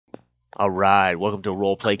All right, welcome to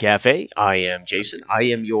Role Play Cafe. I am Jason. I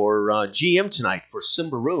am your GM tonight for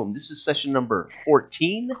Symbaroum. This is session number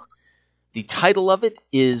 14. The title of it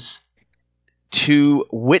is To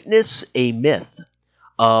Witness a Myth.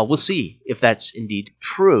 We'll see if that's indeed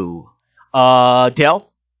true.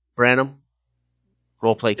 Dell Branham,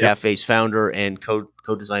 Role Play Cafe's founder and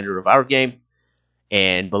co-designer of our game.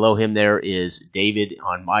 And below him there is David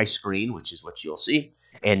on my screen, which is what you'll see.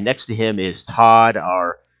 And next to him is Todd,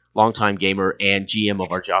 our longtime gamer and GM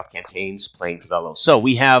of our Joth campaigns, playing Cabello. So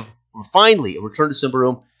we have finally a return to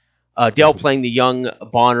Symbaroum. Dell playing the young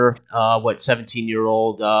Bonner,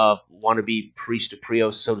 17-year-old wannabe priest of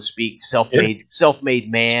Prios, so to speak,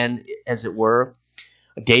 self-made man, as it were.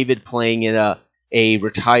 David playing in a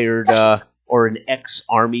retired or an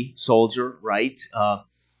ex-army soldier, right?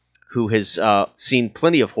 Who has seen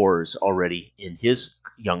plenty of horrors already in his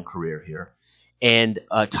young career here. And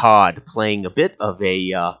Todd playing a bit of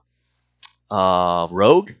a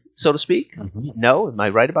rogue, so to speak. Mm-hmm. No? Am I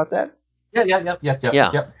right about that?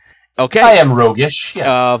 Yeah. Okay. I am roguish,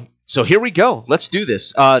 yes. So here we go. Let's do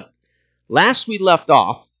this. Last we left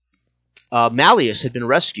off, Malleus had been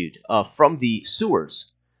rescued from the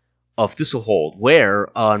sewers of Thistlehold, where,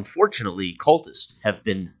 unfortunately, cultists have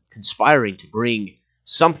been conspiring to bring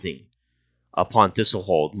something upon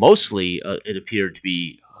Thistlehold. Mostly, it appeared to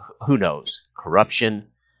be, who knows, corruption,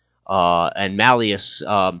 and Malleus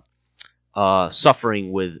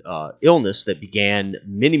suffering with illness that began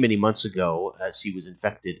many, many months ago as he was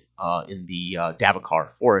infected in the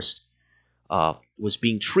Davakar forest, was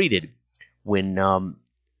being treated when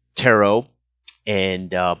Taro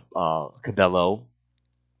and Cabello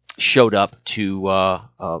showed up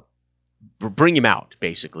to bring him out,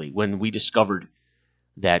 basically, when we discovered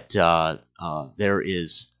that there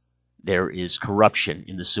is corruption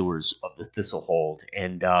in the sewers of the Thistlehold.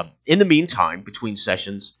 And in the meantime, between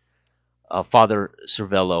sessions, Father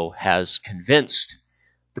Cervello has convinced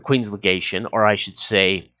the Queen's Legation, or I should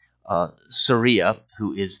say Saria,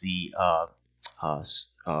 who is the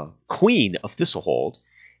Queen of Thistlehold,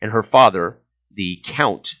 and her father, the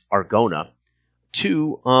Count Argona,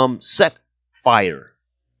 to set fire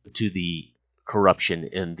to the corruption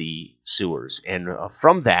in the sewers. And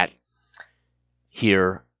from that,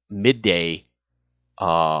 here, midday,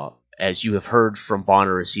 as you have heard from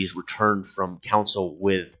Bonner as he's returned from council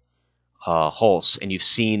with Hulse, and you've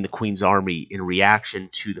seen the Queen's Army in reaction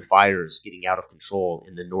to the fires getting out of control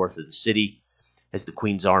in the north of the city, as the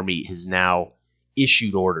Queen's Army has now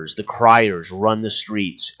issued orders. The criers run the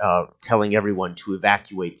streets, telling everyone to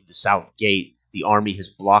evacuate through the south gate. The army has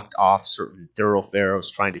blocked off certain thoroughfares,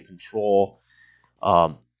 trying to control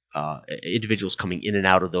individuals coming in and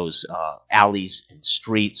out of those alleys and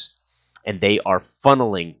streets, and they are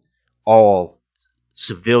funneling all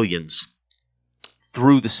civilians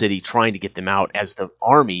through the city, trying to get them out, as the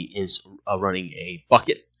army is running a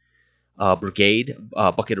bucket brigade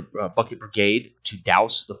to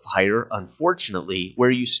douse the fire. Unfortunately, where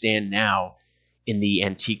you stand now in the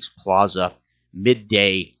Antiques Plaza,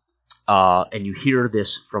 midday, and you hear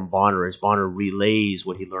this from Bonner as Bonner relays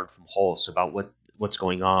what he learned from Hulse about what's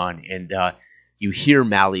going on, and you hear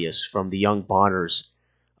Malleus from the young Bonner's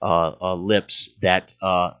lips that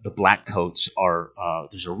the Blackcoats are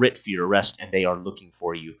there's a writ for your arrest, and they are looking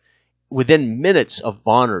for you. Within minutes of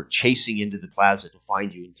Bonner chasing into the plaza to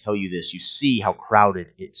find you and tell you this, you see how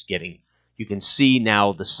crowded it's getting. You can see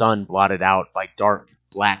now the sun blotted out by dark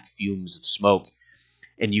black fumes of smoke,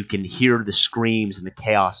 and you can hear the screams and the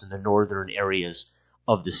chaos in the northern areas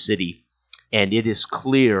of the city. And it is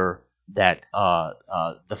clear that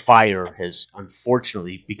the fire has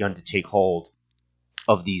unfortunately begun to take hold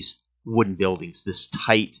of these wooden buildings, this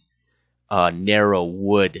tight, narrow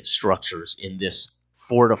wood structures in this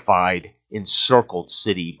fortified, encircled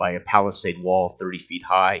city by a palisade wall 30 feet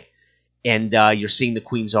high. And you're seeing the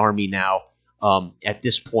Queen's Army now. At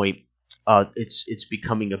this point, it's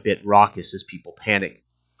becoming a bit raucous as people panic.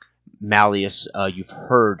 Malleus, you've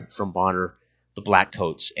heard from Bonner, the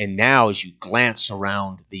Blackcoats, and now as you glance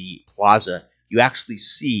around the plaza, you actually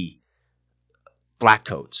see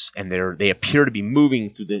Blackcoats, and they appear to be moving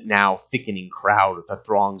through the now thickening crowd, the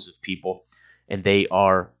throngs of people, and they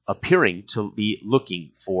are appearing to be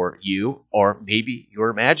looking for you, or maybe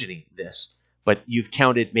you're imagining this, but you've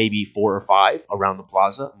counted maybe 4 or 5 around the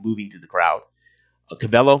plaza, moving to the crowd.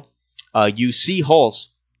 Cabello, you see Hulse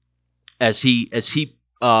as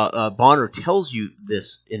Bonner tells you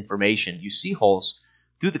this information. You see Hulse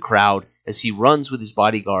through the crowd as he runs with his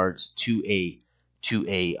bodyguards to a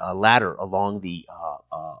ladder along the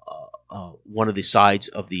one of the sides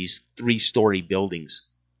of these 3-story buildings,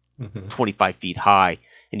 25 feet high,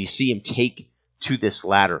 and you see him take to this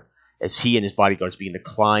ladder. as he and his bodyguards begin to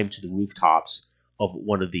climb to the rooftops of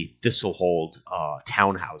one of the Thistlehold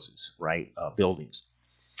townhouses, right, buildings.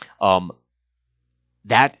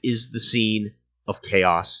 That is the scene of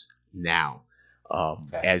chaos now,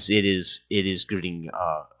 as it is getting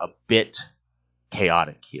a bit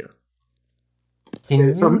chaotic here. Can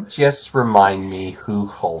you just remind me who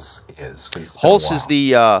Hulse is? Hulse is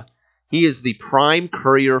he is the prime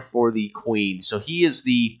courier for the Queen. So he is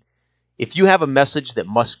if you have a message that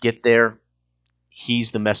must get there,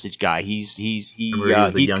 he's the message guy. He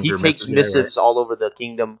takes missives all over the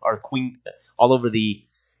kingdom, or Queen, all over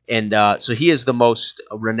so he is the most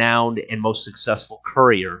renowned and most successful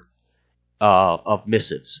courier of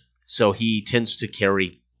missives. So he tends to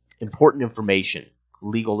carry important information,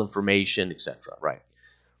 legal information, etc. Right.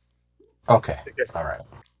 Okay. All right.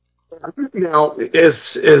 Now,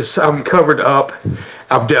 as I'm covered up,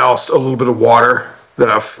 I've doused a little bit of water that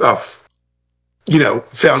I've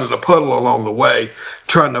found in a puddle along the way,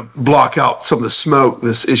 trying to block out some of the smoke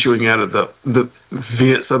that's issuing out of the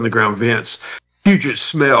vents, underground vents. Huge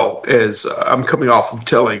smell as I'm coming off of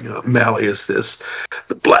telling Malleus this.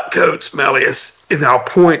 The black coats, Malleus, and I'll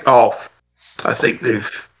point off. I think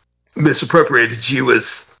they've misappropriated you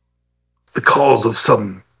as the cause of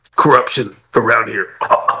some corruption around here.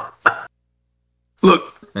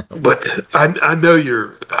 Look, but I know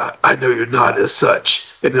you're not as such.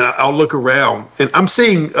 And I'll look around, and I'm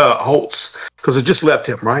seeing Holtz, because I just left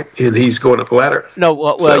him, right? And he's going up the ladder. No,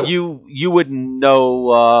 well, you wouldn't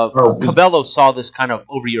know. Cabello saw this kind of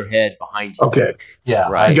over your head behind you. Okay. Yeah.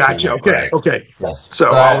 Right. Gotcha. Okay. Right. Okay. Yes.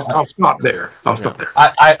 So I'll stop there.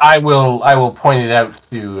 I will point it out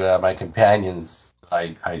to my companions.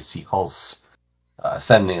 I see Hulse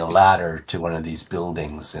sending a ladder to one of these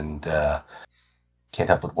buildings, and can't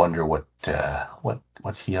help but wonder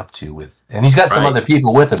what's he up to with, and he's got some other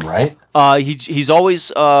people with him, right? He's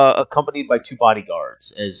always accompanied by 2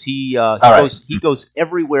 bodyguards, as he goes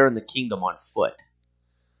everywhere in the kingdom on foot.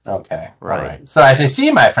 Okay, right. All right. So as I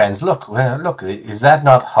see, my friends, look, is that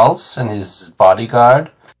not Hulse and his bodyguard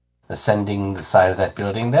ascending the side of that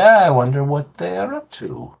building there? I wonder what they are up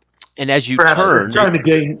to. And as you turn, trying to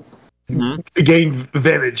gain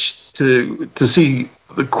vantage to see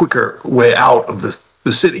the quicker way out of the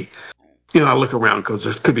city. I look around because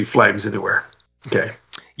there could be flames anywhere. Okay.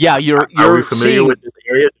 Yeah, you're Are we familiar with this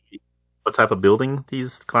area? What type of building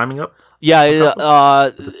he's climbing up?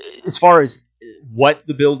 Yeah, as far as what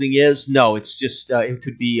the building is, no, it's just it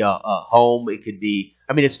could be a home. It could be.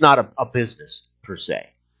 I mean, it's not a business per se.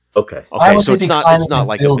 Okay. Why would so they it's not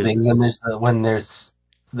like building a business. when there's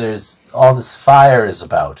all this fire is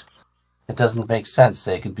about. It doesn't make sense.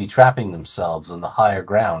 They could be trapping themselves on the higher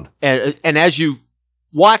ground. And as you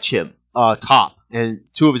watch him, Top, and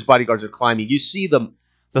 2 of his bodyguards are climbing, you see the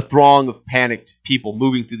throng of panicked people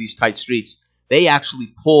moving through these tight streets. They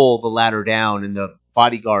actually pull the ladder down, and the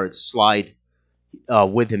bodyguards slide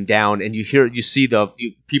with him down. And you see the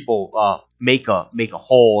people make a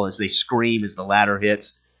hole as they scream as the ladder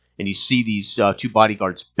hits, and you see these 2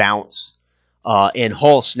 bodyguards bounce. And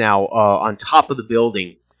Hulse now on top of the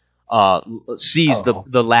building. Sees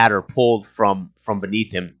the ladder pulled from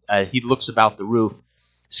beneath him. He looks about the roof,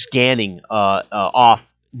 scanning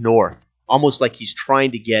off north, almost like he's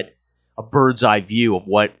trying to get a bird's eye view of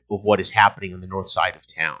what is happening on the north side of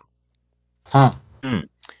town.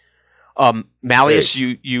 Malleus,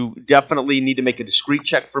 you definitely need to make a discreet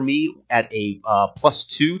check for me at a +2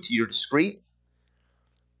 to your discreet.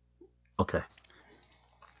 Okay.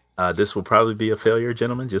 This will probably be a failure,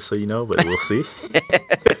 gentlemen, just so you know, but we'll see.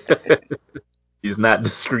 He's not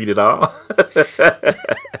discreet at all.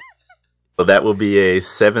 So that will be a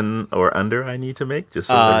 7 or under I need to make, just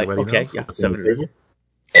so everybody knows. Yeah, 7 or under.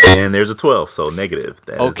 And there's a 12, so negative.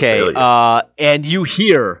 That is a failure. And you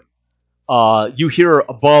hear raised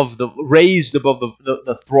above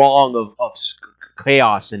the throng of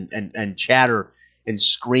chaos and chatter and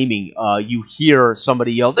screaming. You hear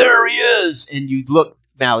somebody yell, "There he is!" And you look,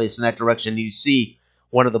 Malleus, in that direction, and you see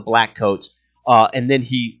one of the black coats, and then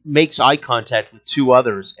he makes eye contact with 2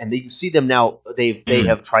 others, and you see them now. They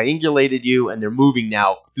have triangulated you, and they're moving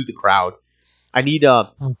now through the crowd. I need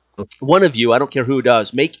one of you, I don't care who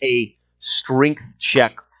does, make a strength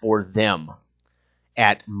check for them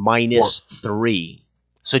at -3.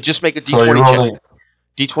 So just make a D20 check.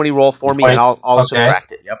 D20 roll for me, and I'll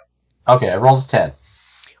subtract it. Yep. Okay, I rolled a 10.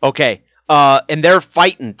 Okay. And they're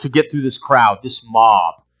fighting to get through this crowd, this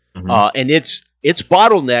mob, and it's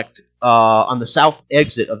bottlenecked on the south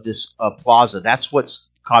exit of this plaza. That's what's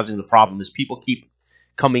causing the problem. Is people keep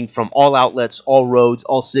coming from all outlets, all roads,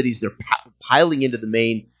 all cities. They're piling into the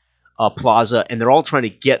main plaza, and they're all trying to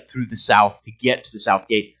get through the south to get to the south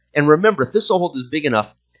gate. And remember, Thistlehold is big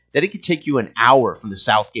enough that it could take you an hour from the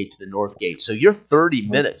south gate to the north gate. So you're 30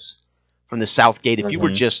 minutes from the south gate if you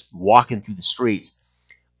were just walking through the streets.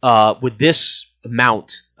 With this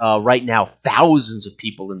amount right now, thousands of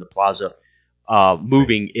people in the plaza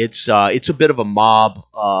moving, it's a bit of a mob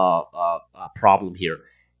problem here.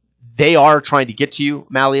 They are trying to get to you,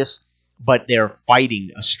 Malleus, but they're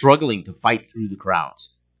struggling to fight through the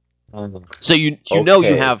crowds. So you know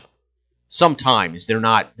you have some time, as they're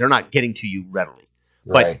not getting to you readily,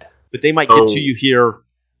 but they might get to you here,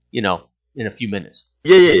 in a few minutes.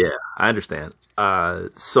 Yeah. I understand.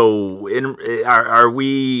 So are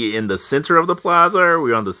we in the center of the plaza? Are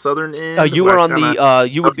we on the southern end? You are on the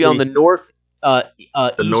you would be on the north the east,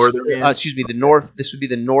 northern end? excuse me, the north. This would be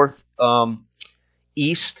the north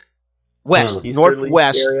east west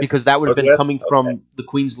northwest area? Because that would have been Northwest? coming from the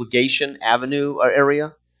Queen's Legation Avenue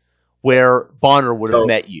area, where Bonner would have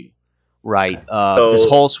met you. Right. This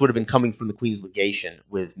Hulse would have been coming from the Queen's Legation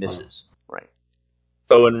with Mrs. Right.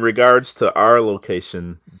 So in regards to our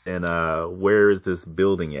location, then where is this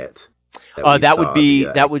building at? That would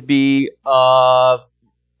be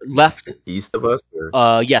left east of us.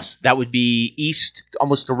 Or? Yes, that would be east,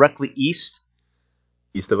 almost directly east.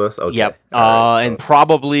 East of us. Okay. Yep. Right. And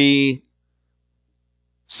probably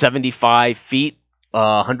 75 feet,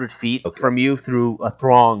 100 feet from you, through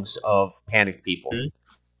throngs of panicked people. Mm-hmm.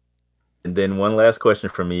 And then one last question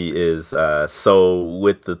for me is: so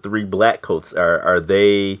with the three black coats, are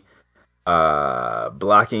they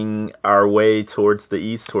blocking our way towards the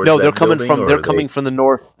east? Towards no, that they're coming building, from. They're coming from the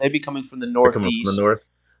north. They'd be coming from the northeast. Coming from the north.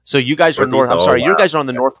 So you guys are north. I'm Oh, sorry, wow. you guys are on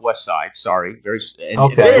the northwest side. Sorry, Okay.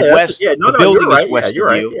 The west. The building you're right. is west you're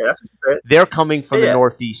of right. you. Yeah, that's what you said. They're coming from the Yeah.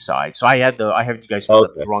 northeast side. So I have you guys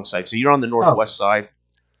flipped the wrong side. So you're on the northwest side,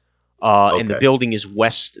 and the building is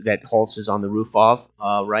west that Hulse is on the roof of.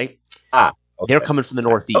 Right. Okay. They're coming from the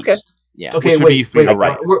northeast. Okay. Yeah. Okay, which would be for your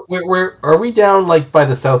right. Where are we down like by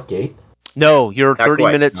the south gate? No, you're Not 30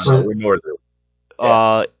 quite. minutes. No, we're north.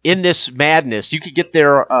 In this madness, you could get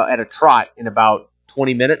there at a trot in about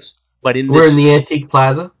 20 minutes. But We're in the Antique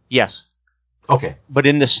Plaza. Yes. Okay. But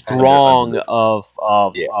in this throng of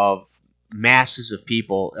masses of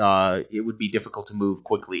people, it would be difficult to move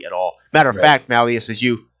quickly at all. Matter of fact, Malleus, as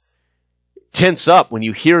you tense up when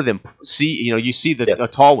you hear them you see the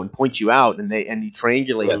tall one point you out, and you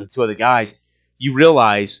triangulate with the two other guys, you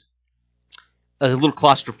realize a little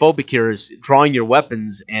claustrophobic here is drawing your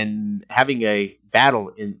weapons and having a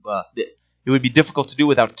battle it would be difficult to do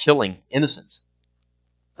without killing innocents.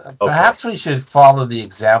 Perhaps we should follow the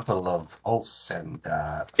example of Hulse and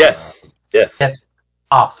Yes. get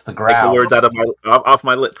off the Take ground. the words out of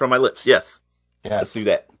from my lips. Yes. Let's do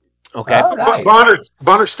that. Okay. All right.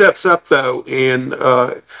 Bonner steps up though, and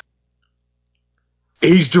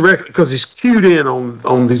he's directly, because he's cued in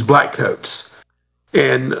on these black coats.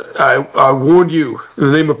 And I warn you, in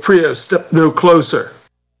the name of Priya, step no closer.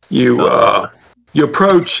 You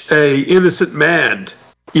approach a innocent man.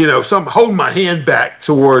 So I'm holding my hand back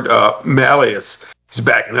toward Malleus. He's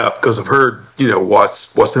backing up because I've heard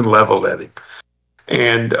what's been leveled at him,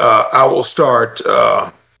 and I will start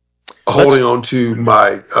holding on to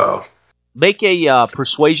my. Make a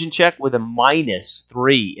persuasion check with a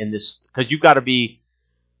 -3 in this, because you've got to be.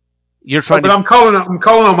 You're trying But I'm calling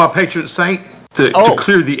on my patron saint to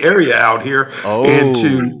clear the area out here and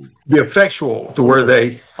to be effectual to where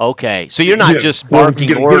they. Okay, so you're not just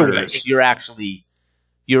barking orders. You're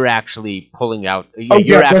actually pulling out.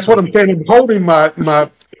 That's what I'm saying. I'm holding my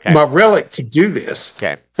relic to do this.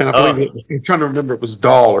 Okay. And I believe I'm trying to remember it was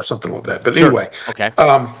Doll or something like that. But anyway. Okay.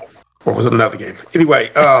 Or was it another game? Anyway.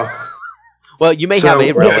 Well, you may have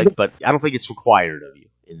a relic, but I don't think it's required of you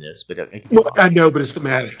in this. But I know, but it's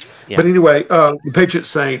thematic. Yeah. But anyway, the patron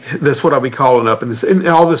saint. That's what I'll be calling up, and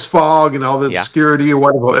all this fog and all the obscurity or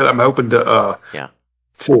whatever. And I'm hoping to.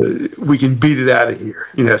 So we can beat it out of here,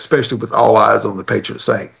 especially with all eyes on the patron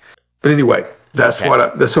saint. But anyway, that's what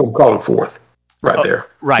I'm calling forth there.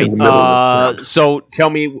 Right. So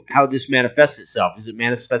tell me how this manifests itself. Does it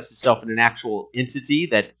manifest itself in an actual entity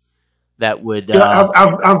that would?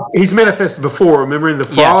 He's manifested before. Remember in the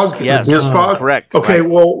fog? Yes. The fog? Correct. Okay. Right.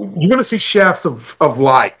 Well, you're going to see shafts of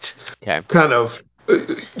light. Okay. Kind of,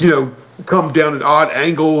 come down at odd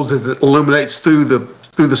angles as it illuminates through the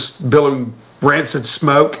billowing rancid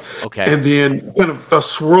smoke, and then kind of a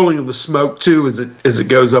swirling of the smoke too as it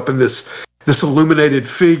goes up in this illuminated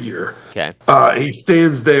figure. Okay, he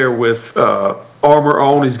stands there with armor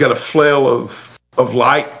on. He's got a flail of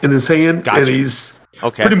light in his hand, and he's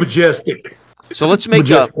pretty majestic. So let's make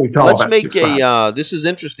this is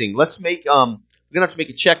interesting. Let's make we're gonna have to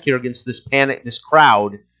make a check here against this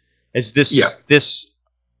crowd, as this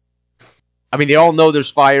I mean, they all know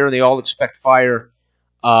there's fire, and they all expect fire,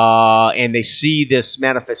 and they see this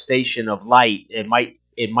manifestation of light. It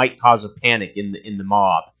might cause a panic in the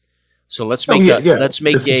mob. So let's make let's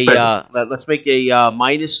make a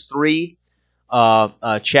 -3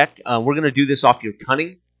 check. We're going to do this off your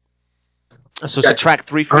cunning. So subtract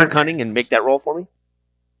 3 from your cunning and make that roll for me.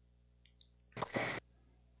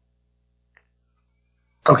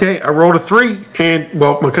 Okay, I rolled a 3, and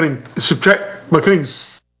my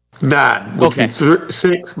cunning's 9, which means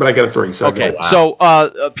 6, but I got a 3. So okay, so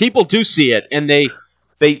people do see it, and they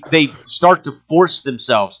start to force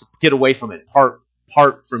themselves to get away from it, part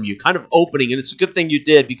from you, kind of opening, and it's a good thing you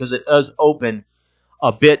did because it does open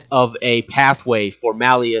a bit of a pathway for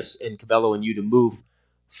Malleus and Cabello and you to move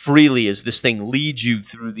freely as this thing leads you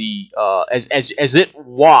through the as it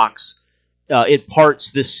walks. It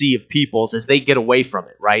parts this sea of peoples as they get away from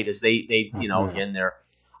it, right? As they in there,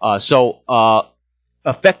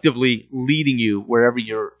 effectively leading you wherever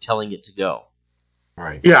you're telling it to go.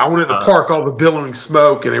 Right. Yeah, I wanted to park all the billowing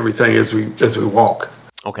smoke and everything as we walk.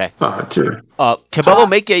 Okay. Too. Cabello,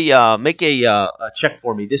 make a check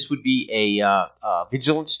for me. This would be a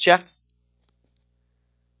vigilance check.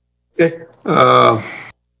 Okay.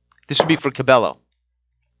 This would be for Cabello.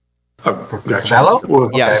 Gotcha. Cabello? Well,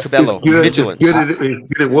 Yeah, Cabello. Vigilance.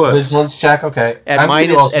 Good it was. Vigilance check, okay. At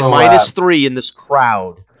 -3 in this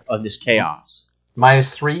crowd of this chaos.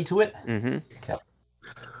 -3 to it? Mm-hmm. Okay.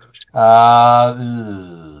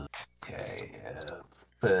 Okay.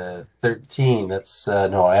 13. That's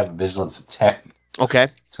no, I have a vigilance of 10. Okay.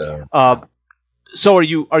 So so are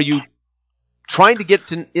you trying to get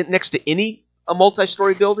to next to a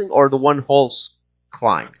multi-story building or the one Hulse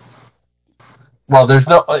climbed? well, there's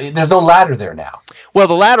no ladder there now. Well,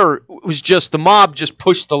 the ladder was the mob just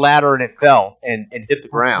pushed the ladder and it fell and hit the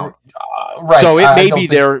ground. Right. So it may be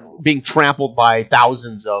they're being trampled by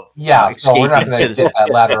thousands of so we're not going to get that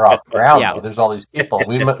ladder off the ground. Yeah. Though. There's all these people.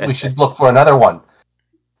 We should look for another one.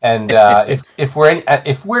 And if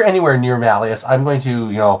we're anywhere near Malleus, I'm going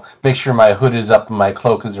to make sure my hood is up and my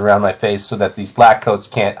cloak is around my face so that these black coats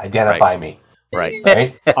can't identify me. Right.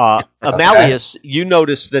 Right. Malleus, you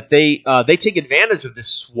notice that they take advantage of this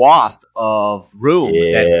swath of room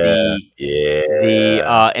and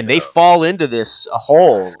they fall into this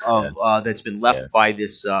hole of that's been left by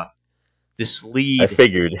this lead I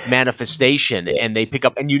figured manifestation, and they pick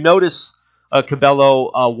up. And you notice,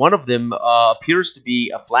 Cabello, one of them appears to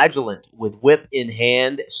be a flagellant with whip in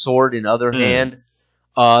hand, sword in other hand.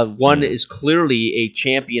 One is clearly a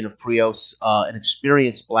champion of Prios, an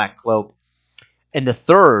experienced black cloak. And the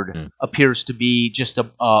third appears to be just a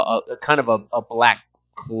kind of a black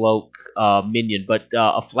cloak minion, but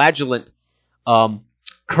a flagellant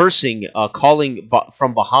cursing, calling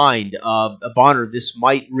from behind. Bonner, this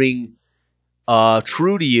might ring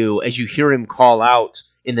true to you as you hear him call out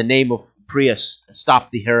in the name of Prius,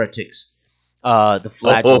 stop the heretics. The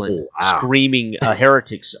flagellant screaming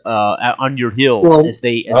heretics on your heels as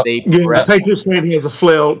they progress. I think this man has a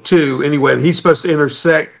flail too. Anyway, and he's supposed to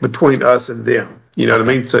intersect between us and them. You know what I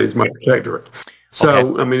mean? So he's my protectorate.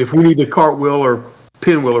 So I mean, if we need to cartwheel or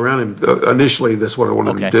pinwheel around him, initially that's what I want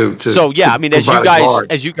him to do.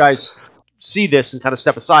 As you guys see this and kind of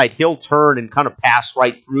step aside, he'll turn and kind of pass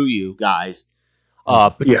right through you guys,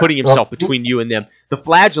 putting himself between you and them. The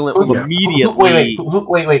flagellant will immediately.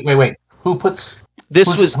 Wait. Who puts?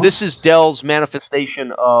 This is Dell's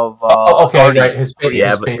manifestation of. Right.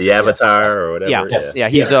 The avatar or whatever. Yeah.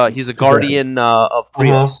 He's a guardian of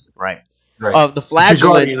Prius, right? Right. The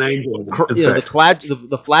flagellant,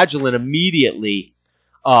 the flagellant immediately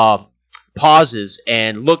pauses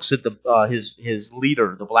and looks at his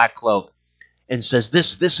leader, the Black Cloak, and says,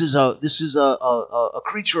 "This is a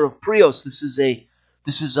creature of Prios.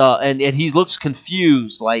 And he looks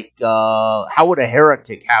confused, like how would a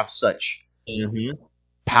heretic have such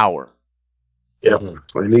power?" Yeah,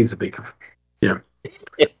 well, he needs to be. Yeah,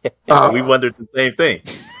 we wondered the same thing.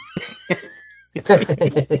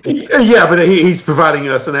 Yeah, but he's providing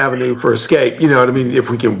us an avenue for escape. You know what I mean? If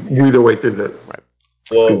we can weed our way through the.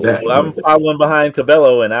 Well, I'm following behind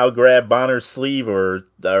Cabello, and I'll grab Bonner's sleeve or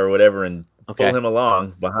whatever and pull him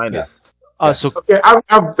along behind us. I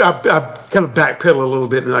kind of backpedal a little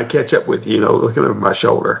bit, and I catch up with you. Looking over my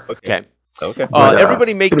shoulder. Okay. But,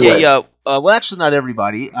 everybody make anyway. well, actually, not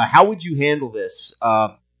everybody. How would you handle this?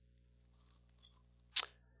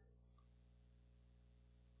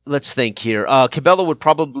 Let's think here. Cabello would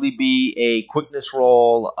probably be a quickness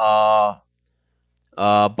roll.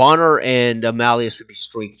 Bonner and Malleus would be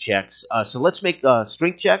strength checks. So let's make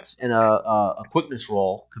strength checks and a quickness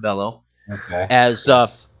roll, Cabello. Okay.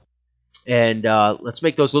 And let's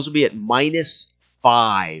make those. Those will be at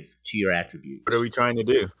 -5 to your attributes. What are we trying to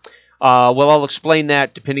do? Well, I'll explain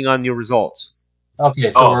that depending on your results.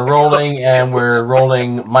 Okay, so we're rolling, and we're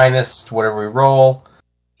rolling minus whatever we roll.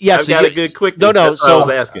 Yeah, I've got a good quickness. No, That's what I was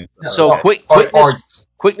asking. So Okay.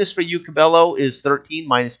 quickness for you, Cabello, is 13.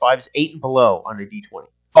 -5 is 8 and below on a D20.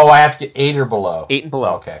 Oh, I have to get 8 or below. 8 and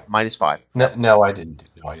below. Okay. -5. No, I didn't.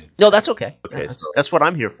 No, that's okay. Okay, that's what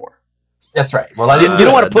I'm here for. That's right. Well, I didn't. You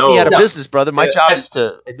don't want to put me out of No. business, brother. My job is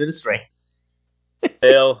to administrate.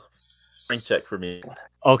 Dale, strength check for me.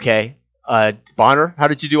 Okay. Bonner, how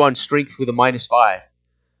did you do on strength with a -5?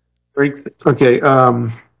 Strength. Okay.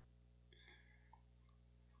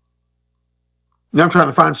 Now I'm trying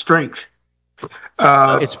to find strength.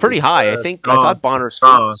 It's pretty high. I think I strong. thought Bonner's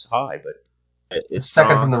Strong. was high, but It's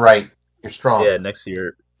second from the right. You're strong. Yeah, next to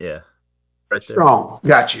your right there. strong.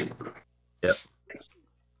 Got you. Yep.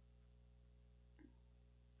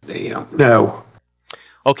 Damn. No.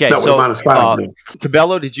 okay. That was So -5.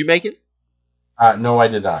 Cabello, did you make it? No, I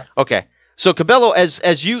did not. Okay. So Cabello, as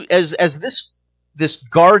this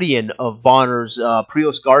guardian of Bonner's,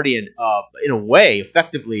 Prios guardian, in a way,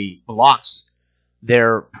 effectively blocks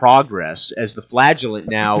their progress, as the flagellant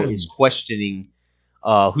now is questioning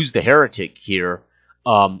who's the heretic here.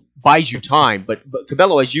 Buys you time, but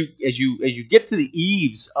Cabello, as you get to the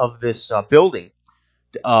eaves of this building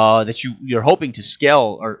that you're hoping to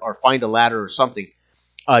scale or find a ladder or something,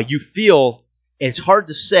 you feel, and it's hard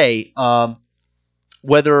to say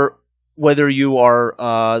whether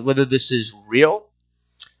this is real.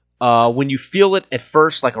 When you feel it at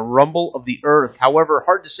first, like a rumble of the earth. However,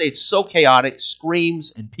 hard to say. It's so chaotic,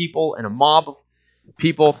 screams and people and a mob of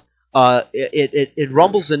people. It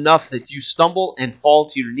rumbles enough that you stumble and fall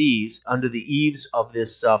to your knees under the eaves of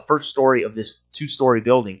this first story of this 2-story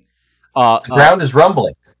building. The ground is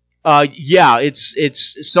rumbling. Yeah,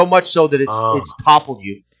 it's so much so that it's toppled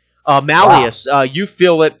you. Malleus, you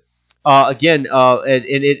feel it again, and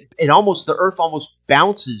it almost, the earth almost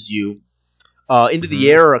bounces you into the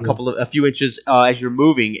air a few inches as you're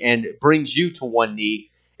moving, and brings you to one knee.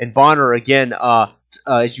 And Bonner, again,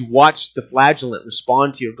 as you watch the flagellant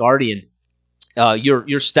respond to your guardian,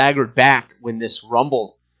 you're staggered back when this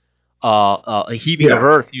rumble, a heaving of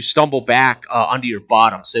earth, you stumble back onto your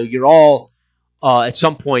bottom. So you're all at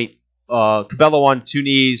some point, Cabello on 2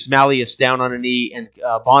 knees, Malleus down on a knee, and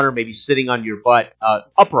Bonner maybe sitting on your butt,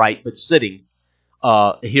 upright but sitting.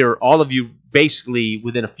 Here, all of you basically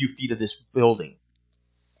within a few feet of this building.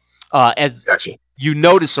 As Gotcha. you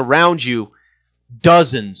notice around you,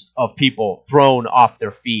 dozens of people thrown off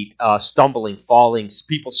their feet, stumbling, falling,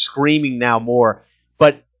 people screaming now more.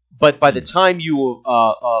 But by the time you're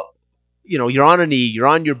on a knee, you're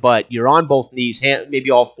on your butt, you're on both knees,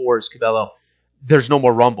 maybe all fours, Cabello, there's no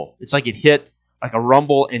more rumble. It's like it hit like a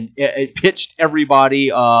rumble, and it pitched everybody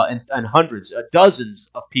and hundreds,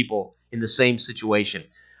 dozens of people in the same situation.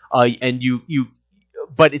 And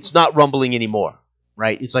but it's not rumbling anymore,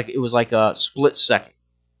 right? It was like a split second.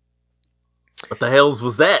 What the hells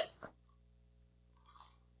was that?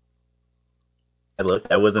 Hey, look,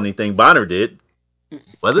 that wasn't anything Bonner did,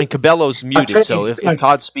 was And it? Cabello's muted, so if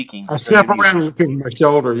Todd's speaking, I snap around and look over my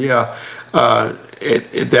shoulder. Yeah,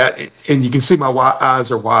 and you can see my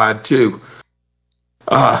eyes are wide too.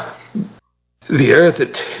 The earth,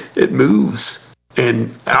 it moves,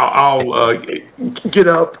 and I'll get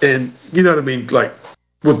up, and you know what I mean, like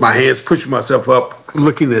with my hands pushing myself up,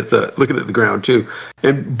 looking at the ground too,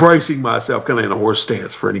 and bracing myself kind of in a horse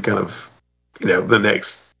stance for any kind of the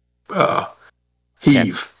next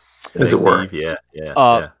heave, as it were.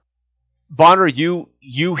 Yeah. Bonner,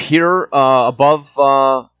 you hear above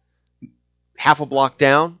half a block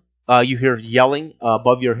down, you hear yelling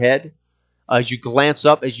above your head. As you glance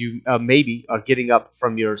up, as you maybe are getting up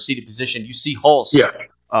from your seated position, you see Hulse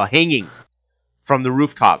hanging from the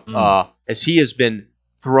rooftop as he has been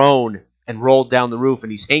thrown and rolled down the roof,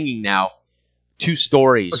 and he's hanging now 2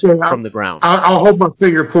 stories from the ground. I'll hold my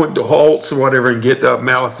finger pointing to Holtz or whatever and get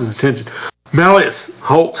Malleus's attention. Malleus,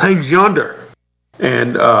 Holtz hangs yonder.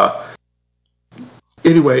 And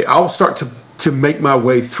anyway, I'll start to make my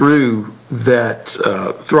way through that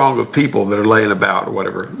throng of people that are laying about or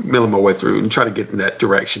whatever, milling my way through and try to get in that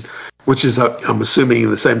direction, which is, I'm assuming, in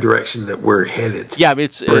the same direction that we're headed. Yeah,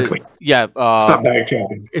 it's it's not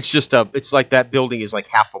backtracking. It's just it's like that building is like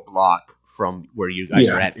half a block from where you guys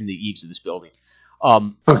are at in the eaves of this building.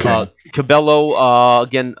 Cabello,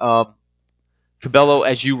 again, Cabello,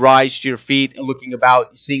 as you rise to your feet and looking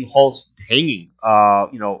about, seeing Hulse hanging,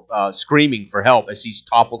 screaming for help as he's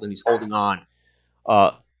toppled and he's holding on.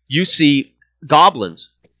 You see goblins,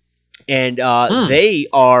 and they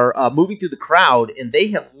are moving through the crowd, and they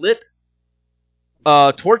have lit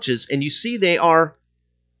torches, and you see they are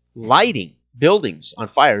lighting buildings on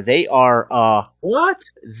fire. They are What?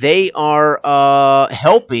 They are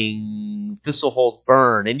helping Thistlehold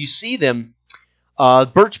burn, and you see them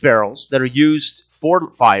birch barrels that are used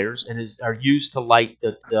for fires and are used to light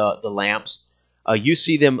the lamps. You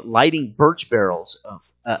see them lighting birch barrels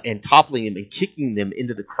and toppling them and kicking them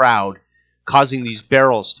into the crowd, causing these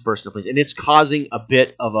barrels to burst into flames, and it's causing a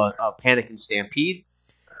bit of a panic and stampede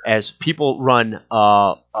as people run,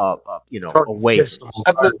 away.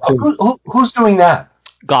 Who's doing that?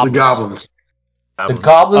 Goblins. The goblins. The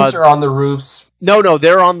goblins are on the roofs. No,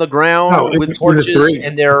 they're on the ground with torches, three.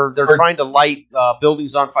 and they're trying to light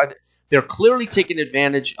buildings on fire. They're clearly taking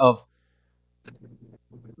advantage of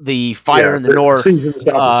the fire in the north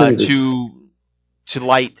to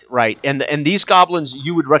light, right. And these goblins,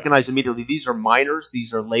 you would recognize immediately. These are miners.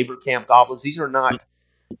 These are labor camp goblins. These are not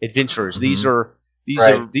adventurers. These are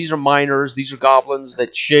miners. These are goblins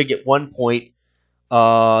that Shig at one point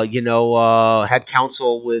had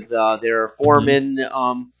counsel with their foreman.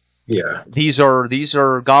 These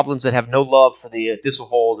are goblins that have no love for the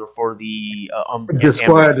Thistlehold or for the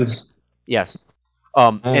disquieted. Yes.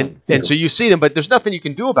 And so you see them, but there's nothing you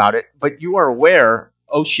can do about it. But you are aware.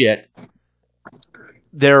 Oh shit!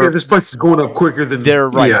 This place is going up quicker than they're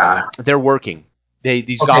right. Yeah. They're working.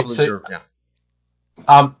 These goblins are.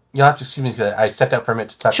 Yeah. You'll have to excuse me because I stepped out for a minute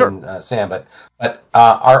to touch on Sam. But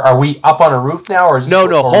are we up on a roof now, or is this, no?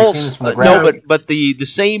 Hulse, from the ground? But the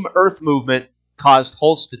same earth movement caused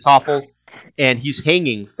Hulse to topple, and he's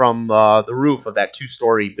hanging from the roof of that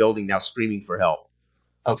 2-story building now, screaming for help.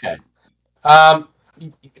 Okay.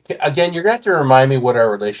 Again, you're going to have to remind me what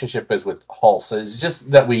our relationship is with Hulse. Is it just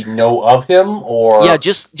that we know of him, or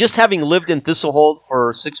just having lived in Thistlehold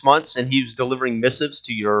for 6 months, and he was delivering missives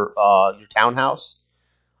to your townhouse.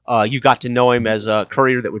 You got to know him as a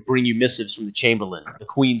courier that would bring you missives from the Chamberlain, the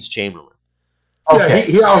Queen's Chamberlain. Okay,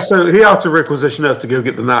 yeah, he also requisitioned us to go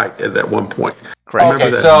get the knight at that one point. Correct.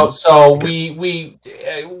 Okay, so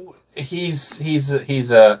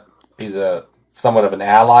he's a somewhat of an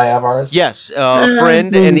ally of ours. Yes,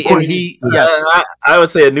 friend, and he. Yes, I would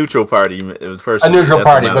say a neutral party first. A neutral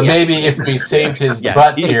party, but maybe if we saved his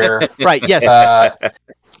butt here, right? Yes.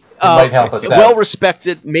 It might help us out. Well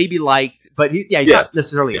respected, maybe liked, but he's not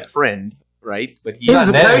necessarily a friend, right? But he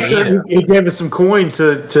gave us some coin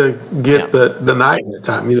to get the knight at the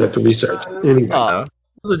time. You have to research. Anyway. It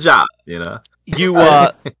was a job, You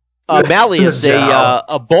Malleus,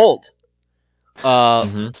 a bolt,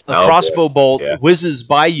 a crossbow bolt whizzes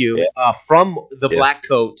by you from the black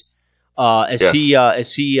coat as he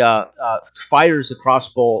fires a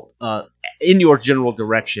crossbow in your general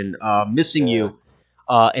direction, missing you.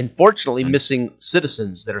 And fortunately, missing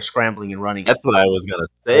citizens that are scrambling and running. That's what I was going to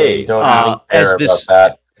say.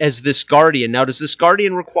 As this guardian. Now, does this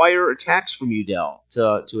guardian require attacks from you, Del,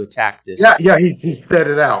 to attack this? Yeah, he's set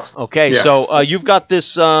it out. Okay, so you've got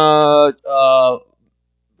this, what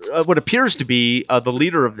appears to be the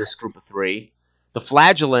leader of this group of 3, the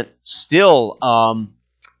flagellant, still, I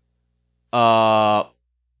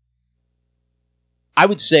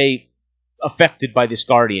would say, affected by this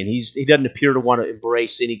guardian. He doesn't appear to want to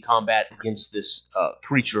embrace any combat against this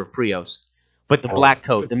creature of Prios. But the black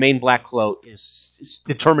coat, the main black coat, is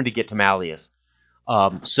determined to get to Malleus.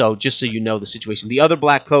 So just so you know the situation. The other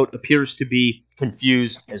black coat appears to be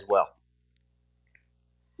confused as well.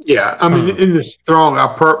 Yeah, I mean, in this throng,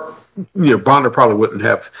 Bonner probably wouldn't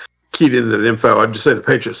have keyed into that info. I'd just say the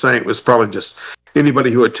Patriot Saint was probably just anybody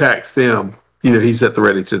who attacks them, he's at the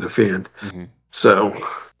ready to defend. Mm-hmm. So...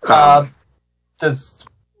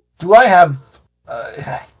 do I have?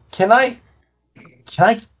 Can I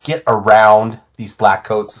get around these black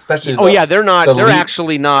coats, especially? They're not. They're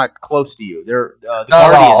actually not close to you. They're the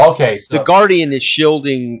guardian. Okay, so the guardian is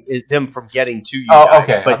shielding them from getting to you. Guys,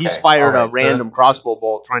 okay, but he's fired a random crossbow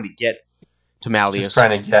bolt trying to get to Malleus. Just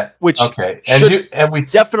trying to get and we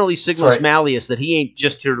definitely signals Malleus that he ain't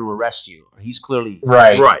just here to arrest you. He's clearly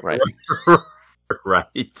right. Right.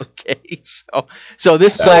 Okay. So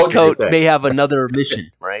this black coat may have another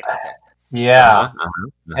mission, right? Yeah.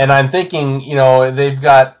 And I'm thinking, they've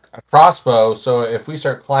got a crossbow, so if we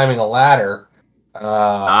start climbing a ladder,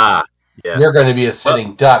 you're going to be a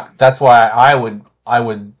sitting duck. That's why I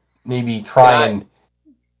would maybe try and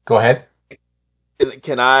go ahead.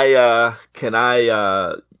 Can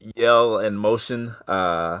I yell and motion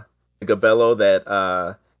Gabello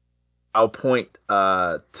that I'll point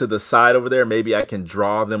to the side over there. Maybe I can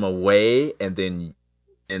draw them away and then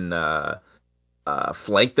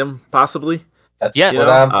flank them, possibly. That's what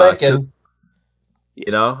I'm thinking.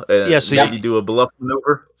 So maybe do a bluff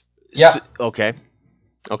maneuver. Yeah. Okay.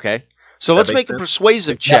 So let's That make makes a sense?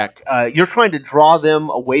 persuasive check. You're trying to draw them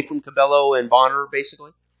away from Cabello and Bonner,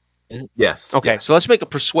 basically? Yes. Okay, yes. so let's make a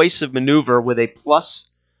persuasive maneuver with a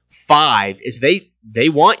 +5, is they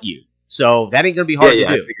want you. So that ain't going to be hard Yeah,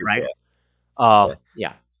 to I do, figured right? that.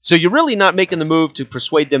 Yeah. So you're really not making the move to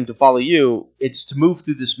persuade them to follow you. It's to move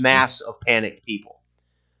through this mass of panicked people.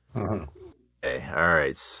 Mhm. Okay, all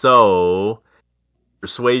right. So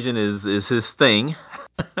persuasion is his thing.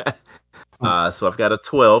 So I've got a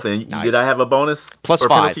 12, and Nice. did I have a bonus Plus or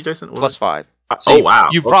 5. penalty, Jason? Plus 5. Oh wow!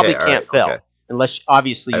 You probably Okay, all can't right, fail. okay. Unless,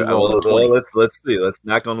 obviously, you roll a Well, 20. let's see. Let's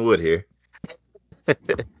knock on wood here.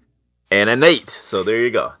 And an 8. So there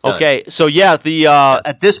you go. Done. Okay, so yeah,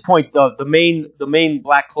 at this point, the main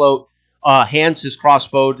black cloak hands his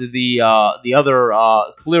crossbow to the other,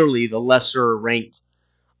 clearly the lesser ranked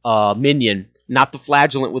minion, not the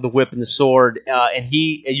flagellant with the whip and the sword, and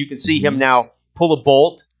you can see him now pull a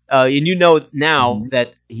bolt, and you know now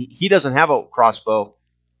that he doesn't have a crossbow,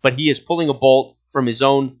 but he is pulling a bolt from his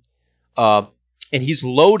own, and he's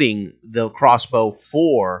loading the crossbow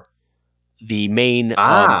for the main.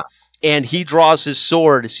 And he draws his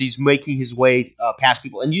sword as he's making his way past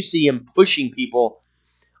people. And you see him pushing people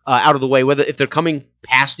out of the way. If they're coming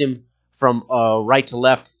past him from right to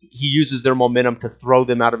left, he uses their momentum to throw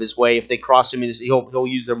them out of his way. If they cross him, he'll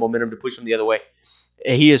use their momentum to push them the other way.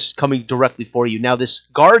 He is coming directly for you. Now, this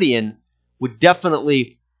Guardian would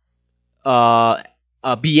definitely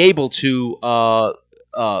be able to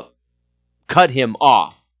cut him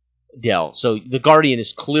off, Del. So the Guardian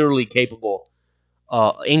is clearly capable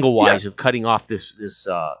angle-wise of cutting off this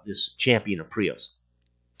champion of Prios.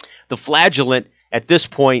 The Flagellant, at this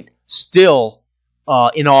point, still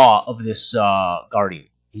in awe of this Guardian.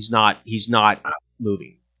 He's not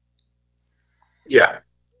moving. Yeah.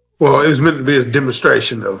 Well, it was meant to be a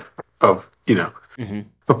demonstration of of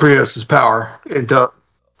Prius's power and to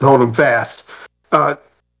hold him fast. I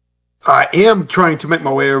am trying to make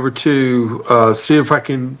my way over to see if I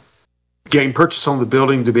can gain purchase on the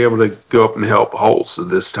building to be able to go up and help Holtz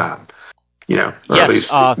this time. Or at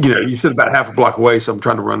least, you said about half a block away, so I'm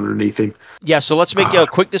trying to run underneath him. Yeah, so let's make a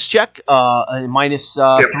quickness check, minus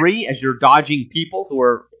 3, as you're dodging people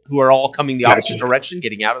who are all coming the opposite direction,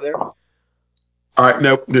 getting out of there. All right,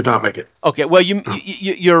 nope, did not make it. Okay, well,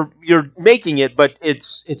 you're making it, but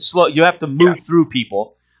it's slow. You have to move through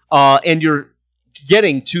people, and you're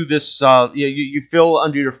getting to this. You feel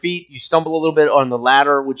under your feet. You stumble a little bit on the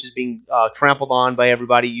ladder, which is being trampled on by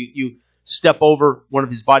everybody. You step over one of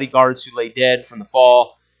his bodyguards who lay dead from the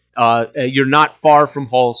fall. You're not far from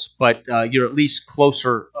Hulse, but you're at least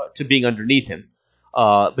closer to being underneath him.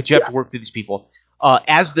 But you have to work through these people.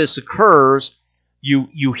 As this occurs,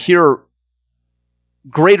 you hear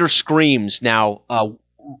greater screams now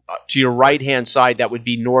to your right-hand side. That would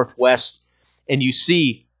be northwest, and you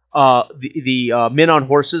see the men on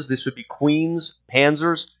horses. This would be Queen's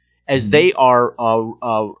Panzers, as they are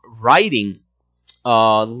riding,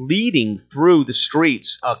 leading through the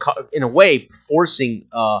streets, in a way forcing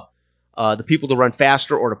the people to run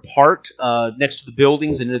faster or to part next to the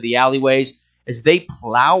buildings and into the alleyways, as they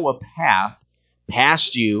plow a path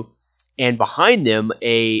past you, and behind them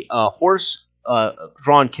a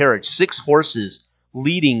horse-drawn carriage, 6 horses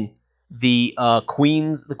leading the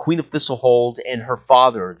Queen of Thistlehold and her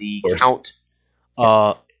father, the Count,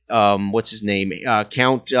 what's his name,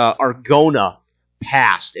 Count Argona,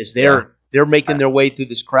 past, as they're making their way through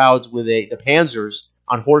this crowds with the Panzers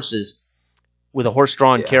on horses with a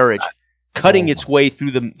horse-drawn carriage, cutting its way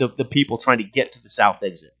through the people trying to get to the south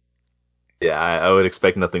exit. Yeah, I would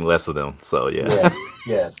expect nothing less of them. So yeah,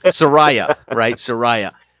 yes. Soraya, right?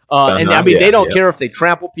 Soraya, and I mean they don't care if they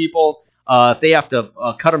trample people, if they have to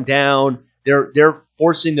cut them down. They're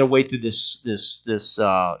forcing their way through this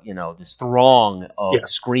throng of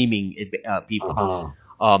screaming people.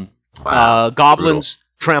 Goblins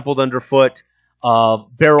trampled underfoot,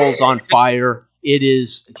 barrels on fire. It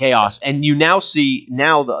is chaos, and you now see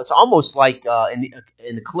it's almost like an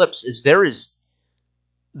eclipse. There is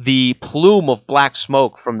the plume of black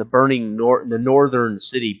smoke from the burning the northern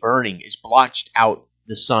city burning is blotched out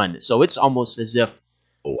the sun, so it's almost as if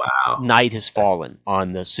night has fallen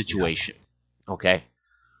on the situation. Okay.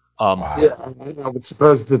 I would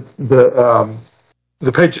suppose that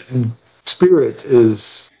the patron spirit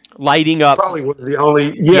is lighting up. Probably one of the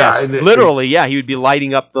only. Literally, he would be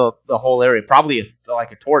lighting up the whole area. Probably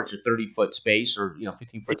like a torch, a 30-foot space or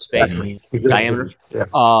 15-foot space diameter.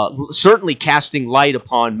 Yeah. Certainly casting light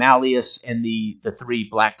upon Malleus and the 3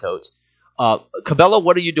 blackcoats. Cabela,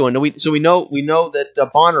 what are you doing? We know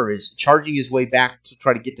that Bonner is charging his way back to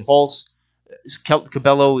try to get to Hulse.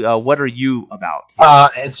 Cabello, what are you about?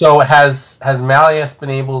 And so has Malleus been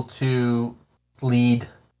able to lead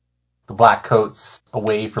the Black Coats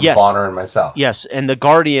away from Yes. Bonner and myself? Yes, and the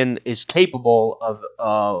Guardian is capable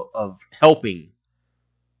of helping,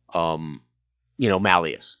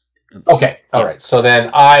 Malleus. Okay, all right. So then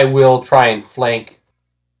I will try and flank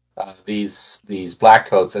these Black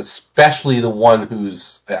Coats, especially the one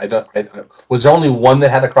who's was there only one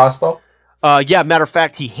that had a crossbow? Yeah, matter of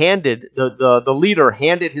fact, he handed the leader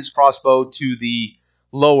handed his crossbow to the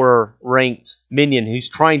lower ranked minion who's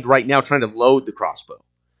trying to load the crossbow.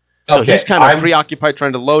 So Okay, he's kind of preoccupied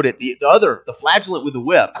trying to load it. The flagellant with the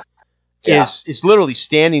whip, is literally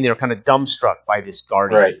standing there, kind of dumbstruck by this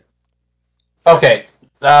Guardian. Right. Okay.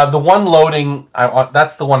 The one loading,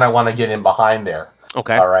 that's the one I want to get in behind there.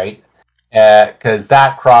 Okay. All right. Because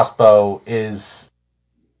that crossbow is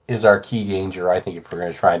our key danger, I think, if we're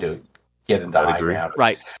going to try to get into high ground.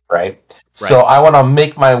 Right. So I want to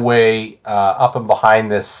make my way up and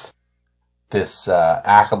behind this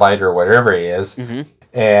acolyte or whatever he is,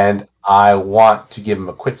 and I want to give him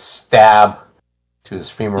a quick stab to his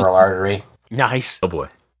femoral artery. Nice. Oh boy.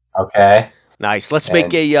 Okay. Nice. Let's And make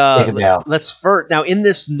take him down. let's first now in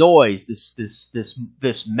this noise,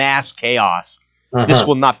 this mass chaos. This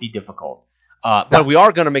will not be difficult. But we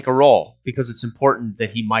are going to make a roll because it's important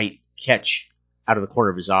that he might catch out of the corner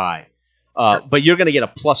of his eye. But you're going to get a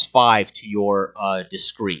 +5 to your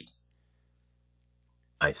discreet.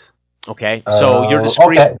 Nice. Okay, so your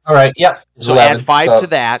discreet. Okay. All right. Yep. So 11, add 5 so- to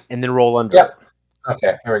that, and then roll under. Yep.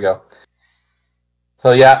 Okay. Here we go.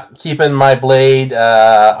 So yeah, keeping my blade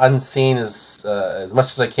unseen as much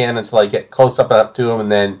as I can until I get close up to him,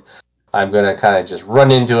 and then I'm gonna kind of just run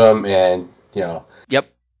into him and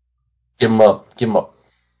Yep. give him a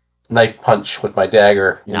knife punch with my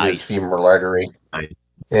dagger into Nice. his femoral artery. Nice.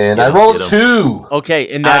 And Get I him, rolled get him. 2.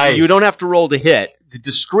 Okay, and now Nice. you don't have to roll to hit. The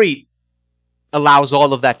discreet allows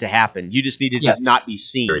all of that to happen. You just needed Yes. to not be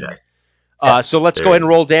seen. Very nice. Yes. So let's Very go ahead and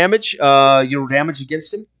roll damage. Your damage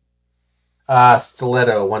against him.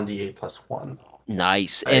 Stiletto 1d8 + 1.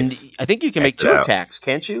 Nice. Nice. And I think you can make Check 2 it out. attacks,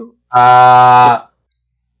 can't you?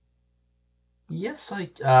 Yes, I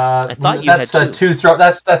thought you that's had a 2 throw.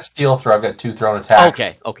 That's steel throw. I've got 2 thrown attacks.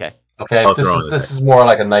 Okay. Okay. Oh, This thrown is more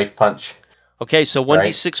like a knife punch. Okay, so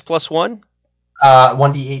 1d6 + 1?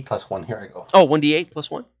 1d8 + 1. Here I go. Oh, 1d8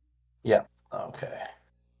 + 1? Yeah. Okay.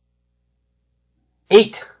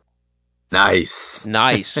 8. Nice.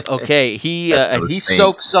 Nice. Okay, he That's he insane.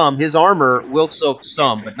 soaks some. His armor will soak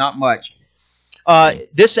some, but not much.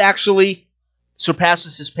 This actually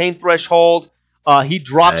surpasses his pain threshold. He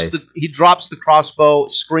drops Nice. the crossbow,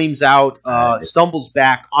 screams out, Nice. stumbles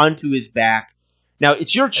back onto his back. Now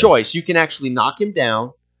it's your choice. You can actually knock him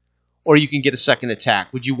down, or you can get a second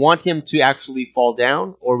attack. Would you want him to actually fall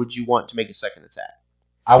down, or would you want to make a second attack?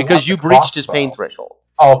 I want Because you the breached his crossbow. pain threshold.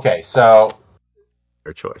 Okay, so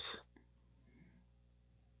Your choice.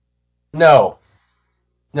 no.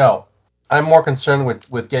 I'm more concerned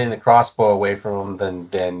with getting the crossbow away from him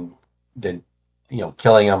than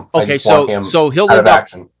killing him. I Okay, just want him so he'll out end of up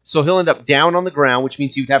action. So he'll end up down on the ground, which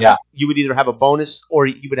means you would either have a bonus or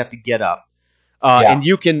you would have to get up. And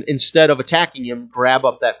you can, instead of attacking him, grab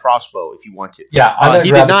up that crossbow if you want to. Yeah, I'm gonna he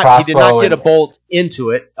grab did the not. He did not crossbow get a and- bolt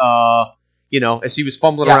into it. As he was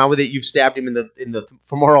fumbling Yeah. around with it, you've stabbed him in the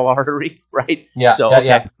femoral artery, right? Yeah, So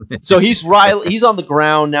yeah. so he's on the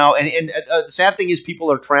ground now, and the sad thing is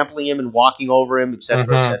people are trampling him and walking over him, etc.,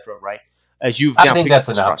 Mhm. etc. Right? As you've I now think picked up that's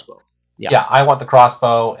this enough. crossbow. Yeah, I want the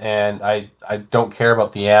crossbow, and I don't care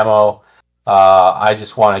about the ammo. I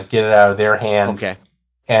just want to get it out of their hands Okay.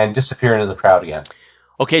 and disappear into the crowd again.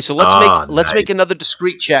 Okay, so Ah, let's nice. make another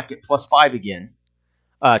discreet check at +5 again,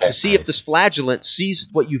 to see if nice. this flagellant sees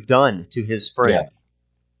what you've done to his friend.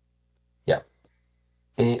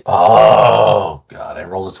 Oh, God, I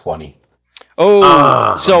rolled a 20.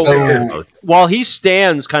 Oh, so Oh. while he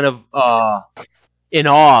stands kind of in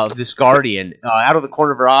awe of this guardian, out of the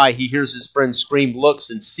corner of her eye, he hears his friend scream, looks,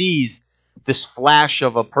 and sees this flash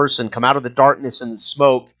of a person come out of the darkness and the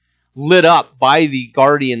smoke, lit up by the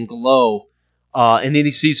guardian glow. And then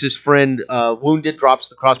he sees his friend wounded, drops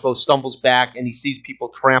the crossbow, stumbles back, and he sees people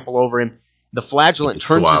trample over him. The flagellant It's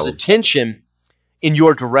turns his wild. attention in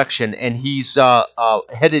your direction, and he's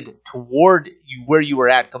headed toward you where you were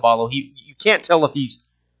at, Caballo. You can't tell if he's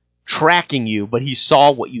tracking you, but he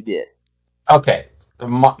saw what you did. Okay,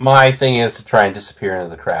 my thing is to try and disappear into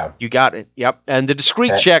the crowd. You got it. Yep. And the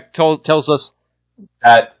discreet Okay. check tells us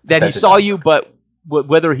That he did saw not- you, but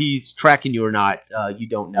whether he's tracking you or not, you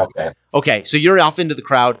don't know. Okay. Okay, so you're off into the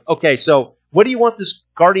crowd. Okay, so what do you want this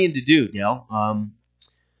guardian to do, Dale?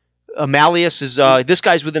 Malleus is this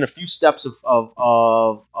guy's within a few steps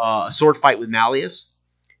of a sword fight with Malleus.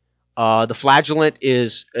 The flagellant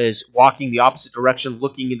is walking the opposite direction,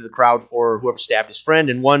 looking into the crowd for whoever stabbed his friend,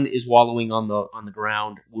 and one is wallowing on the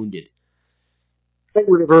ground, wounded.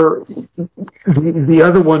 Whenever the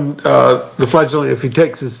other one, the flagellant,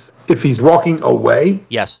 if he's walking away,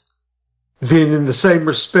 Yes. then in the same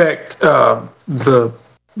respect, the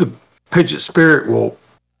Paget Spirit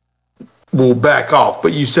will back off.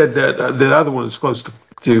 But you said that the other one is close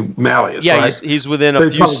to Malleus, Yeah, right? he's within So a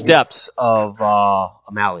he few probably- steps of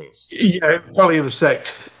Malleus. Yeah, it probably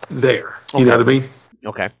intersect there. You Okay. know what I mean?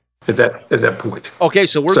 Okay. At that point. Okay,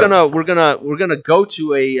 so we're gonna go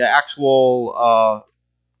to a actual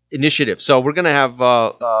initiative. So we're gonna have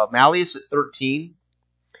Malleus at 13.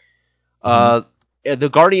 The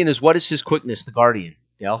Guardian is, what is his quickness? The Guardian,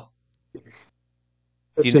 Dell?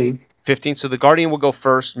 15. 15. So the Guardian will go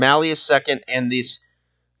first, Malleus second, and this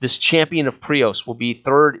champion of Prios will be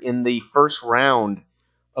third in the first round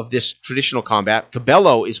of this traditional combat.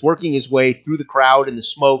 Cabello is working his way through the crowd and the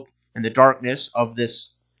smoke and the darkness of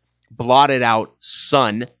this blotted out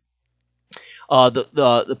sun.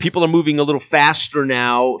 The people are moving a little faster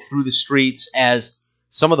now through the streets as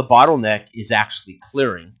some of the bottleneck is actually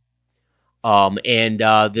clearing. And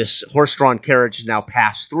this horse-drawn carriage now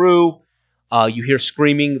passed through. You hear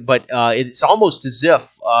screaming, but it's almost as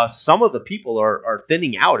if some of the people are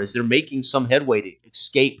thinning out as they're making some headway to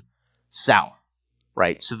escape south,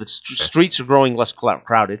 right? So the streets are growing less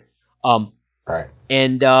crowded. Right.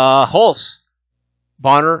 And Hulse,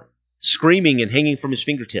 Bonner, screaming and hanging from his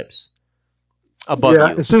fingertips above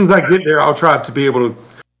Yeah, you. as soon as I get there, I'll try to be able to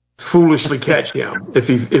foolishly catch him if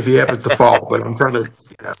he happens to fall. But I'm trying to.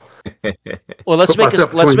 Well, let's put make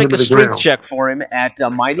myself a let's between make him a and the strength ground. check for him at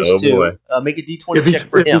minus Oh, 2. boy. Make a d20 check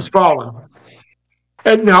for if him. he's falling.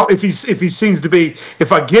 And now, if he seems to be,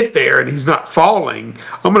 if I get there and he's not falling,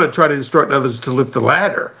 I'm going to try to instruct others to lift the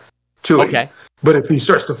ladder to him. Okay. But if he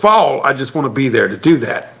starts to fall, I just want to be there to do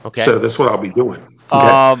that. Okay. So that's what I'll be doing.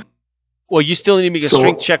 Okay. Well, you still need to make a So-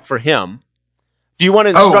 strength check for him. Do you want to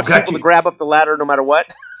instruct got people you. to grab up the ladder no matter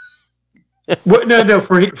what? Well, no,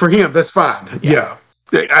 for him, that's fine. Yeah.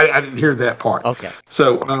 I didn't hear that part. Okay.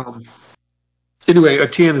 So, anyway, a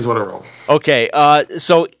 10 is what I roll. Okay.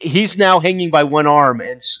 So he's now hanging by one arm,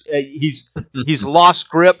 and he's lost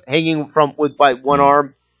grip, hanging by one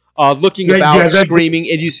arm, looking Yeah, about, yeah, that- screaming,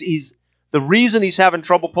 and he's the reason he's having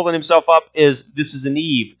trouble pulling himself up is this is an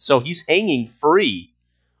eave, so he's hanging free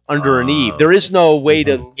under an eave. There is no way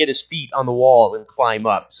to get his feet on the wall and climb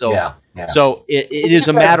up. So Yeah. So it is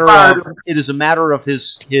a matter of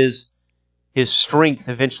his strength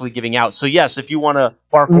eventually giving out. So yes, if you want to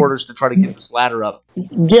bark orders to try to get this ladder up.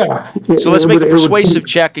 Yeah. So let's make a persuasive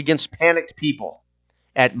check against panicked people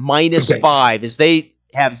at minus Okay. 5, as they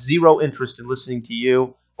have zero interest in listening to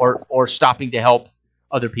you or stopping to help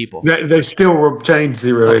other people. They still retain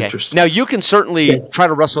zero Okay. interest. Now you can certainly Okay. try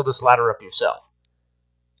to wrestle this ladder up yourself.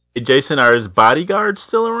 Hey, Jason, are his bodyguards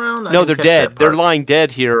still around? I No, didn't they're catch dead. that They're part. lying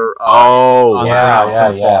dead here. Oh, on the Yeah, ground yeah,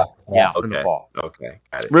 from the fall. yeah. Yeah, from the okay. fall. Okay,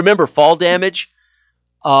 got it. Remember, fall damage,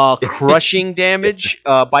 crushing damage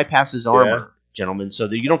bypasses armor, gentlemen. So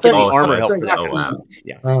that you don't get any Oh, so armor that's- help for that.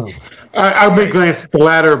 oh, wow. Yeah. I may glance at the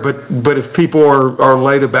ladder, but if people are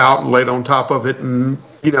laid about and laid on top of it and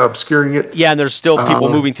obscuring it, Yeah, and there's still people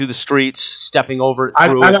Um, moving through the streets, stepping over it, I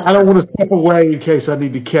through it. don't want to step away in case I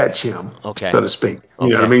need to catch him, Okay. so to speak. You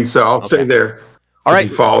know what I Okay. mean? So I'll stay Okay. there. All if right.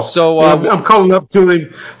 he falls. So, And I'm calling up to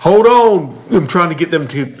him. Hold on. I'm trying to get them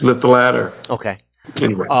to lift the ladder. Okay.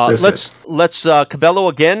 Anyway, that's it. Let's Cabello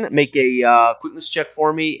again make a quickness check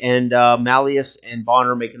for me, and Malleus and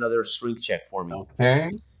Bonner make another strength check for me.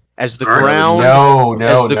 Okay. As the All right. ground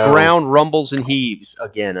No. ground rumbles and heaves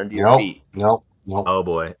again under your feet. Nope. Oh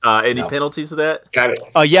boy. Any No. penalties to that? Got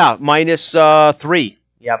it. Yeah, minus 3.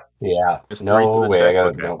 Yep. Yeah. Just No three for the way. check, I got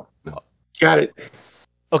okay. it. No. Got it.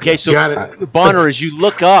 Okay, so Got it. Bonner, as you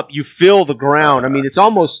look up, you feel the ground. I mean, it's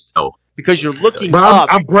almost Oh. because you're looking But up.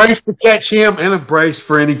 I'm braced to catch him, and I'm braced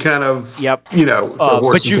for any kind of Yep. horse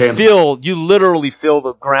But and tandem. you literally feel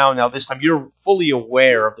the ground now. This time you're fully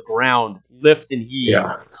aware of the ground lift and heave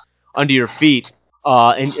Yeah. under your feet,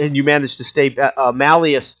 and you manage to stay.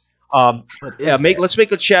 Malleus, let's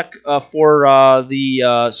make a check for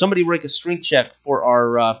the somebody make a strength check for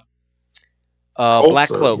our black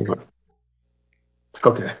cloak.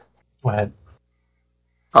 Okay. Go ahead.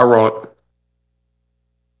 I'll roll it.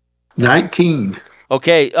 19.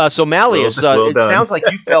 Okay, so Malleus, Well it done. sounds like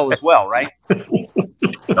you fell as well, right?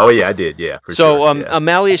 Oh yeah, I did. Yeah. For So, sure, yeah.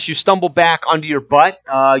 Malleus, you stumble back onto your butt.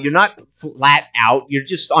 You're not flat out. You're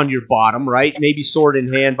just on your bottom, right? Maybe sword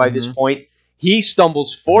in hand by this point. he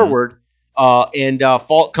stumbles forward and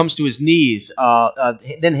comes to his knees.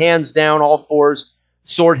 Then hands down, all fours,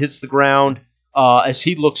 sword hits the ground. As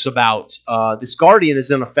he looks about, this guardian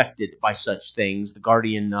is unaffected by such things. The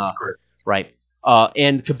guardian, right?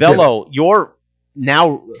 And Cabello, you're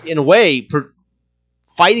now in a way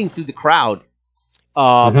fighting through the crowd,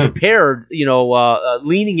 prepared,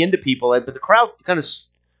 leaning into people, but the crowd kind of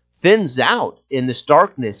thins out in this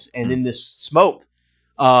darkness and in this smoke.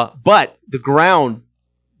 But the ground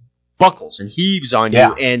buckles and heaves on you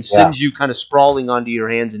and sends you kind of sprawling onto your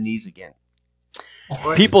hands and knees again.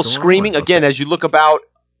 People screaming again as you look about.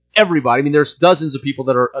 Everybody. I mean, there's dozens of people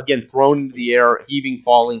that are again thrown into the air, heaving,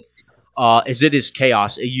 falling, as it is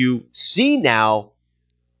chaos. You see now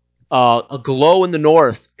a glow in the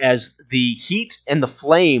north as the heat and the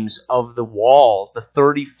flames of the wall, the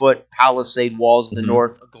 30-foot palisade walls in the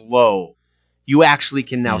north, glow. You actually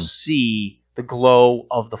can now see the glow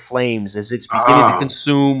of the flames as it's beginning to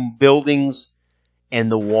consume buildings and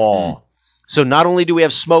the wall. So not only do we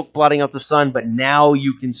have smoke blotting out the sun, but now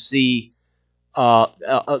you can see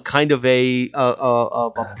a kind of a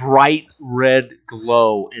bright red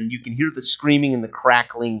glow, and you can hear the screaming and the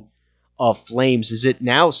crackling of flames as it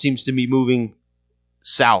now seems to be moving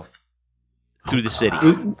south through the city.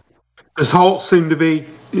 Does Holt seem to be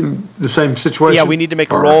in the same situation? Yeah, we need to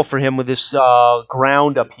make a roll for him with this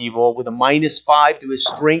ground upheaval with a -5 to his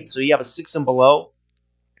strength, so you have a 6 and below.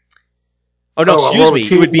 Oh no, excuse me.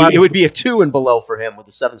 It would be a 2 and below for him with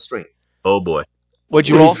a 7 strength. Oh boy. What'd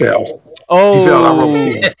you roll? He failed.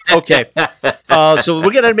 Oh, okay. So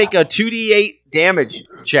we're gonna make a 2d8 damage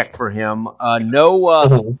check for him.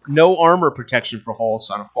 No armor protection for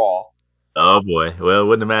Hulse on a fall. Oh boy. Well, it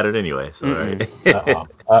wouldn't have mattered anyway. So, all right.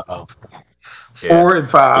 Uh-oh. 4 and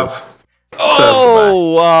 5.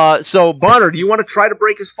 So Bonner, do you want to try to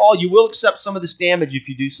break his fall? You will accept some of this damage if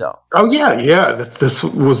you do so. Oh yeah. This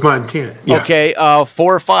was my intent. Yeah. Okay, 4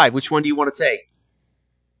 or 5. Which one do you want to take?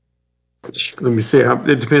 Let me see.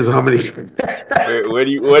 It depends on how many. What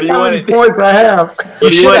do you want? Points I have.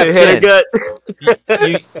 What do you want?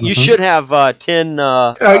 Head You should have 10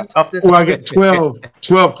 toughness. Well, I get 12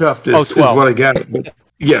 toughness 12. is what I got. But,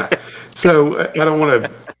 yeah. So I don't want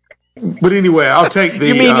to. But anyway, I'll take the.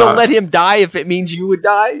 You mean you'll let him die if it means you would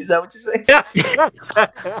die? Is that what you're saying?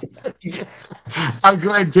 I'll go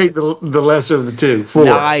ahead and take the lesser of the two. 4.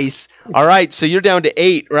 Nice. All right, so you're down to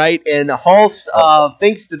 8, right? And Hulse,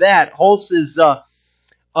 thanks to that, Hulse is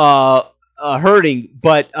hurting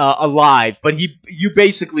but alive. But you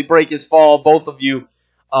basically break his fall. Both of you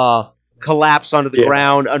collapse onto the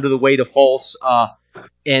ground under the weight of Hulse,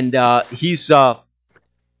 and he's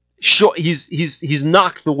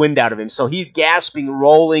knocked the wind out of him. So he's gasping,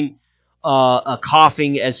 rolling,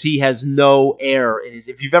 coughing as he has no air in his.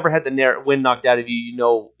 If you've ever had the wind knocked out of you, you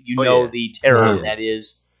know the terror that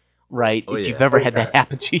is, right? If you've ever had that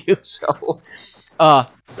happen to you, so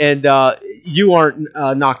you aren't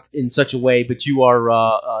knocked in such a way, but you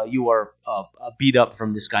are beat up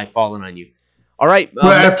from this guy falling on you. All right.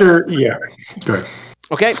 Well, good.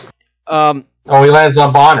 Okay. He lands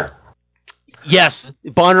on Bonner. Yes,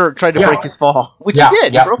 Bonner tried to break his fall, which he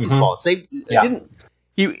did. He broke his fall.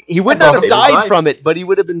 He would not have died from it, but he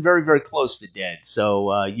would have been very, very close to dead.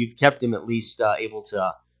 So you've kept him at least able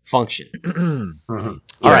to function.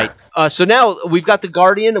 All right. So now we've got the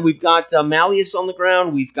Guardian, and we've got Malleus on the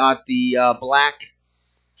ground. We've got the black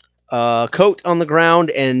coat on the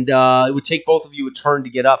ground, and it would take both of you a turn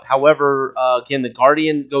to get up. However, again, the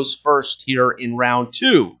Guardian goes first here in round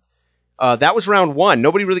 2. That was round 1.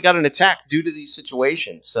 Nobody really got an attack due to these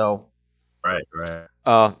situations. So, right.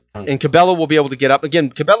 And Cabello will be able to get up.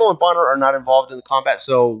 Again, Cabello and Bonner are not involved in the combat,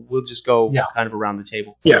 so we'll just go kind of around the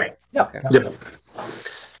table. Yeah. Okay. Yep.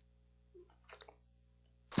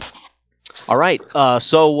 All right.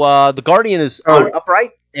 So the Guardian is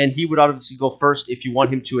upright, and he would obviously go first if you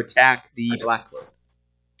want him to attack the Black Cloak.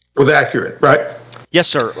 With accurate, right? Yes,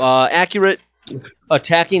 sir. Accurate.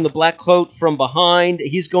 Attacking the Black Coat from behind.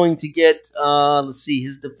 He's going to get, let's see,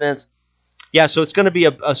 his defense. Yeah, so it's going to be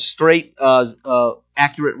a straight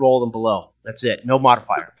accurate roll and below. That's it. No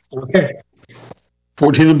modifier. Okay.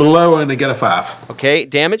 14 and below, and I get a 5. Okay,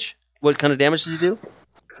 damage? What kind of damage does he do?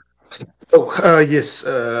 Yes.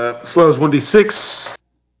 Flows 1d6.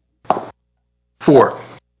 4.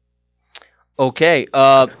 Okay.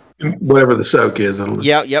 Whatever the soak is. I don't know.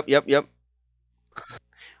 Yeah, yep.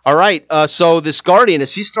 All right, so this Guardian,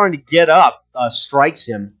 as he's starting to get up, strikes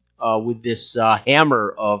him with this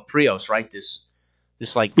hammer of Prios, right? This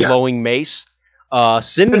glowing mace,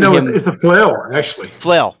 sending him. It's a flail, actually.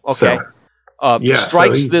 Flail, okay.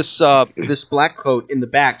 strikes this black coat in the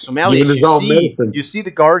back. So Malleus, you see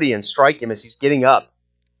the guardian strike him as he's getting up.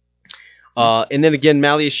 And then again,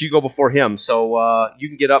 Malleus, you go before him. So you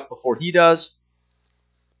can get up before he does.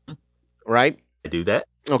 Right? I do that.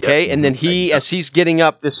 Okay, Yep. and then as he's getting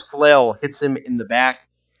up, this flail hits him in the back.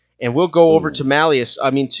 And we'll go over to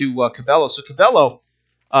Cabello. So Cabello,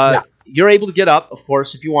 you're able to get up, of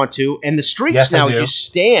course, if you want to. And the streets now, as you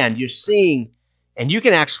stand, you're seeing, and you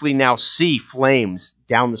can actually now see flames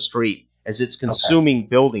down the street as it's consuming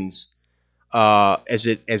buildings, as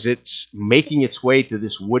it's making its way through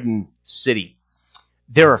this wooden city.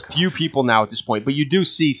 There are few people now at this point, but you do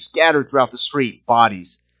see scattered throughout the street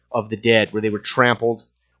bodies of the dead, where they were trampled,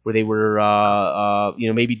 where they were,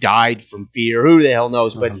 maybe died from fear. Who the hell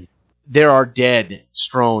knows? But there are dead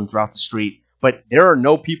strewn throughout the street. But there are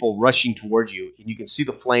no people rushing towards you, and you can see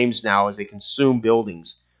the flames now as they consume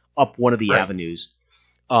buildings up one of the avenues,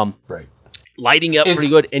 lighting up pretty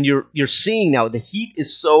good. And you're seeing now the heat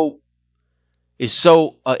is so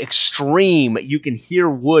extreme. You can hear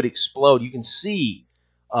wood explode. You can see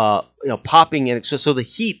popping, and so the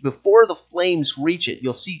heat before the flames reach it,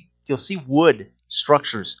 you'll see wood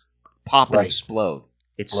structures pop and explode.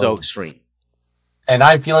 It's so extreme. And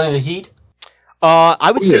I'm feeling the heat?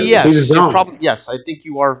 I would say yes. Yes, I think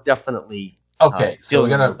you are definitely okay. So we're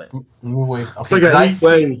gonna move away. Okay. Did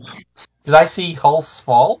I see Hulse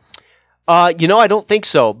fall? I don't think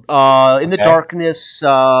so. In the darkness,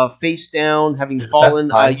 face down, having fallen.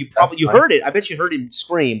 You heard it. I bet you heard him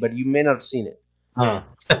scream, but you may not have seen it.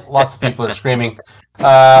 Lots of people are screaming.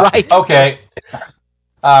 Right. Okay.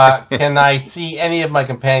 Can I see any of my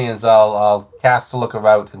companions? I'll cast a look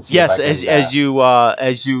about and see. Yes, if I can,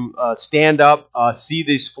 as you stand up, see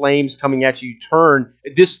these flames coming at you. Turn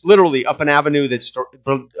this literally up an avenue that's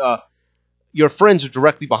your friends are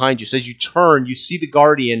directly behind you. So as you turn, you see the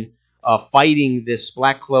guardian fighting this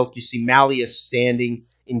black cloak. You see Malleus standing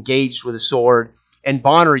engaged with a sword, and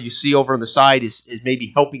Bonner you see over on the side is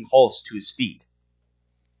maybe helping Hulse to his feet.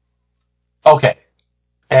 Okay,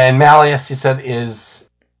 and Malleus, you said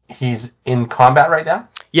he's in combat right now?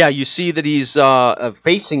 Yeah, you see that he's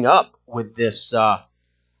facing up with this black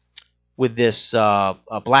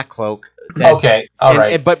cloak. Okay, all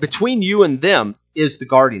right. But between you and them is the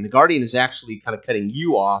guardian. The guardian is actually kind of cutting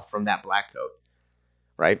you off from that black coat,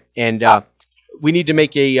 right? And we need to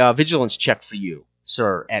make a vigilance check for you,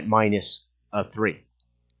 sir, at -3.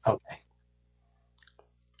 Okay.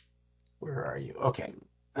 Where are you? Okay.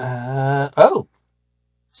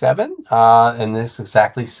 7, and this is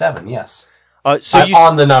exactly 7. Yes. So I'm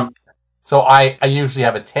on the number. So I usually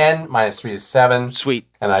have a 10. -3 is 7. Sweet.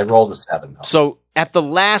 And I rolled a 7. So at the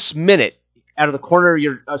last minute, out of the corner of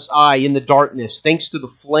your eye in the darkness, thanks to the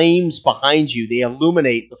flames behind you, they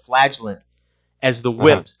illuminate the flagellant as the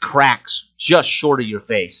whip cracks just short of your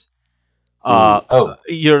face. You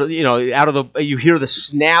hear the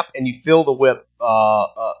snap and you feel the whip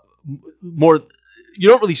more. You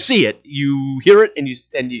don't really see it. You hear it and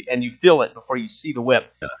you feel it before you see the whip.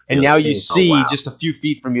 And now you see just a few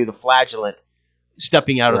feet from you the flagellant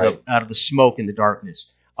stepping out of the smoke in the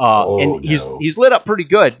darkness. He's lit up pretty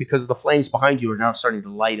good because the flames behind you are now starting to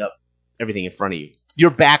light up everything in front of you. You're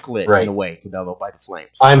backlit in a way, Cabello, by the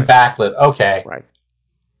flames. I'm backlit. Okay. Right.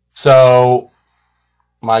 So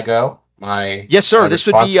my go. Yes, sir. This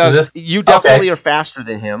would be you definitely are faster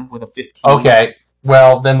than him with a 15. Okay.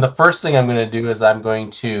 Well, then the first thing I'm going to do is I'm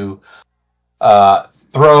going to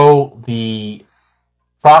throw the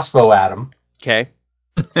crossbow at him. Okay.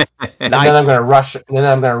 And then I'm going to rush. Then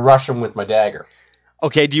I'm going to rush him with my dagger.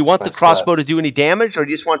 Okay. Do you want the crossbow to do any damage, or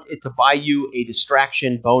do you just want it to buy you a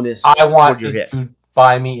distraction bonus? I want it to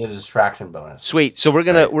buy me a distraction bonus. Sweet. So we're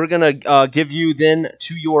gonna give you then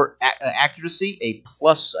to your accuracy a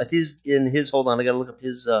plus. Hold on, I gotta look up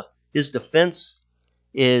his defense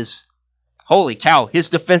is. Holy cow! His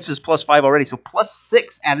defense is +5 already, so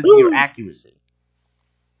 +6 added to your accuracy.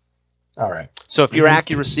 All right. So if your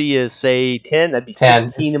accuracy is say 10, that'd be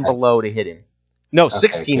 15 and below to hit him. No,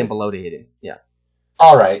 16 and below to hit him. Yeah.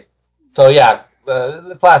 All right. So yeah,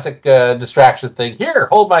 the classic distraction thing. Here,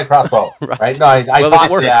 hold my crossbow. Right? No, I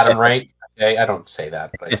toss it at him. Right? Okay, I don't say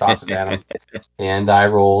that, but I toss it at him, and I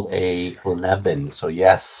rolled a 11. So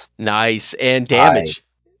yes. Nice. And damage.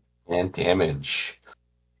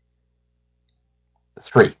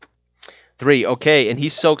 3. 3, okay, and he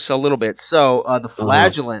soaks a little bit. So the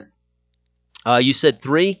flagellant, you said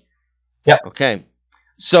 3? Yep. Okay.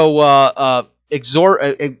 So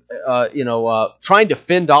trying to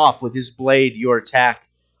fend off with his blade your attack,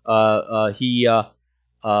 he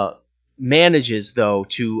manages though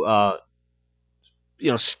to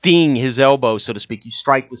sting his elbow, so to speak. You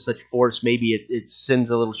strike with such force, maybe it sends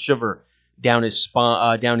a little shiver down his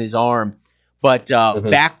down his arm. But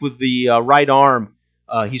back with the right arm,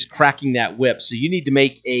 he's cracking that whip. So you need to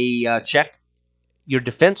make a check. Your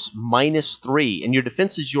defense -3, and your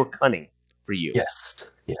defense is your cunning for you. Yes.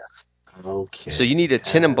 Okay. So you need a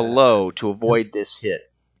 10 and below to avoid this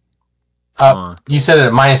hit. You said it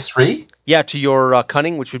at -3? Yeah, to your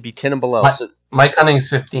cunning, which would be 10 and below. My cunning is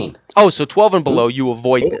 15. Oh, so 12 and below, you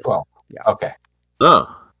avoid this. 12. Yeah. Okay.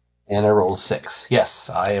 Oh. And I rolled 6. Yes,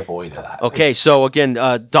 I avoided that. Okay, so again,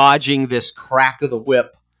 dodging this crack of the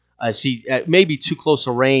whip as he maybe too close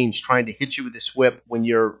a range, trying to hit you with this whip when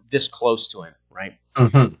you're this close to him, right?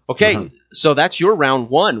 Mm-hmm. Okay, so that's your round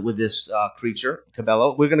 1 with this creature,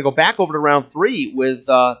 Cabello. We're going to go back over to round 3 with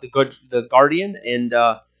the Guardian and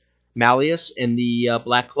Malleus and the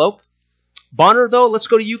Black Cloak. Bonner, though, let's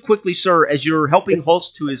go to you quickly, sir, as you're helping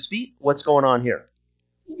Hulse to his feet. What's going on here?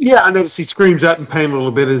 Yeah, I notice he screams out in pain a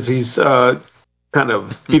little bit as he's kind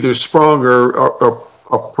of either sprung or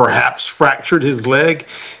perhaps fractured his leg.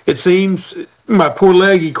 It seems, my poor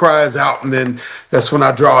leg, he cries out, and then that's when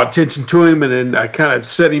I draw attention to him, and then I kind of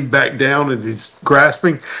set him back down, and he's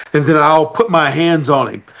grasping, and then I'll put my hands on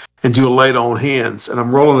him and do a laid on hands, and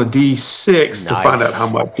I'm rolling a D6 to find out how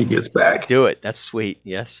much he gets back. Do it. That's sweet.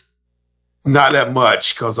 Yes. Not that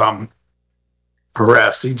much, because I'm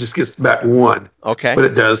harassed. He just gets back 1. Okay. But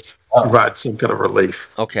it does provide some kind of relief.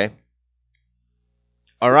 Okay.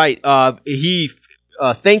 All right. He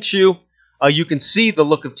thanks you. You can see the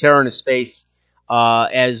look of terror in his face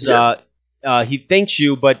as he thanks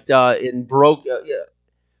you, but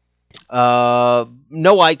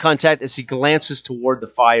no eye contact as he glances toward the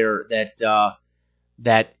fire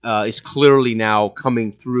that is clearly now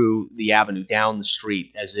coming through the avenue down the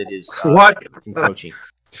street as it is encroaching.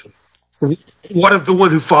 What of the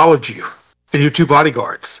one who followed you and your 2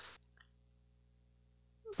 bodyguards?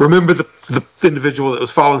 Remember the individual that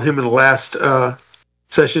was following him in the last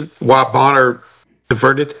session while Bonner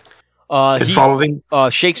diverted and followed him?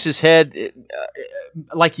 Shakes his head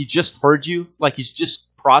like he just heard you, like he's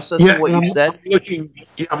just processing what you said.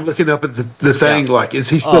 I'm looking up at the thing, like, is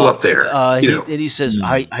he still up there? And he says,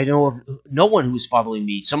 I know of no one who was following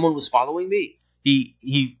me. Someone was following me.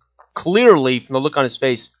 He clearly, from the look on his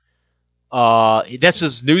face, this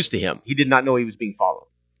is news to him. He did not know he was being followed.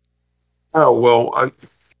 Oh, well, I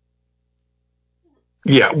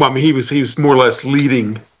mean, he was more or less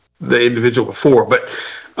leading the individual before, but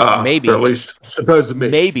maybe, or at least supposed to be.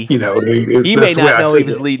 Maybe, he may not know he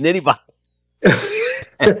was leading anybody.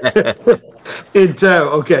 And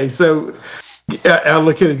okay, so I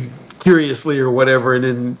look at him curiously or whatever, and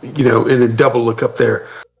then and then double look up there.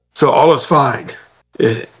 So all is fine.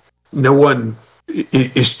 No one.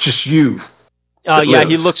 It's just you.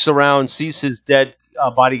 He looks around, sees his dead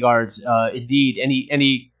bodyguards, indeed, and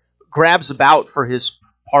he grabs about for his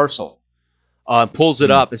parcel, pulls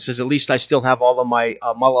it up, and says, "At least I still have all of my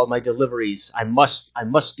deliveries. I must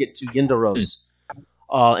get to Yndaros."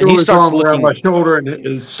 And he starts looking around my shoulder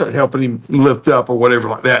and start helping him lift up or whatever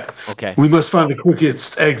like that. Okay. We must find the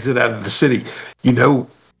quickest exit out of the city. You know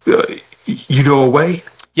a way.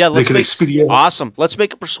 Yeah, let's expedite. Awesome. Let's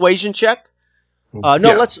make a persuasion check.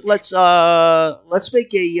 Let's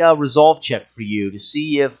make a resolve check for you to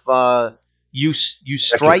see if you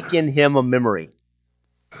strike in him a memory.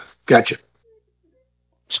 Gotcha.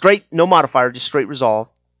 Straight, no modifier, just straight resolve.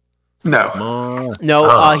 No.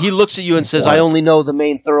 He looks at you and says, "I only know the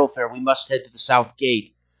main thoroughfare. We must head to the south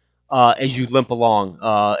gate." As you limp along,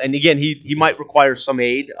 and again, he might require some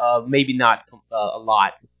aid. Maybe not a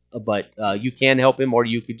lot, but you can help him, or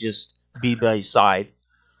you could just be by his side.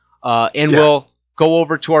 We'll go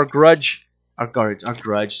over to our grudge.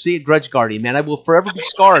 See, a grudge guardian, man. I will forever be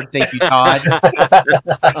scarred. Thank you, Todd.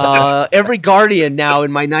 Every guardian now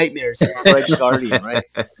in my nightmares is a grudge guardian, right?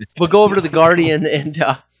 We'll go over to the guardian and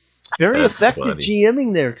very effective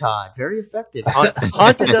GMing there, Todd. Very effective.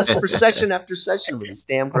 Haunted us for session after session with this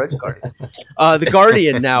damn grudge guardian. The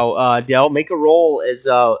guardian now, Del, make a roll as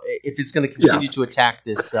if it's going to continue to attack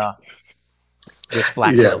this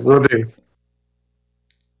black. Yeah, we'll do.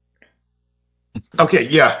 Okay,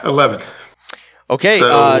 11. Okay,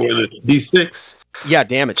 so D6. Yeah,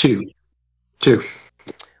 damage. 2.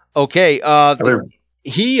 Okay,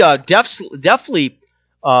 he definitely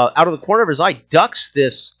out of the corner of his eye ducks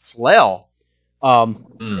this flail,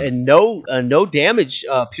 and no damage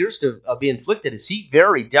appears to be inflicted as he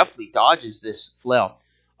very deftly dodges this flail.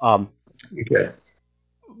 Okay.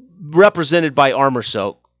 Represented by armor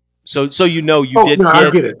soak. So you know you did hit.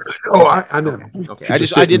 I get it. Oh, I know. Okay.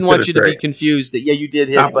 I didn't want you to be confused that you did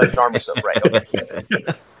hit, but it's armor soak, right? Okay.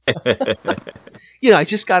 I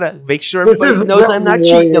just gotta make sure everybody knows I'm not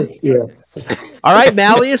cheating them. Yeah. All right,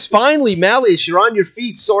 Malleus. Finally, Malleus, you're on your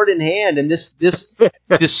feet, sword in hand, and this,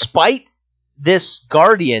 despite this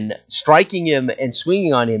guardian striking him and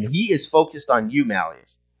swinging on him, he is focused on you,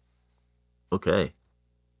 Malleus. Okay.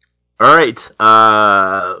 All right.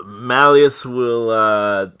 Malleus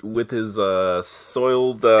will, with his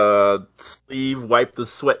soiled sleeve, wipe the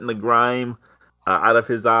sweat and the grime out of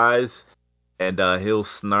his eyes, and he'll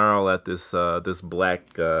snarl at this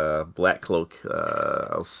black cloak.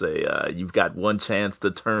 I'll say, "You've got one chance to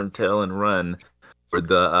turn tail and run." Or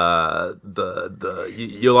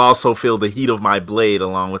you'll also feel the heat of my blade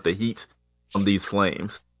along with the heat from these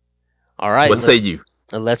flames. All right. What say you?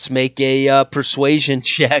 Let's make a persuasion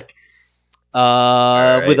check.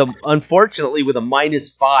 Right. Unfortunately with a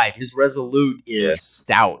 -5. His resolute is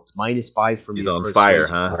stout. -5 from He's your on persuasion. fire,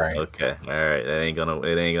 huh? Right. Okay. All right. It ain't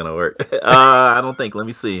gonna work. I don't think. Let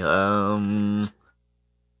me see. No.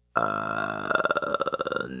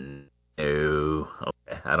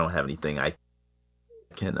 Okay. I don't have anything I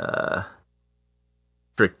can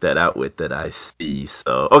trick that out with that I see.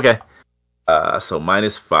 So okay. So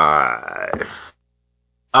 -5.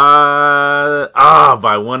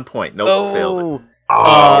 By 1 point. Nope, failed.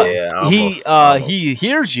 He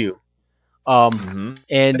hears you.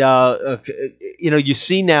 And you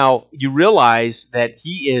see now, you realize that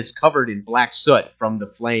he is covered in black soot from the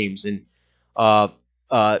flames, and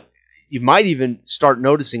you might even start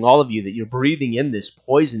noticing, all of you, that you're breathing in this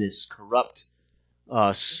poisonous, corrupt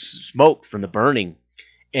smoke from the burning,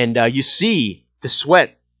 and you see the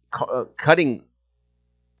sweat cutting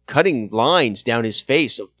lines down his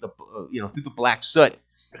face, through the black soot,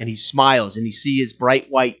 and he smiles, and you see his bright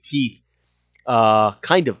white teeth,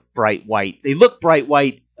 kind of bright white. They look bright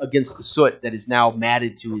white against the soot that is now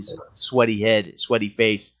matted to his sweaty head, sweaty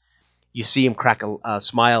face. You see him crack a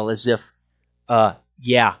smile as if,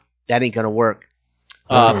 yeah, that ain't gonna work.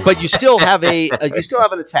 But you still have an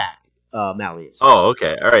attack, Malleus. Oh,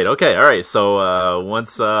 okay, all right. So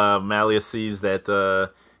once Malleus sees that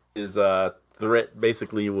his threat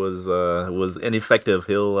basically was ineffective,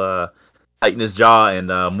 he'll tighten his jaw and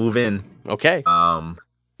move in. Okay.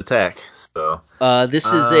 Attack. So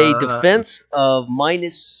this is a defense of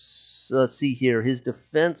minus. Let's see here. His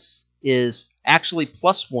defense is actually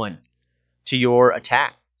 +1 to your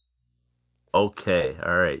attack. Okay.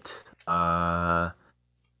 All right.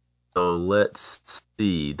 So let's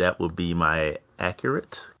see. That would be my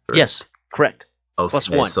accurate. Correct? Yes, correct. Okay,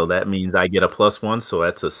 +1. So that means I get a +1, so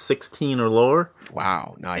that's a 16 or lower.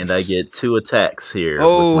 Wow, nice. And I get 2 attacks here.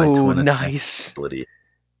 Oh, with my twin nice. ability.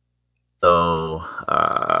 So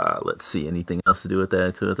let's see. Anything else to do with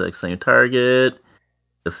that? 2 attacks, same target.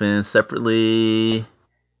 Defend separately.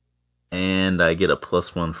 And I get a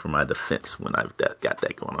 +1 for my defense when I've got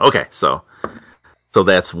that going on. Okay, so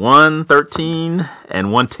that's 113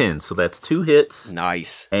 and 110. So that's 2 hits.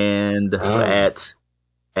 Nice. And at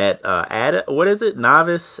what is it?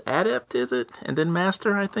 Novice, adept, is it? And then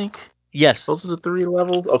master, I think. Yes. Those are the 3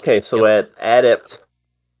 levels. Okay, so at adept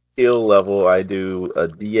skill level, I do a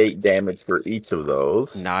D8 damage for each of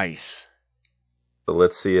those. Nice. So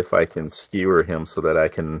let's see if I can skewer him so that I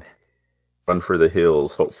can run for the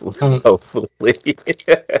hills. Hopefully.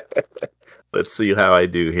 Let's see how I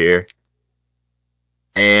do here.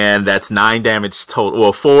 And that's 9 damage total.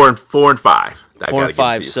 Well, 4 and 5. 4 and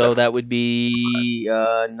 5. So that would be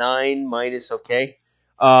 9 minus. Okay.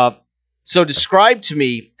 So describe to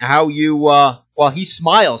me how you. While he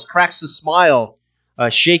smiles, cracks a smile,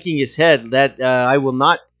 shaking his head. That I will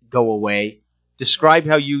not go away. Describe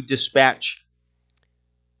how you dispatch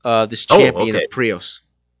this champion of Prios.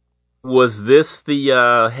 Was this the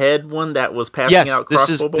head one that was passing out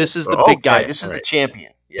crossbow bolts? This is the big guy. This is the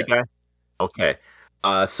champion. Yes. Okay. Okay.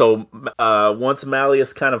 So once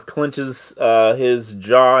Malleus kind of clenches his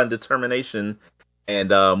jaw in determination and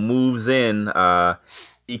moves in,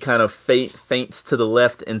 he kind of feints to the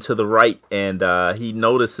left and to the right, and he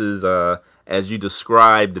notices, as you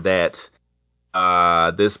described, that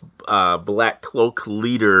this black cloak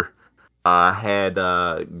leader had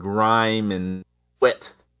grime and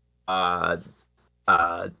sweat on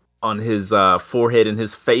his forehead and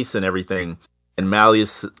his face and everything. And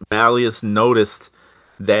Malleus noticed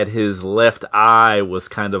that his left eye was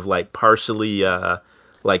kind of like partially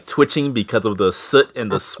like twitching because of the soot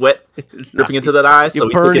and the sweat dripping into that eye. So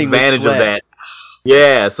he took advantage of that.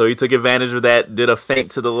 Yeah, so he took advantage of that, did a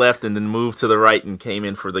feint to the left, and then moved to the right and came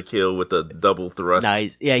in for the kill with a double thrust.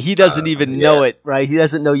 Nice. Yeah, he doesn't even know it, right? He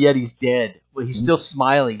doesn't know yet he's dead. Well, he's still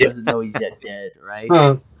smiling. He doesn't know he's yet dead, right?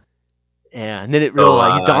 Yeah, and then it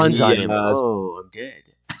dawns on him. Oh, I'm dead.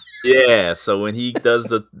 Yeah, so when he does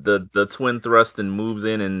the twin thrust and moves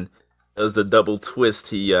in and does the double twist,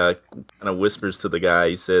 he kind of whispers to the guy.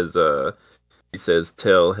 He says,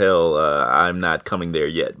 "Tell hell, I'm not coming there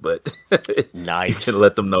yet, but Nice. you can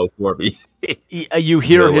let them know for me." You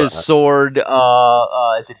hear his sword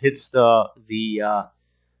as it hits the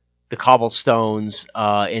cobblestones,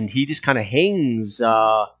 and he just kind of hangs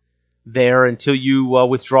there until you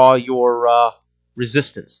withdraw your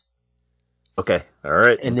resistance. Okay, all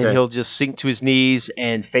right. And then he'll just sink to his knees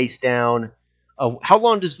and face down. How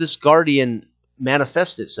long does this guardian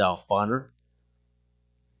manifest itself, Bonner?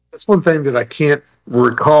 That's one thing that I can't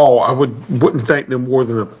recall. I wouldn't think no more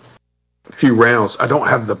than a few rounds. I don't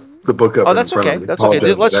have the book up. Oh, that's in front okay. of me. That's okay.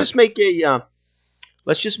 Apologize Let's for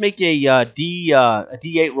just make a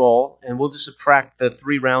D8 roll, and we'll just subtract the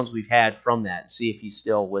 3 rounds we've had from that and see if he's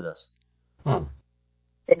still with us. that.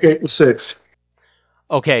 Okay, 6.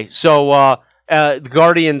 Okay, so the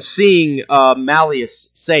Guardian, seeing Malleus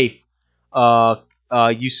safe,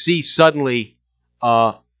 you see suddenly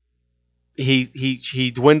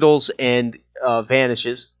he dwindles and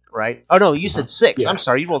vanishes. Right? Oh no, you said 6. Yeah. I'm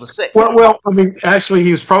sorry, you rolled a 6. Well, I mean, actually,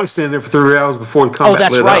 he was probably standing there for 3 hours before the combat. Oh,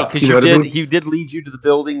 that's lit right, up, because know what I mean? he did lead you to the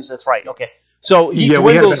buildings. That's right. Okay, so he Yeah,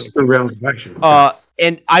 we had dwindles. about 3 rounds of action.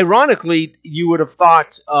 And ironically, you would have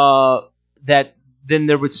thought that then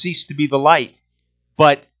there would cease to be the light,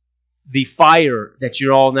 but the fire that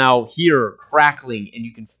you're all now hear crackling, and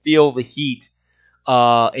you can feel the heat,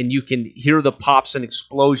 and you can hear the pops and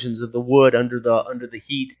explosions of the wood under the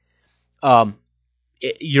heat.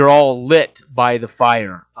 You're all lit by the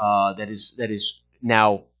fire that is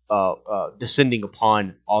now descending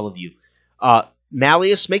upon all of you.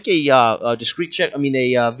 Malleus, make a discreet check. I mean,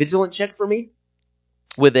 a vigilant check for me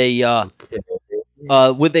with a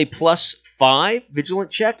 +5 vigilant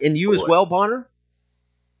check, and you as well, Bonner.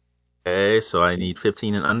 Okay, so I need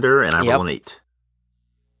 15 and under, and I roll an 8.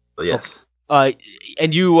 So yes. Okay.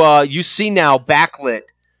 And you see now backlit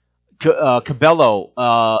Cabello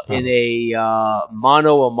in a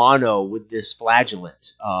mano a mano with this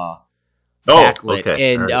flagellant backlit,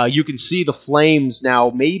 okay. and Right. you can see the flames now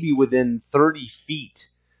maybe within 30 feet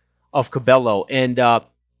of Cabello, and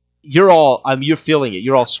you're feeling it.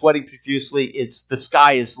 You're all sweating profusely. The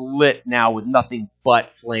sky is lit now with nothing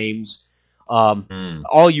but flames.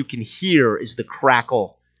 All you can hear is the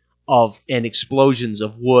crackle of and explosions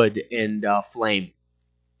of wood and flame,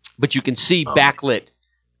 but you can see backlit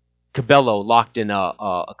Cabello locked in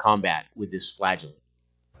a combat with this flagellant.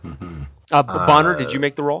 Mm-hmm. Bonner, did you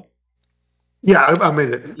make the roll? Yeah, I made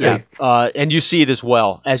it. Yeah, and you see it as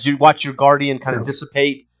well. As you watch your guardian kind of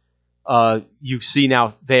dissipate, you see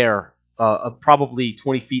now there, probably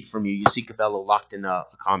 20 feet from you, you see Cabello locked in a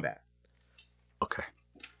combat. Okay.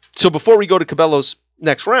 So before we go to Cabello's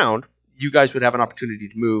next round, you guys would have an opportunity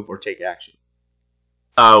to move or take action.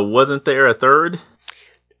 Wasn't there a third?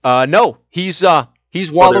 No, he's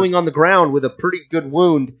wallowing on the ground with a pretty good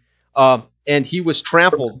wound, and he was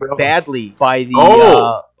trampled badly by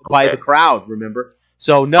the crowd. Remember?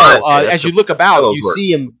 So no, as you look about,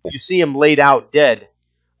 you see him laid out dead.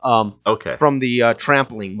 From the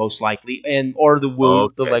trampling, most likely, or the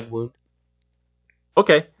wound, the leg wound.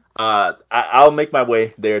 Okay, I'll make my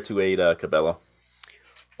way there to aid Cabello.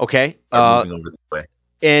 Okay, moving over this way.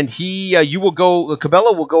 And you will go.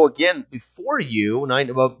 Cabello will go again before you.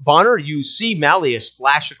 Bonner, you see Malleus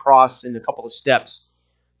flash across in a couple of steps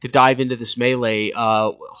to dive into this melee.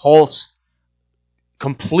 Hulse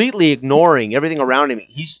completely ignoring everything around him.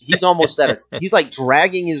 He's almost he's like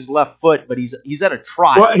dragging his left foot, but he's at a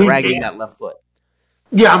trot dragging that left foot.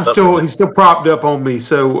 Yeah, he's still propped up on me.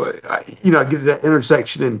 So I get to that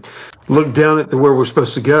intersection and look down at where we're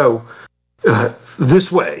supposed to go.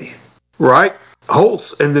 This way, right?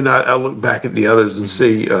 Holtz, and then I look back at the others and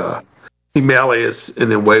see Malleus,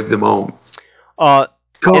 and then wave them on.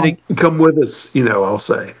 Come with us, I'll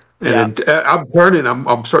say. And then, I'm turning.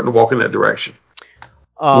 I'm starting to walk in that direction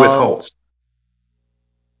with Holtz.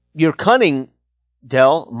 Your cunning,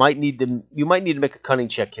 Del, you might need to make a cunning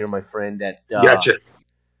check here, my friend. Gotcha.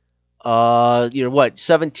 You're what,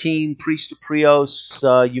 17 Priest of Prios.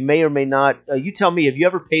 You may or may not. You tell me. Have you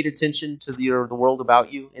ever paid attention to the world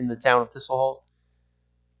about you in the town of Thistlehold?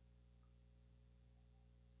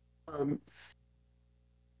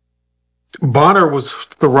 Bonner was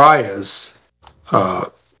Tharia's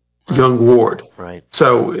young ward, right?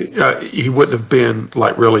 So he wouldn't have been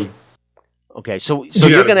like really. Okay, so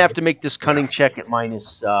you're going to have to make this cunning check at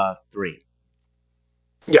 -3.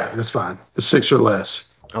 Yeah, that's fine. It's 6 or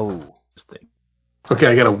less. Oh, interesting. Okay,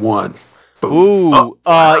 I got a 1. Ooh,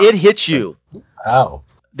 it hits you. Wow.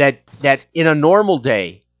 That in a normal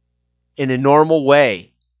day, in a normal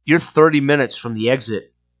way, you're 30 minutes from the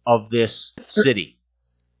exit of this city.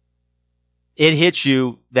 It hits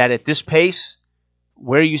you that at this pace,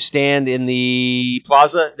 where you stand in the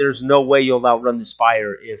plaza, there's no way you'll outrun this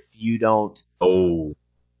fire if you don't move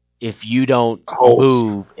as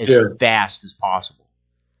fast as possible.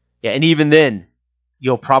 Yeah, and even then,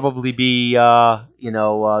 you'll probably be, I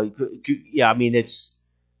mean,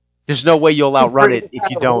 there's no way you'll outrun it if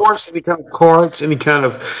you don't. Horse, any kind of carts, any kind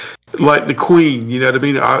of, like the queen, you know what I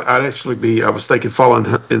mean? I was thinking following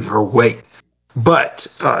her in her wake. But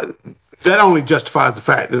that only justifies the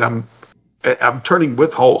fact that I'm turning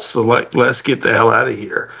with Holtz, so let's get the hell out of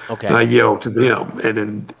here. Okay. And I yell to them, and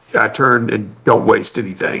then I turn and don't waste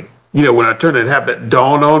anything. You know, when I turn and have that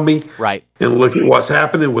dawn on me, right, and look at what's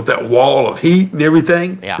happening with that wall of heat and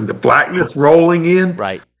everything, and the blackness rolling in,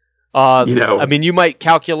 right. I mean, you might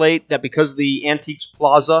calculate that because the Antiques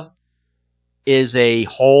Plaza is a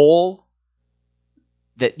hole,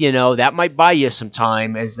 that that might buy you some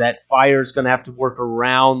time, as that fire is going to have to work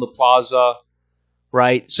around the plaza,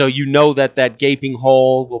 right? So that gaping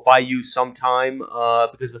hole will buy you some time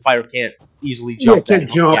because the fire can't easily jump that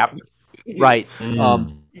gap, right?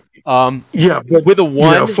 But with a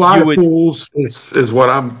one, fly pools is what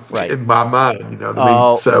I'm in my mind. You know what I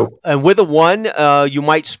mean? So, and with a one, you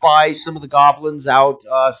might spy some of the goblins out,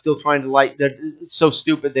 still trying to light. They're so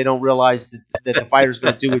stupid they don't realize that the fire's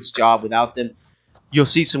going to do its job without them. You'll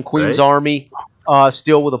see some Queen's Army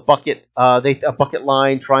still with a bucket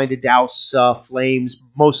line trying to douse flames,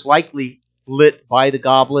 most likely lit by the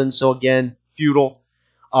goblins. So again, futile.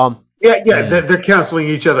 They're canceling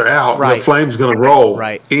each other out. Right. The flame's going to roll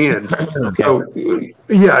in. Okay. So,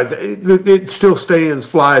 it still stands.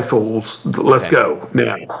 Fly fools. Let's go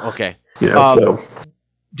now. Okay. So.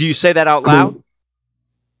 Do you say that out loud?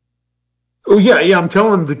 Oh yeah. I'm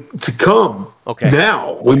telling them to come. Okay.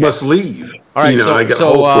 Now we must leave. All right.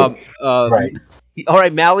 All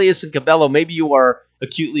right, Malleus and Cabello. Maybe you are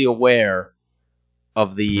acutely aware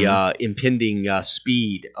of the impending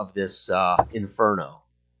speed of this inferno.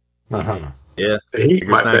 Yeah, the heat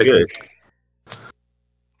might be good.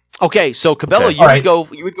 Okay, so Cabello,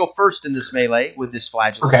 you would go first in this melee with this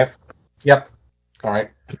flagellant. Okay. Yep. All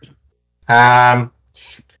right.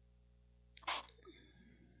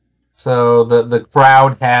 So the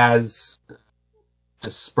crowd has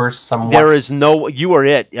dispersed somewhat. There is no. You are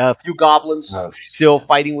it. A few goblins still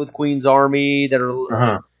fighting with Queen's Army that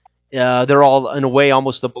are. They're all in a way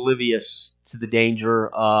almost oblivious to the danger.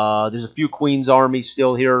 There's a few Queen's Army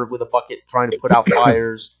still here with a bucket trying to put out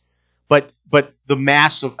fires, but the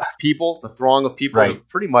mass of people, the throng of people, are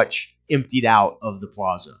pretty much emptied out of the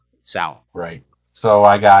plaza south. Right. So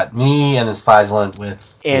I got me and this flagellant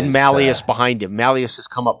with Malleus behind him. Malleus has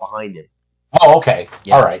come up behind him. Oh, okay.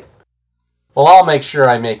 Yeah. All right. Well, I'll make sure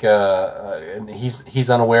I make he's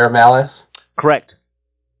unaware of Malleus? Correct.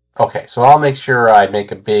 Okay, so I'll make sure I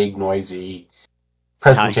make a big, noisy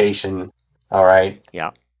presentation. Nice. All right.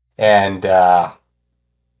 Yeah. And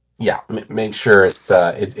make sure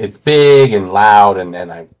it's big and loud, and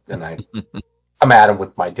I come at him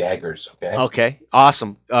with my daggers. Okay. Okay.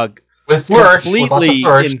 Awesome. With flourish, completely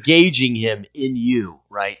engaging him in you,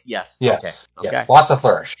 right? Yes. Yes. Okay. Yes. Lots of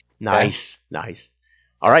flourish. Nice. Okay. Nice.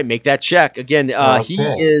 All right, make that check again. He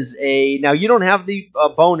is now. You don't have the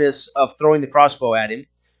bonus of throwing the crossbow at him.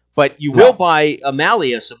 But you will buy a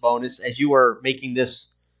Malleus a bonus as you are making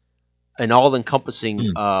this an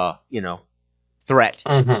all-encompassing, threat.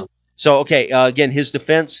 Mm-hmm. So, okay, again, his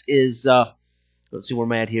defense is, let's see where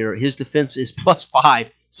I'm at here. His defense is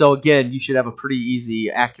 +5. So, again, you should have a pretty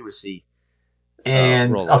easy accuracy.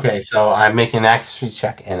 And, so I'm making an accuracy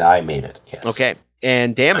check, and I made it, yes. Okay,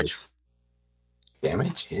 and damage? Nice.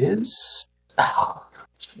 Damage is...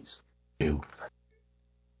 2.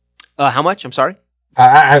 How much? I'm sorry?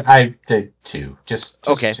 I did 2. Just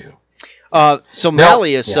okay. 2. So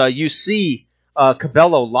Malleus, you see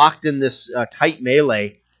Cabello locked in this tight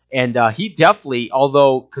melee, and he definitely,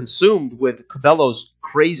 although consumed with Cabello's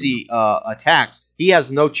crazy attacks, he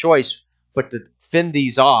has no choice but to fend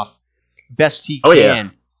these off best he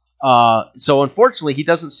can. So unfortunately, he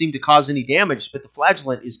doesn't seem to cause any damage, but the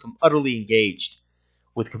flagellant is utterly engaged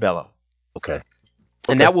with Cabello. Okay.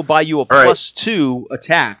 And that will buy you a +2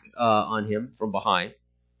 attack on him from behind.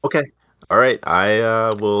 Okay. All right. I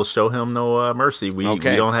will show him no mercy. We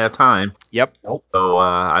don't have time. Yep. So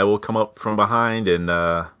I will come up from behind and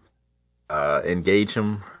engage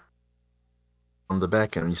him from the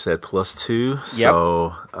back. And you said +2. Yep.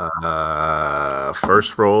 So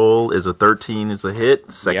first roll is a 13, is a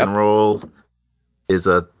hit. Second roll is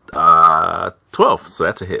a 12. So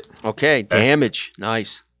that's a hit. Okay. Damage.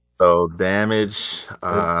 Nice. So damage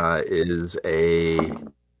is a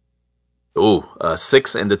Ooh,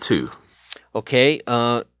 6 and a 2. Okay.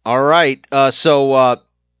 All right. So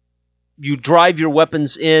you drive your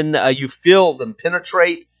weapons in. You feel them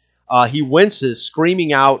penetrate. He winces,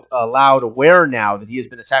 screaming out loud, aware now that he has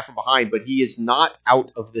been attacked from behind, but he is not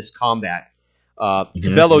out of this combat.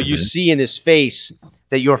 Cabello, you see in his face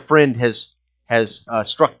that your friend has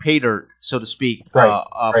struck pay dirt, so to speak,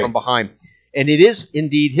 from behind. And it is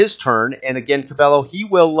indeed his turn. And again, Cabello, he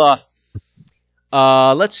will.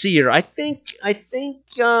 Let's see here. I think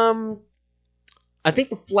the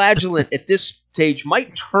flagellant at this stage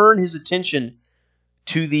might turn his attention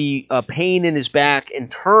to the pain in his back and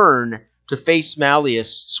turn to face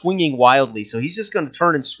Malleus, swinging wildly. So he's just going to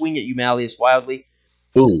turn and swing at you, Malleus, wildly.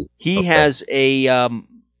 Ooh, he has a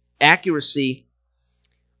accuracy.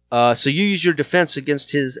 So you use your defense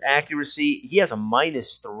against his accuracy. He has a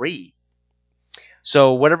 -3.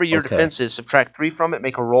 So whatever your defense is, subtract 3 from it.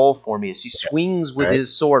 Make a roll for me as he swings with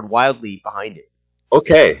his sword wildly behind it.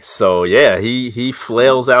 Okay, so yeah, he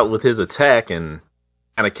flails out with his attack and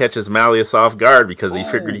kind of catches Malleus off guard because he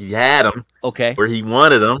figured he had him. Okay. Where he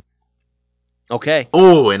wanted him. Okay.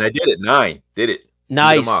 Oh, and I did it. 9. Did it.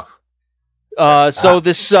 Nice.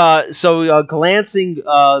 Glancing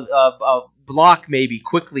block maybe,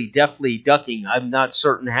 quickly, deftly ducking. I'm not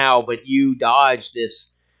certain how, but you dodge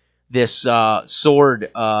this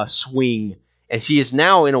sword swing. And she is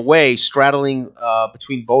now, in a way, straddling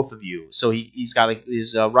between both of you. So he's got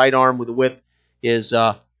his right arm with a whip, his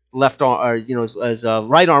left arm, or, his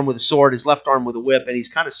right arm with a sword, his left arm with a whip, and he's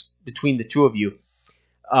kind of between the two of you.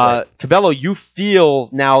 Cabello, you feel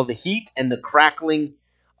now the heat and the crackling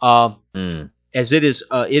as it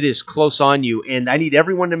is close on you. And I need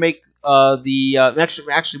everyone to make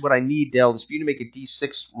actually what I need, Dale, is for you to make a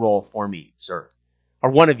D6 roll for me, sir. Or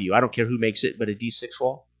one of you. I don't care who makes it, but a D6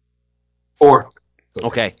 roll. 4.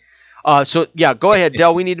 Okay. So, yeah, go ahead,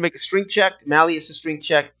 Del. We need to make a strength check. Malleus, a strength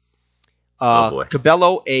check. Oh, boy.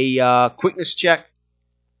 Cabello, a quickness check.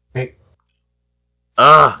 Hey.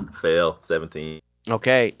 Fail. 17.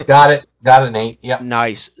 Okay. Got it. Got an 8. Yep.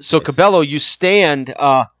 Nice. So, Cabello, you stand.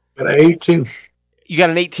 Got an 18. You got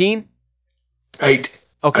an 18? 8.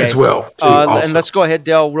 Okay. As well. And let's go ahead,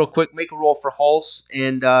 Del, real quick. Make a roll for Hulse.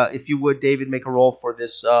 And if you would, David, make a roll for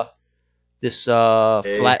this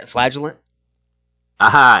flagellant.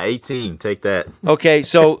 Aha, 18. Take that. Okay,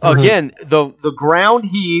 so again, the ground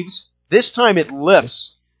heaves. This time it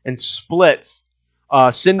lifts and splits,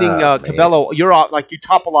 sending Cabello. You're out, like you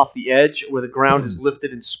topple off the edge where the ground is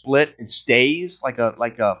lifted and split and stays like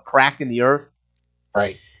a crack in the earth.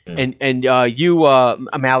 Right. And you,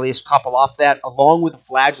 Malleus, topple off that along with the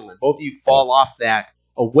flagellant. Both of you fall off that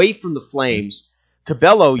away from the flames.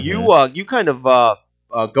 Cabello, you kind of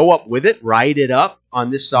go up with it, ride it up on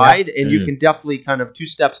this side, and you can definitely kind of 2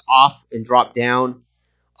 steps off and drop down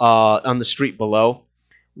on the street below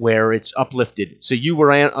where it's uplifted. So you were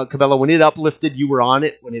on Cabello when it uplifted. You were on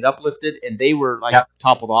it when it uplifted, and they were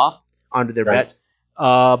toppled off onto their beds.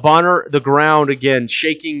 Bonner, the ground again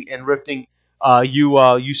shaking and rifting.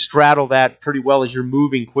 You straddle that pretty well as you're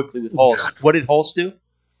moving quickly with Hulse. What did Hulse do?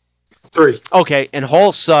 3. Okay, and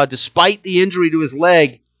Hulse, despite the injury to his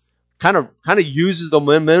leg, kind of uses the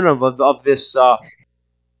momentum of this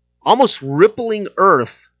almost rippling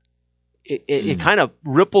earth. It kind of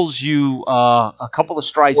ripples you a couple of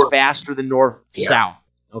strides faster than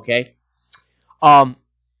north-south. Okay,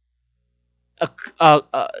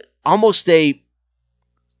 almost a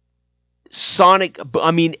sonic.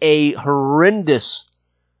 I mean, a horrendous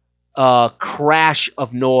crash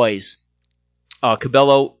of noise.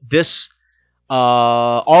 Cabello, this.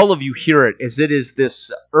 All of you hear it as it is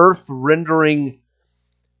this earth-rendering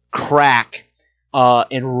crack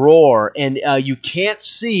and roar, and you can't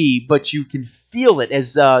see, but you can feel it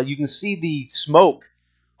as you can see the smoke,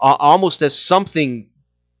 almost as something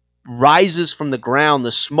rises from the ground.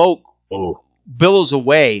 The smoke billows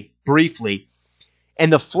away briefly,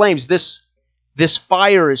 and the flames. This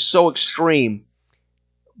fire is so extreme,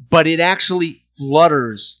 but it actually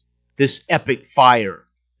flutters this epic fire.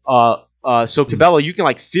 So Cabello, you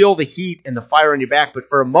can feel the heat and the fire on your back, but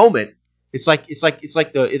for a moment,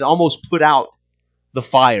 it almost put out the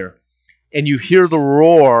fire, and you hear the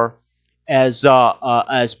roar as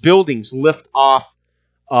buildings lift off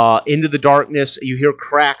into the darkness. You hear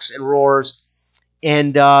cracks and roars,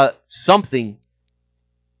 and something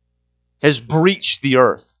has breached the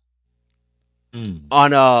earth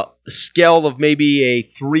on a scale of maybe a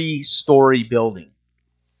 3-story building.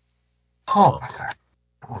 Oh my God.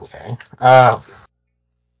 Okay.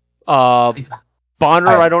 Bonner,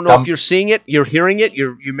 I don't know if you're seeing it, you're hearing it.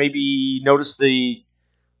 You maybe notice the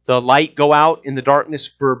light go out in the darkness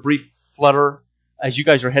for a brief flutter, as you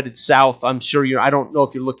guys are headed south. I'm sure I don't know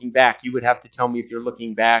if you're looking back. You would have to tell me if you're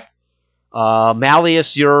looking back.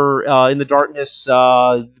 Malleus, you're in the darkness.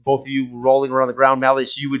 Both of you rolling around the ground.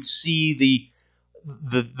 Malleus, you would see the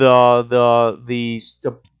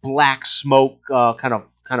black smoke kind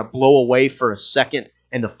of blow away for a second,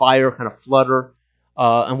 and the fire kind of flutter.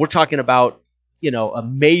 And we're talking about a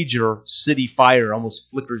major city fire almost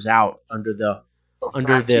flickers out under the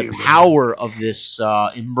power of this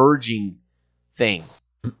emerging thing.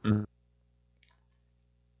 I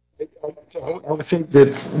think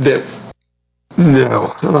that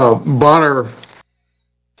Bonner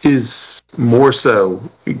is more so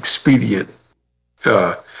expedient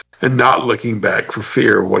and not looking back for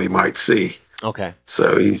fear of what he might see. Okay.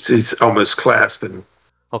 So he's almost clasping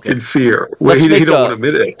Okay. in fear. Well, he don't want to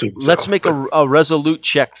admit it to himself. Let's make a resolute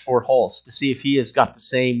check for Hulse to see if he has got the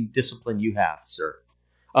same discipline you have, sir.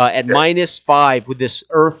 At -5 with this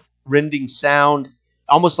earth-rending sound,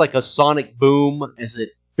 almost like a sonic boom as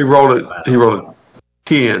it... He rolled it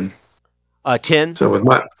 10. 10? So with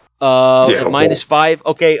my... at -5.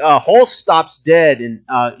 Okay, Hulse stops dead, and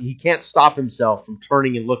he can't stop himself from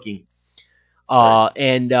turning and looking.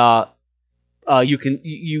 And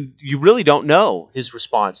you really don't know his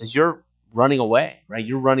response as you're running away, right?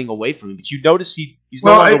 You're running away from him, but you notice he's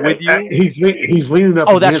no longer with you. He's leaning up.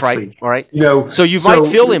 Oh, that's against right. me. All right. So you might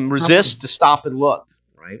feel him resist to stop and look,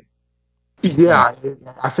 right? Yeah,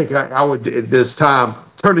 I think I would at this time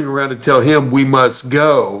turning around and tell him we must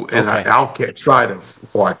go, and I'll catch sight of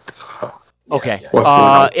what. Okay. What's going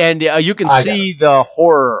on? And you can see the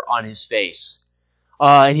horror on his face,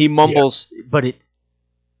 and he mumbles, "But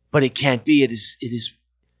it can't be. It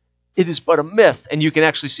is but a myth." And you can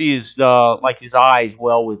actually see his eyes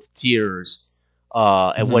well with tears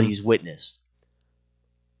at what he's witnessed.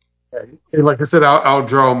 And like I said, I'll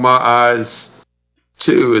draw my eyes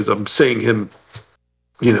too as I'm seeing him,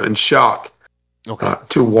 in shock. Okay.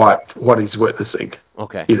 To what he's witnessing.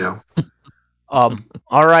 Okay. All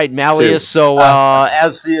right, Malleus. So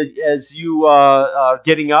as you are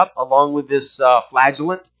getting up along with this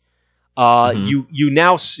flagellant, you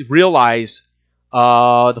now realize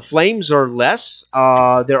the flames are less.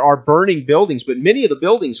 There are burning buildings, but many of the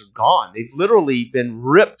buildings are gone. They've literally been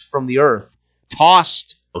ripped from the earth,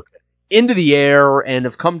 tossed into the air, and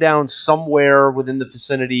have come down somewhere within the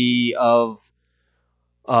vicinity of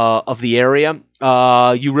the area.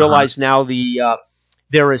 You realize now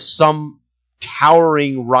there is some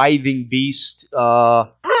towering, writhing beast,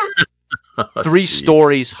 3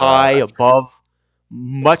 stories high above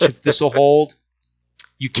much of Thistlehold.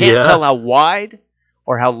 You can't tell how wide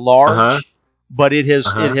or how large, but it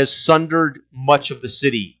has sundered much of the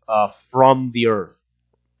city from the earth.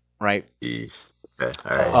 Right. Okay.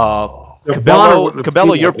 All right.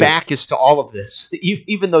 Cabello, your back is to all of this,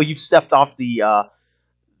 even though you've stepped off the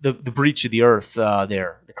breach of the earth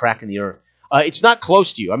there, the crack in the earth. It's not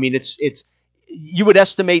close to you. I mean, it's you would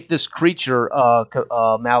estimate this creature,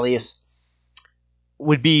 Malleus,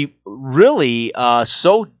 would be really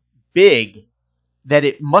so big that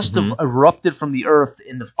it must have erupted from the earth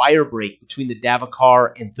in the fire break between the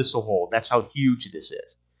Davakar and Thistlehold. That's how huge this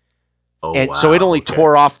is. So it only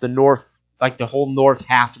tore off the north, like the whole north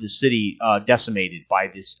half of the city, decimated by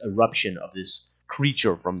this eruption of this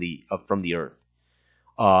creature from the earth.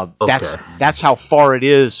 That's how far it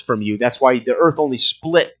is from you. That's why the earth only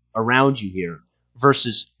split around you here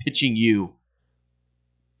versus pitching you,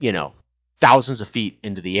 thousands of feet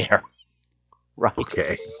into the air. Right.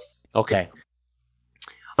 Okay. Okay.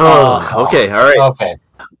 Okay. All right. Okay.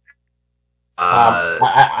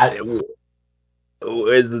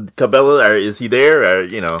 Is the Cabela? Or is he there? Or,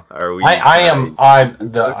 are we?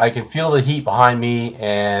 I can feel the heat behind me,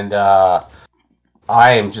 and I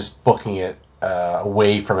am just booking it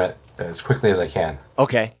away from it as quickly as I can.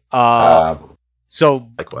 Okay. So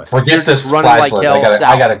forget this running like hell.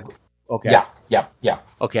 I gotta. Okay. Yeah.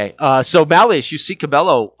 Okay. So Malleus, you see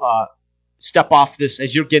Cabello step off this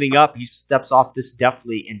as you're getting up. He steps off this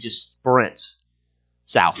deftly and just sprints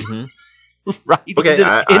south. Right. Okay.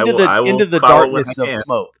 Into the darkness of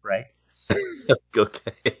smoke. Right.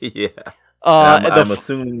 Okay. Yeah. I'm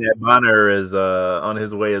assuming that Bonner is on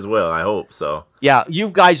his way as well. I hope so. Yeah, you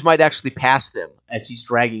guys might actually pass them as he's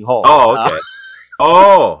dragging Hulse. Oh, okay.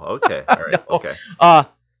 Okay. All right. No. Okay.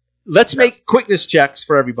 Let's make quickness checks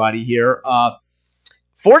for everybody here.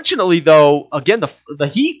 Fortunately, though, again, the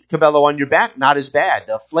heat, Cabello, on your back, not as bad.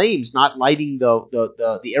 The flames not lighting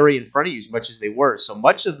the area in front of you as much as they were. So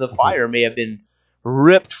much of the fire may have been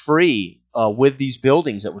ripped free with these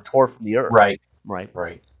buildings that were torn from the earth. Right.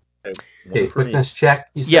 Okay, quickness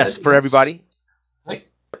check. You said? Yes, for everybody. Right.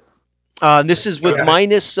 This is with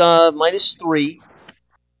minus 3.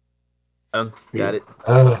 Got it.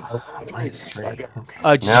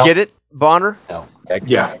 -3. Did you get it, Bonner? No.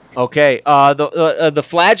 Yeah. Okay. The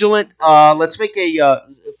flagellant. Let's make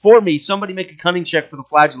for me. Somebody make a cunning check for the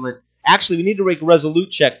flagellant. Actually, we need to make a resolute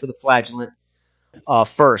check for the flagellant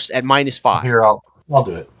first at -5. Here, I'll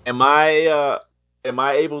do it. Am I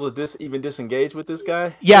able to even disengage with this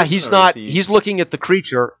guy? Yeah, he's not. He's looking at the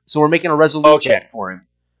creature, so we're making a resolute check for him.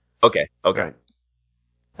 Okay.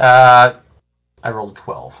 I rolled a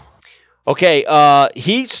 12. Okay.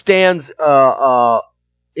 He stands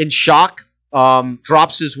in shock.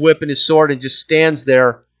 Drops his whip and his sword and just stands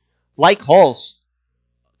there, like Hulse.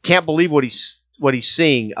 Can't believe what he's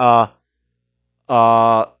seeing.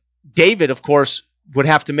 David, of course, would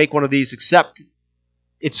have to make one of these, except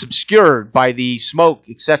it's obscured by the smoke,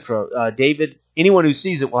 etc. David, anyone who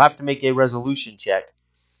sees it will have to make a resolution check.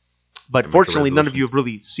 But fortunately, none of you have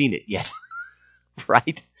really seen it yet,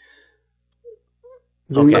 right?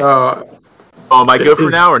 Okay. Am I good for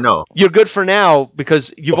now or no? You're good for now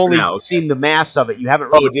because you've only seen the mass of it. You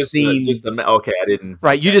haven't really seen. Okay, I didn't.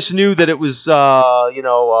 Right, you just knew that it was,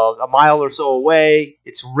 a mile or so away.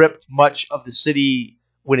 It's ripped much of the city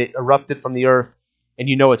when it erupted from the earth, and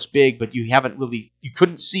you know it's big, but you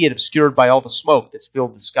couldn't see it obscured by all the smoke that's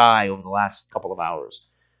filled the sky over the last couple of hours.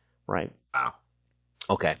 Right. Wow.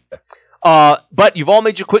 Okay. But you've all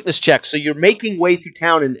made your quickness checks, so you're making way through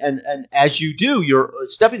town, and as you do, you're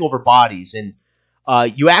stepping over bodies, and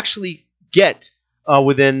you actually get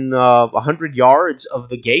within 100 yards of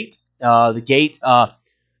the gate. The gate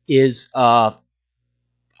is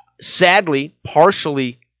sadly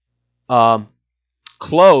partially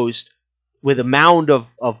closed with a mound of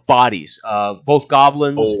bodies, both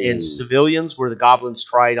goblins and civilians, where the goblins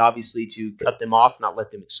tried, obviously, to cut them off, not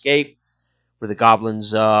let them escape, where the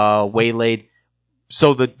goblins waylaid.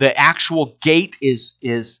 So the actual gate is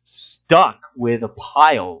stuck with a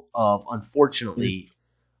pile of, unfortunately,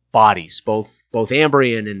 bodies, both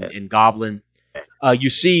Ambrian and goblin. You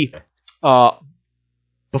see,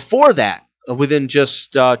 before that, within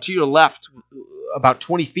just to your left, about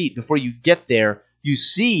 20 feet before you get there, you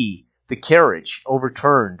see the carriage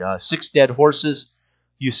overturned, 6 dead horses.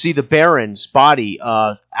 You see the Baron's body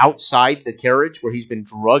outside the carriage, where he's been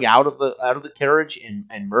dragged out of the carriage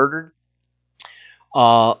and murdered.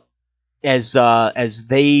 As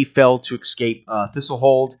they fell to escape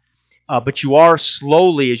Thistlehold. But you are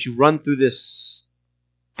slowly, as you run through this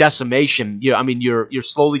decimation, you're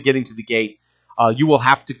slowly getting to the gate. You will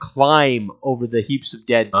have to climb over the heaps of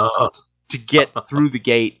dead to get through the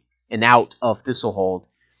gate and out of Thistlehold.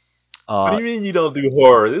 What do you mean you don't do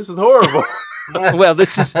horror? This is horrible. Well,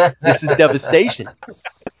 this is devastation.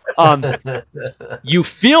 You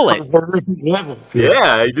feel it.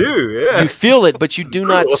 Yeah, I do. Yeah. You feel it, but you do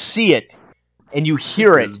not see it, and you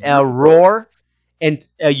hear it roar, and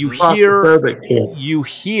you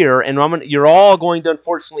hear, and you're all going to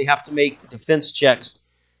unfortunately have to make defense checks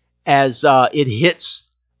as it hits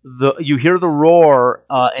you hear the roar,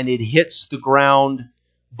 and it hits the ground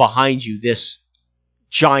behind you. This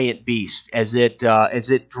giant beast, as it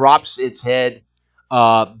drops its head,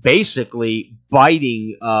 basically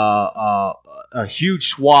biting a huge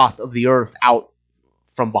swath of the earth out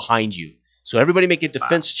from behind you. So everybody make a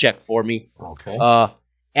defense check for me. Okay.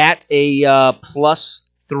 At a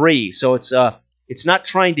 +3. So it's not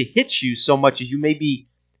trying to hit you so much as you may be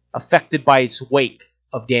affected by its weight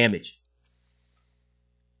of damage.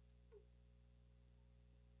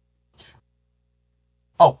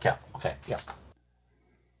 Okay. Yeah.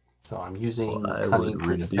 So I'm using cunning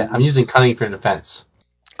for defense. I'm using cunning for defense.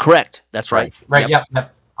 Correct. That's right. Right.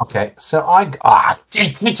 Yep. Okay. So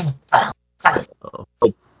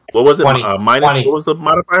what was it? 20, Minus. 20. What was the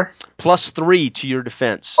modifier? +3 to your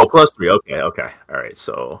defense. Oh, +3. Okay. All right.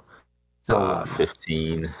 So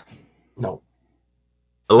 15. No.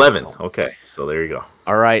 11. Okay. So there you go.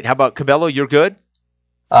 All right. How about Cabello? You're good?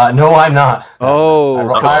 No, I'm not. Oh.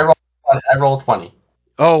 I rolled 20.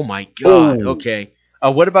 Oh my God. Ooh. Okay.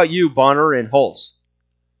 What about you, Bonner and Hulse?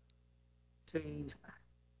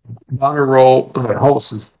 Bonner roll.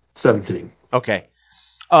 Hulse is 17. Okay.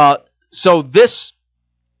 So this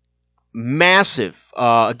massive,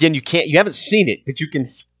 again, you haven't seen it, but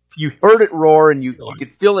you heard it roar, and you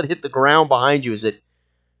could feel it hit the ground behind you as it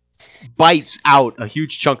bites out a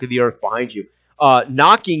huge chunk of the earth behind you,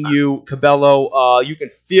 knocking you, Cabello. You can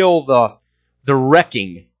feel the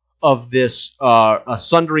wrecking of this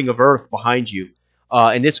sundering of earth behind you,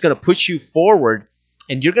 and it's going to push you forward,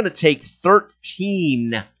 and you're going to take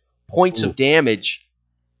 13 points of damage,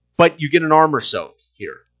 but you get an armor soak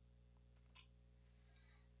here.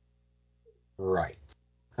 Right.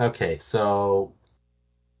 Okay, so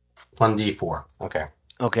 1d4.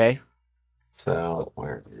 Okay. So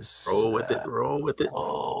where is Roll with it. Roll with it.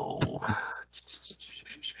 Oh,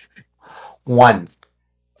 1.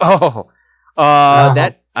 Oh, Uh-huh.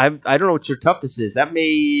 that I don't know what your toughness is. That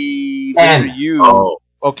may Ten. render you. Oh.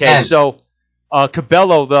 Okay, 10. so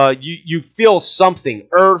Cabello, you feel something,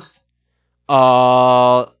 earth,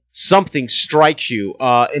 something strikes you,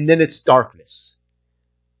 and then it's darkness.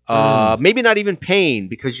 Maybe not even pain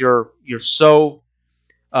because you're so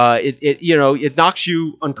it knocks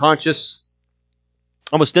you unconscious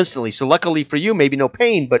almost instantly. So luckily for you, maybe no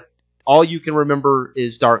pain, but all you can remember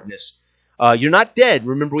is darkness. You're not dead.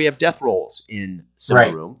 Remember, we have death rolls in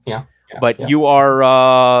Symbaroum. Right. Yeah. But yeah. you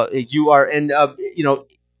are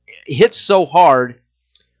hits so hard,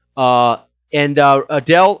 and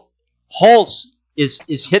Adele Hulse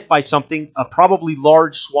is hit by something, probably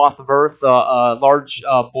large swath of earth, a large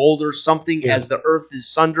boulder, something, as the earth is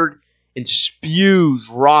sundered and spews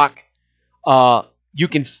rock. You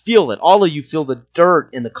can feel it. All of you feel the dirt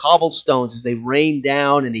and the cobblestones as they rain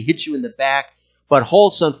down and they hit you in the back. But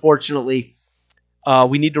Hulse, unfortunately,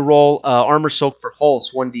 we need to roll armor soak for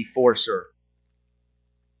Hulse, 1d4, sir.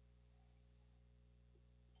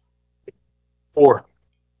 4.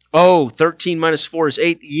 Oh, 13 minus 4 is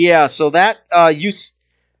 8. Yeah, so that,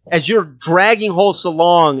 as you're dragging Hulse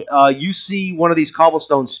along, you see one of these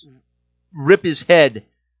cobblestones rip his head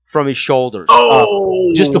from his shoulders.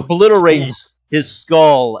 Just obliterates his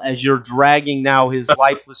skull as you're dragging now his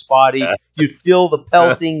lifeless body. You feel the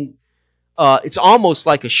pelting. It's almost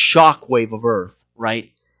like a shockwave of earth,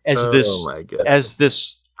 right? As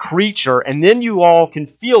this creature, and then you all can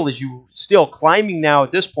feel as you still climbing now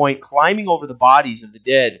at this point, climbing over the bodies of the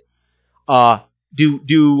dead.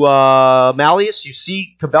 Malleus, you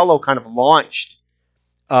see Cabello kind of launched,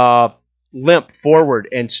 limp forward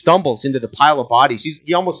and stumbles into the pile of bodies.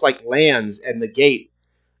 He almost like lands at the gate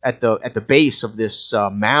at the base of this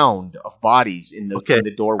mound of bodies in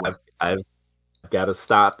the doorway. I've got to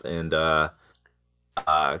stop and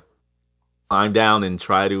climb down and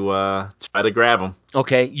try to grab him.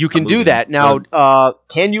 Okay, you can do that. Now,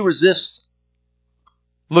 can you resist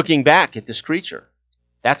looking back at this creature?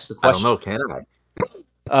 That's the question. I don't know, can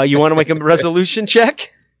I? You want to make a resolution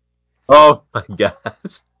check? Oh my gosh.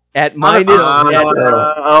 At minus...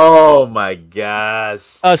 oh my gosh.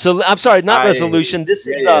 So I'm sorry, not resolution. This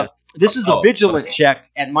is a vigilant check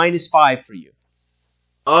at -5 for you.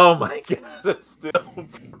 Oh my gosh, that's still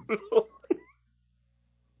brutal.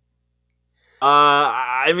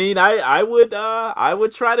 I mean, I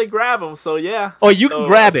would try to grab him. So yeah. Oh, you can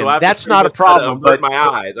grab him. That's not a problem. But my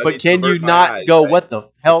eyes. But can you not go? Right? What the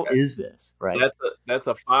hell is this? Right. That's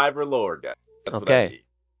a 5 or lower, guy. That's okay. What I need.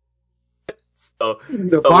 So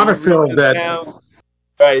Bonnefeld that down,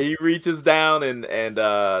 right, he reaches down and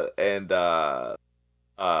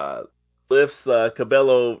lifts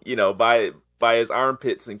Cabello, by his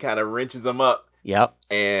armpits and kind of wrenches him up. Yep.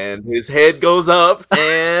 And his head goes up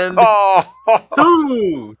and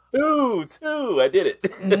two. I did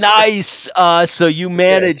it. Nice. So you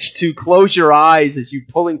managed to close your eyes as you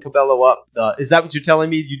pulling Cabello up. Is that what you're telling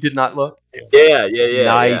me? You did not look? Yeah.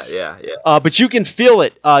 Nice. Yeah. But you can feel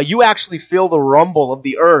it. You actually feel the rumble of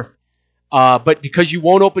the earth. But because you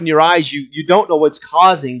won't open your eyes, you don't know what's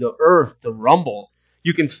causing the earth to rumble.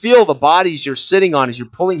 You can feel the bodies you're sitting on as you're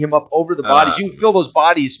pulling him up over the bodies. You can feel those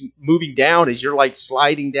bodies moving down as you're like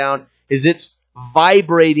sliding down, as it's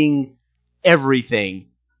vibrating everything.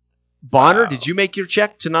 Bonner, did you make your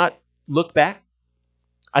check to not look back?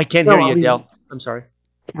 I can't hear you, Adele. I'm sorry.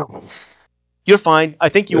 No. You're fine. I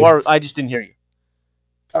think you are. I just didn't hear you.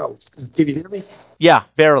 Oh, did you hear me? Yeah,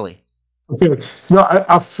 barely. Okay. No,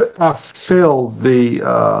 I failed the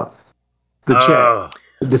check.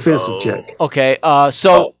 The defensive check. Okay,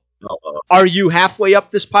 so are you halfway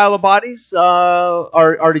up this pile of bodies,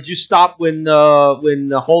 or did you stop when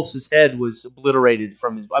Hulse's head was obliterated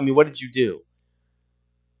from his? I mean, what did you do?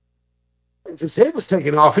 If his head was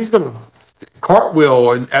taken off, he's going to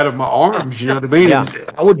cartwheel and out of my arms. You know what I mean? Yeah.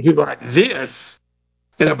 I wouldn't do like this.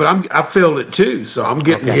 But I failed it too, so I'm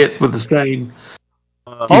getting hit with the same.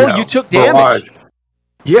 You took damage.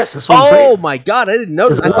 Yes, that's what I'm saying. Oh my God, I didn't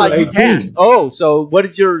notice. I thought you passed. Oh, so what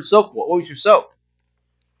did your soak? What was your soak?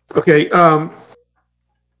 Okay.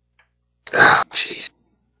 Jeez.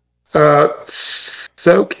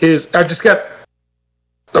 Soak is. I just got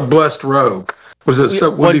a blessed rogue. Was it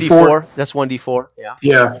soak 1d4? That's 1d4. Yeah.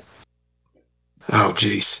 Yeah. Oh,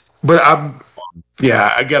 jeez. But I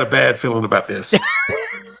got a bad feeling about this.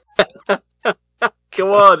 Come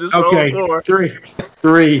on, just roll 4.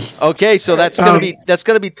 3. Okay, so that's gonna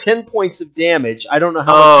be 10 points of damage. I don't know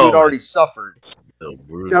how much you had already suffered. So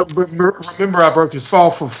brutal. Yeah, but remember, I broke his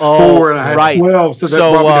fall for Oh, 4, and I had right. 12, so that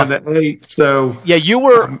So, brought me down to 8. So Yeah, you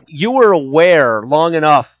were aware long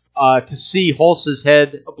enough to see Holz's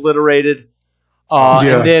head obliterated,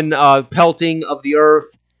 and then pelting of the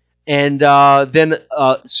earth, and then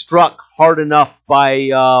struck hard enough by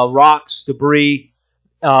rocks, debris,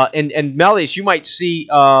 and Melius, you might see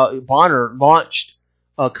Bonner launched,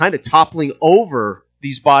 kind of toppling over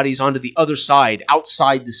these bodies onto the other side,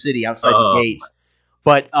 outside the city, outside the gates.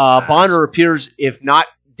 But Bonner appears, if not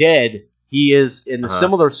dead, he is in a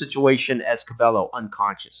similar situation as Cabello,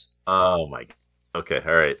 unconscious. Oh my God. Okay,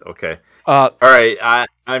 all right, okay. All right,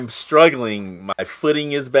 I'm struggling. My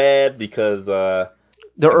footing is bad because the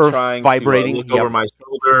I'm earth trying vibrating. to look over my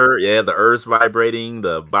shoulder. Yeah, the earth's vibrating.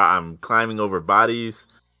 I'm climbing over bodies. For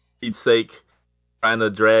Pete's sake, trying to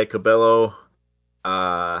drag Cabello.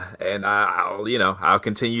 And I'll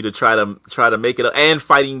continue to try to make it, and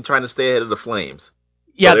trying to stay ahead of the flames.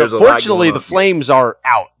 Yeah, so fortunately the flames are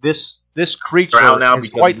out. This creature has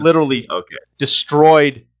quite literally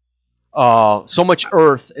destroyed so much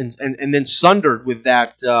earth and then sundered with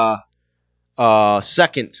that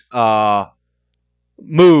second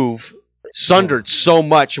move, sundered so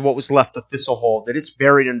much of what was left of Thistlehold that it's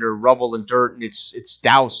buried under rubble and dirt, and it's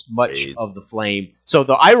doused much of the flame. So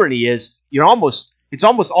the irony is, it's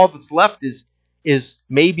almost all that's left is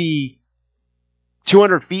maybe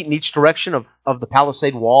 200 feet in each direction of the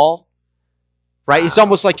palisade wall, right? It's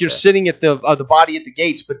almost like you're sitting at the body at the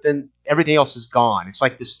gates, but then everything else is gone. It's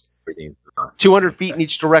like this 200 feet in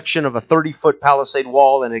each direction of a 30-foot palisade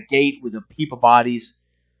wall and a gate with a heap of bodies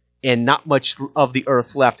and not much of the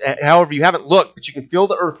earth left. However, you haven't looked, but you can feel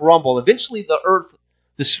the earth rumble. Eventually the earth,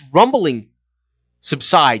 this rumbling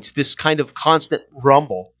subsides, this kind of constant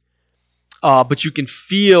rumble, but you can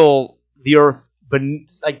feel the earth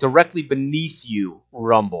like directly beneath you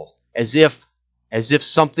rumble, as if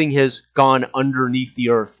something has gone underneath the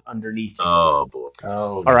earth underneath you. Oh boy!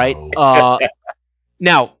 All right.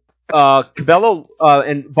 Now, Cabello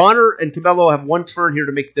and Bonner and Cabello have one turn here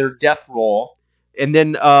to make their death roll, and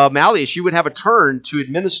then Malleus, you would have a turn to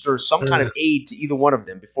administer some kind of aid to either one of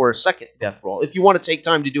them before a second death roll, if you want to take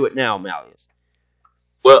time to do it now, Malleus.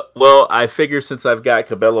 Well, I figure since I've got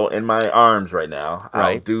Cabello in my arms right now,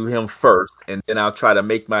 I'll do him first, and then I'll try to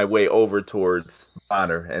make my way over towards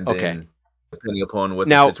Bonner, and then depending upon what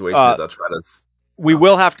the situation is, I'll try to. We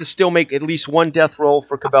will have to still make at least one death roll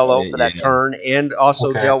for Cabello for that turn, and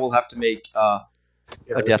also Dale will have to make a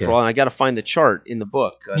death roll. And I got to find the chart in the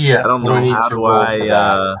book. I don't know how do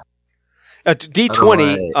I.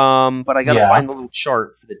 D20, but I got to find the little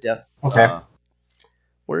chart for the death. Okay.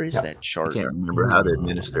 Where is that chart? I can't remember how to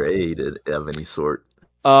administer aid of any sort.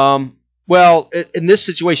 Well, in this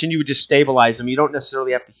situation, you would just stabilize them. You don't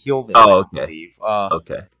necessarily have to heal them. Oh, okay. I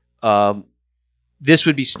believe. This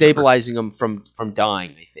would be stabilizing them from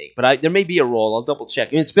dying, I think. But there may be a roll. I'll double check.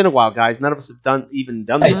 I mean, it's been a while, guys. None of us have done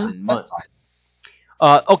this in months.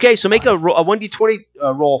 Okay, so make a 1d20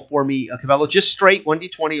 roll for me, Cabello. Just straight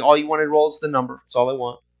 1d20. All you want to roll is the number. That's all I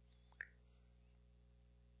want.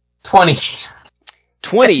 20.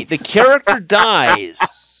 20. The character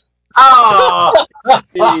dies. Oh!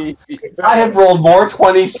 I have rolled more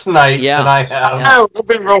 20s tonight than I have. I've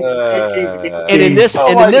been rolling 18s. And in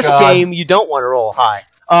this game, you don't want to roll high.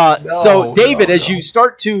 So, David, as you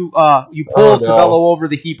start to you pull Cabello over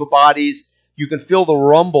the heap of bodies, you can feel the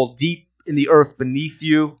rumble deep in the earth beneath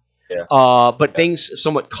you. But things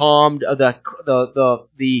somewhat calmed.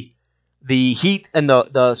 The heat and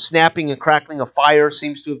the snapping and crackling of fire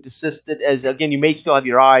seems to have desisted. As again, you may still have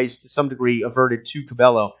your eyes to some degree averted to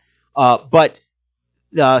Cabello, but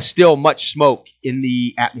still much smoke in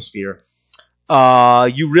the atmosphere.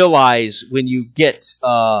 You realize when you get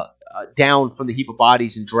down from the heap of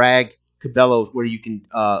bodies and drag Cabello where you can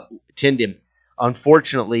tend him.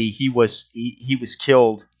 Unfortunately, he was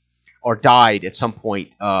killed or died at some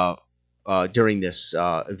point during this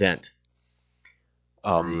event.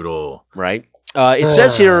 Brutal, right? It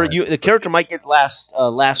says here the character might get last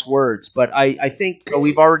words, but I think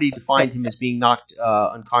we've already defined him as being knocked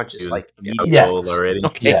unconscious immediately. Yes. Already.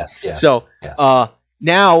 Okay. Yes. So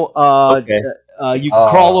now you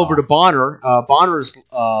crawl over to Bonner. Bonner's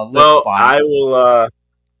well, I will.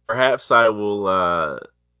 Perhaps I will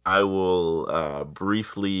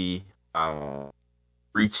briefly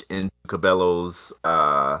reach into Cabello's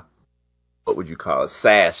what would you call it,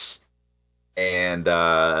 sash. And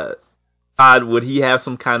Todd, would he have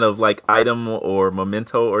some kind of item or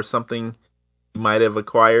memento or something he might have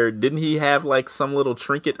acquired? Didn't he have some little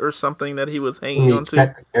trinket or something that he was hanging on to?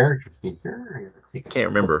 I can't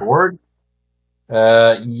remember.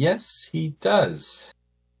 Yes, he does.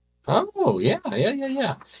 Oh,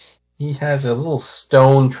 yeah. He has a little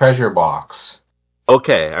stone treasure box.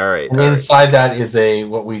 Okay, all right. And all right. inside that is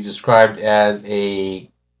what we described as a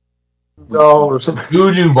Doll or something.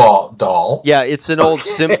 voodoo doll. Yeah, it's an old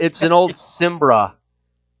Symbra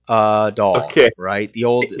doll. Okay. Right? The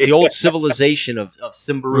old civilization of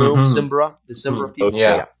Symbaroum, the Symbra people.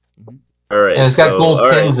 Yeah. All right. And it's got gold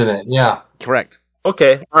all pins in it. Yeah. Correct.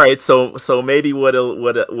 Okay. All right. So maybe what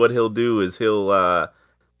he'll do is he'll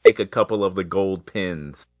take a couple of the gold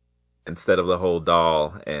pins instead of the whole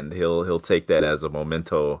doll, and he'll take that as a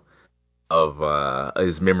memento of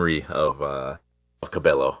his memory of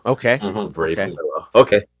Cabello. Okay. Brave Okay. Cabello.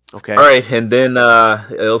 Okay. Okay. All right, and then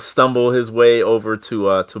he'll stumble his way over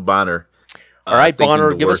to Bonner. All right, thinking Bonner,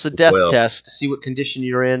 the give us worst a as death well. test to see what condition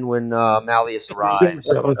you're in when Malleus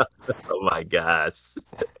arrives. Oh my gosh!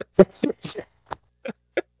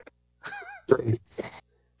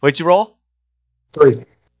 What'd you roll? 3.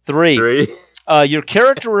 3. Your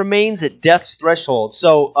character remains at death's threshold,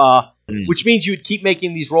 so which means you would keep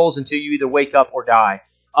making these rolls until you either wake up or die.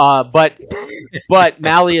 But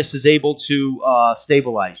Malleus is able to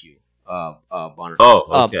stabilize you, Bonner.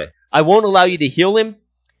 Oh, okay. I won't allow you to heal him,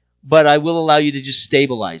 but I will allow you to just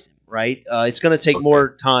stabilize him, right? It's going to take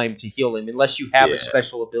more time to heal him unless you have a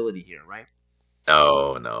special ability here, right?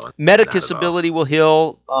 No. Medicus ability will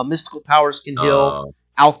heal. Mystical powers can heal.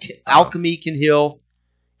 Alchemy can heal.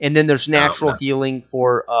 And then there's natural healing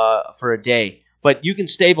for a day. But you can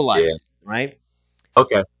stabilize him, right?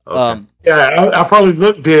 Okay. Yeah, I probably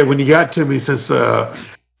looked dead when you got to me since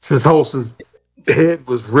Holston's head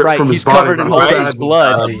was ripped from his he's body. covered in Holston's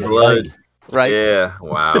blood. Blood. Right? Yeah.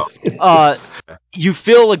 Wow. You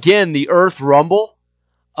feel again the earth rumble,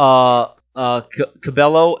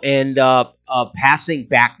 Cabello, and passing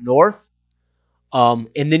back north. And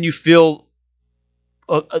then you feel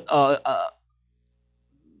a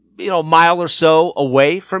mile or so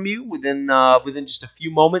away from you, within just a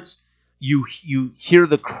few moments, you hear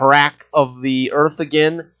the crack of the earth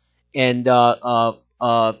again, and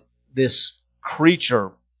this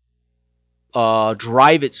creature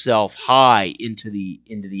drive itself high into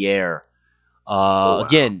the air. Wow.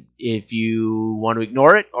 Again, if you want to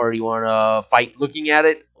ignore it or you want to fight looking at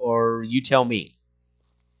it, or you tell me.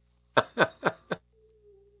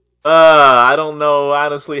 I don't know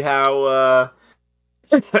honestly how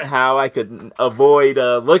I could avoid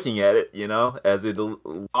looking at it, as it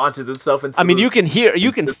launches itself into. I mean, you can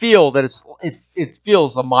feel that it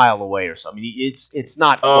feels a mile away or something. It's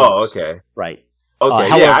not. Oh, close. okay. Right. Okay.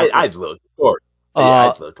 However, I'd look, of course.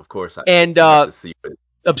 I'd look, of course. And have to see what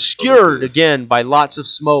obscured again by lots of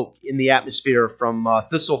smoke in the atmosphere from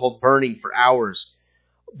Thistlehold burning for hours,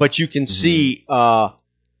 but you can see.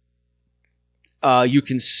 You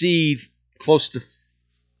can see close to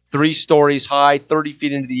 3 stories high, 30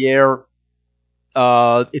 feet into the air.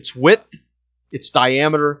 Its width, its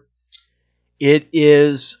diameter. It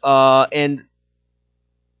is, and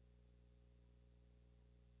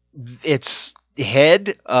its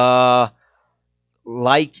head,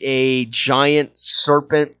 like a giant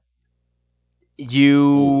serpent.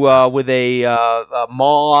 With a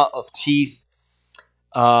maw of teeth.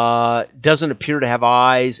 Doesn't appear to have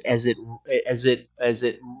eyes as it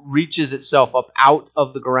reaches itself up out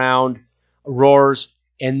of the ground, roars,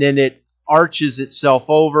 and then it arches itself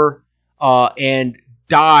over and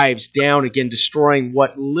dives down again, destroying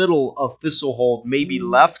what little of Thistlehold may be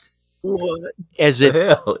left. What? As it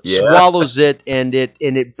swallows it, and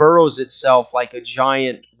it burrows itself like a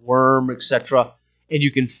giant worm, etc. And you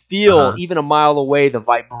can feel, even a mile away, the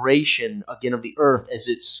vibration again of the earth as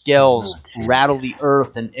its scales rattle the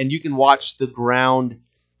earth. And you can watch the ground.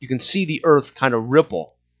 You can see the earth kind of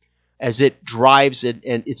ripple as it drives it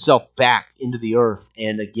and itself back into the earth.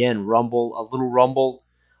 And again, a little rumble,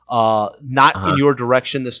 not in your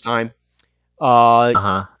direction this time.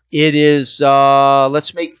 It is,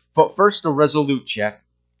 let's make first a resolute check.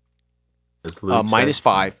 Minus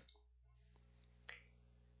 5.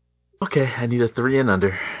 Okay, I need a 3 and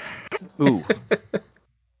under. Ooh.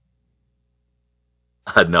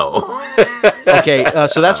 No. Okay,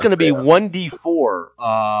 so that's going to be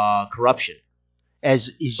 1d4 corruption.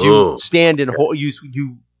 As you stand in horror,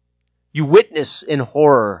 you witness in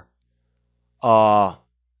horror what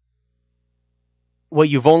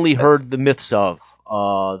you've only heard the myths of,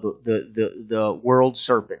 the world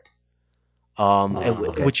serpent.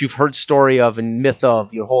 Which you've heard story of and myth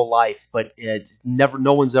of your whole life, but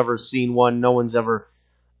no one's ever seen one. No one's ever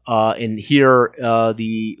and hear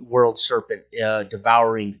the world serpent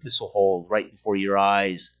devouring Thistlehold right before your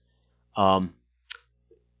eyes. So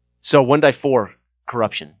 1d4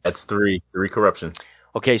 corruption. That's 3 corruption.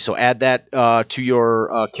 Okay, so add that to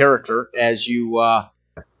your character as you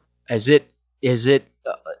as it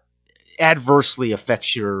adversely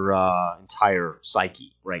affects your entire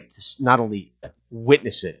psyche, right? Just not only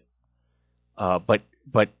witness it, but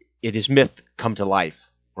it is myth come to life,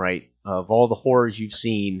 right? Of all the horrors you've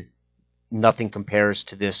seen, nothing compares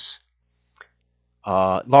to this.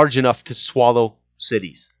 Large enough to swallow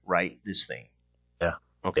cities, right? This thing. Yeah.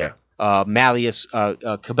 Okay. Malleus,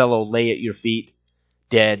 Cabello lay at your feet,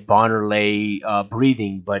 dead. Bonner lay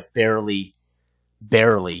breathing, but barely.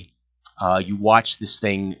 You watch this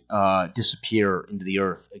thing disappear into the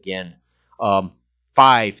earth again.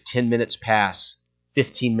 5, 10 minutes pass,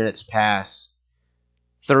 15 minutes pass,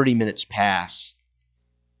 30 minutes pass,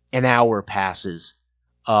 an hour passes,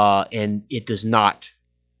 and it does not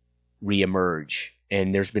reemerge.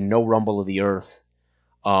 And there's been no rumble of the earth.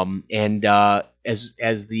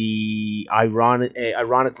 As the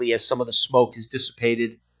ironically, as some of the smoke is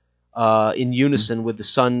dissipated in unison with the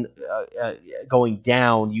sun going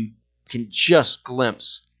down, you can just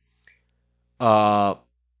glimpse very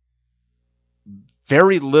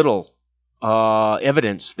little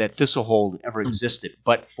evidence that Thistlehold ever existed,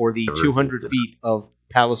 but for the 200 feet of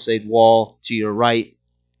palisade wall to your right,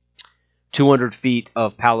 200 feet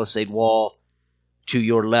of palisade wall to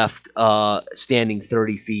your left, standing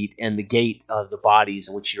 30 feet, and the gate of the bodies,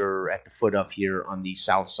 which you're at the foot of here on the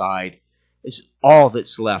south side, is all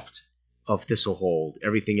that's left of Thistlehold.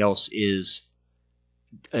 Everything else is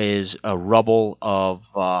a rubble of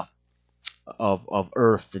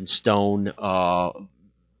earth and stone,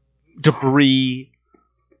 debris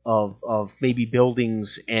of maybe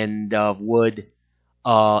buildings and wood,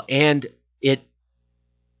 and it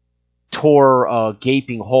tore a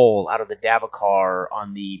gaping hole out of the Davacar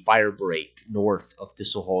on the fire break north of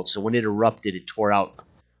Thistlehold. So when it erupted, it tore out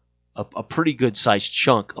a pretty good sized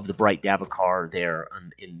chunk of the bright Davacar there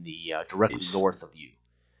in the directly north of you,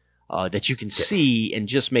 that you can see and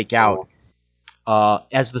just make out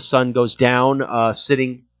as the sun goes down,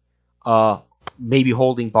 sitting, maybe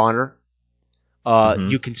holding Bonner.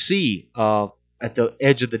 You can see at the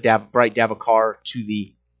edge of the bright Davacar to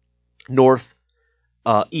the north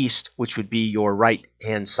east, which would be your right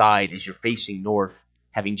hand side as you're facing north,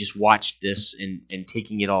 having just watched this and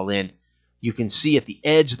taking it all in. You can see at the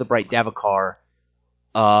edge of the bright Davacar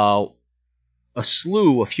a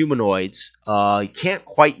slew of humanoids. You can't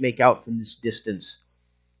quite make out from this distance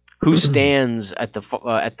who stands at the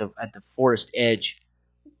forest edge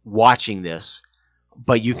watching this,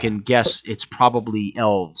 but you can guess it's probably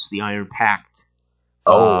elves. The Iron Pact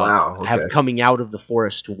have coming out of the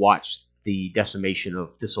forest to watch the decimation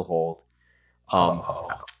of Thistlehold.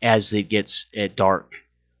 As it gets dark,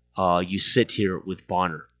 you sit here with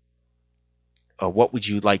Bonner. What would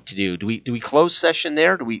you like to do? Do we close session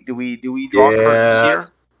there? Do we draw curtains here?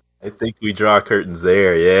 I think we draw curtains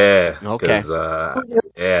there. Yeah. Okay.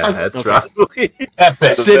 That's probably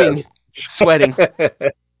Epic. Sitting, sweating.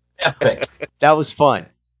 Epic. That was fun.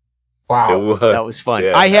 Wow. That was fun.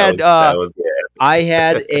 Yeah, I had that was I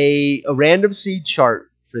had a random seed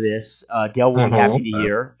chart for this. Dale will be happy to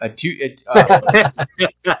hear a 2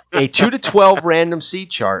 to 12 random seed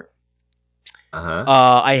chart.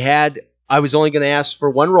 I was only going to ask for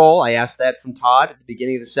one roll. I asked that from Todd at the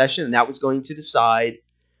beginning of the session, and that was going to decide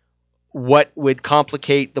what would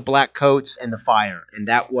complicate the black coats and the fire, and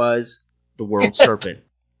that was the World Serpent.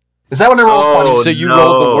 Is that when I rolled 20? So you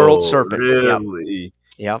rolled the World Serpent. Really?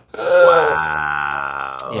 Yep.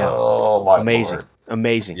 Wow. Yeah. Oh my Amazing. Lord.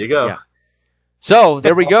 Amazing. There you go. Yeah. So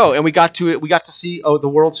there we go, and we got to see the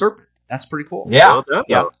World Serpent. That's pretty cool. Yeah. Well done,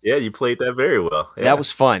 Yeah. Yeah, you played that very well. Yeah. That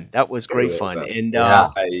was fun. That was great fun. And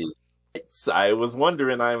I was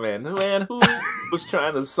wondering, who was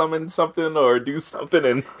trying to summon something or do something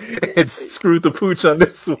and screwed the pooch on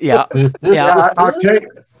this one. yeah. I'll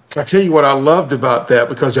tell you what I loved about that,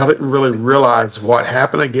 because y'all didn't really realize what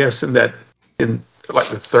happened, I guess, in like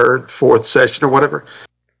the third, fourth session or whatever,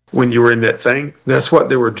 when you were in that thing. That's what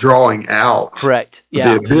they were drawing out. Correct.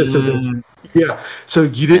 Yeah. The abyss of yeah. So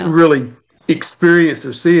you didn't really experience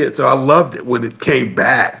or see it. So I loved it when it came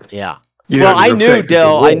back. Yeah. Well, I knew,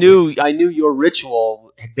 Dell. I knew your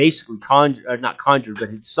ritual had basically not conjured, but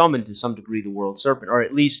had summoned to some degree the World Serpent, or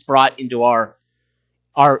at least brought into our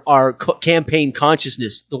campaign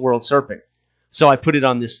consciousness the World Serpent. So I put it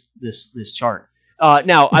on this chart.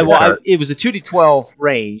 Now it was a 2d12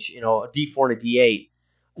 range, a d4 and a d8.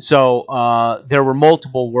 So there were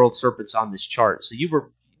multiple World Serpents on this chart. So you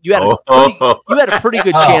had a pretty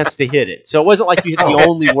good chance to hit it. So it wasn't like you hit the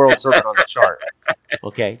only World Serpent on the chart.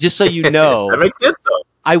 Okay, just so you know. That makes sense, though.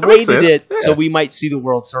 I waited it so we might see the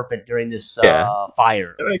World Serpent during this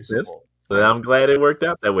fire. That makes sense. But I'm glad it worked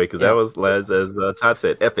out that way because that was, as Todd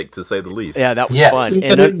said, epic to say the least. Yeah, that was fun.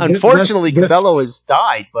 And unfortunately, Cabello has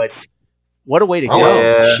died, but what a way to go.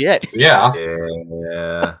 Yeah. Shit. Yeah.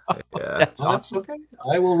 Yeah. That's awesome. That's okay.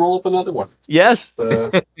 I will roll up another one. Yes.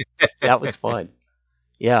 That was fun.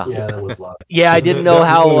 Yeah. Yeah, that was a lot. Yeah, I didn't know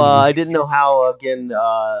how. Again,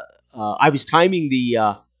 I was timing the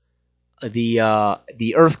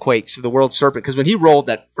earthquakes of the World Serpent because when he rolled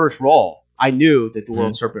that first roll, I knew that the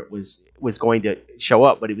World Serpent was going to show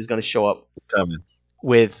up, but he was going to show up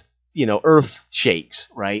with earth shakes,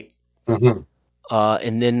 right? Mm-hmm.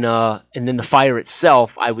 And then the fire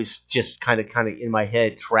itself, I was just kind of in my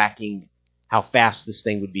head tracking how fast this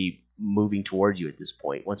thing would be moving towards you at this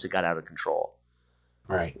point once it got out of control.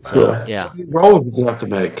 Right. So yeah. So roll did you have to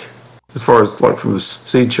make as far as like from the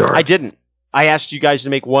seed chart? I didn't. I asked you guys to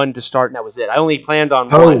make one to start, and that was it. I only planned on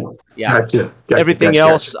one. Yeah. Gotcha. Everything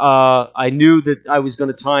else, I knew that I was going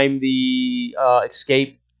to time the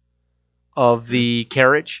escape of the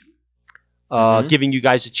carriage, giving you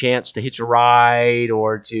guys a chance to hitch a ride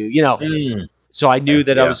or to, So I knew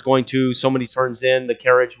that I was going to, so many turns in, the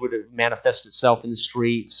carriage would have manifest itself in the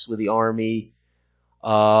streets with the army.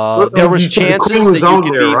 There was chances that you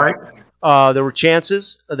could be... Right? There were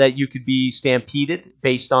chances that you could be stampeded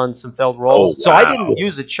based on some failed rolls. So I didn't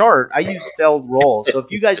use a chart. I used failed rolls. So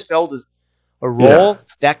if you guys failed a roll,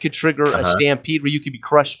 that could trigger a stampede where you could be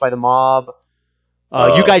crushed by the mob.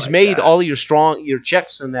 You guys made all of your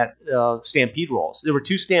checks on that stampede rolls. There were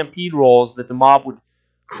 2 stampede rolls that the mob would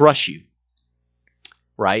crush you.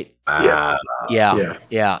 Right? Yeah.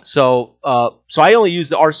 So I only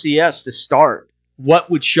used the RCS to start.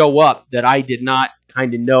 What would show up that I did not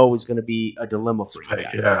kind of know was going to be a dilemma for you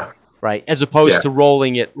guys. Yeah. Right? As opposed to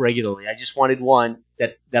rolling it regularly. I just wanted one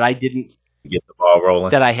that I didn't get the ball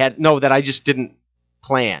rolling. That I just didn't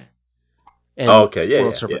plan. And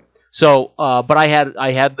So, but I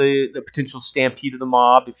had the potential stampede of the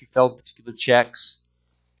mob. If you failed particular checks,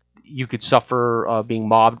 you could suffer being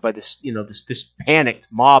mobbed by this this panicked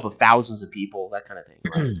mob of thousands of people, that kind of thing.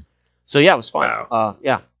 Right? So yeah, it was fun. Wow.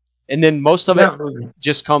 And then most of it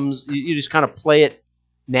just comes. You just kind of play it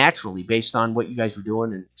naturally based on what you guys were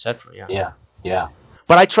doing and etc. Yeah.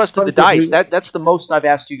 But I trusted the dice. That's the most I've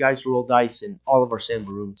asked you guys to roll dice in all of our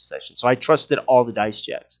Symbaroum sessions. So I trusted all the dice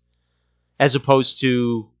checks, as opposed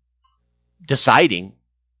to deciding.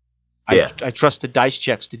 I trusted dice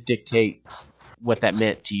checks to dictate what that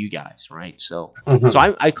meant to you guys, right? So, so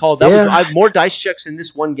I called that was I have more dice checks in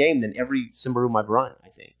this one game than every Symbaroum I've run. I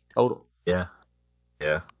think total. Yeah.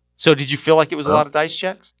 So did you feel like it was a lot of dice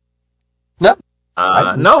checks? No.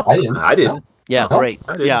 No, I didn't. No. Yeah, great.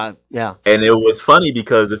 Yeah. And it was funny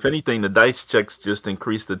because if anything, the dice checks just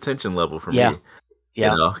increased the tension level for me.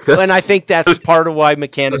 Yeah. And I think that's part of why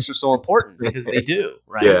mechanics are so important because they do,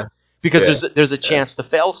 right? Yeah. Because there's a chance to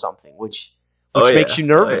fail something, which makes you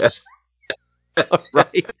nervous,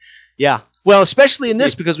 right? Yeah. Well, especially in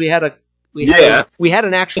this because we had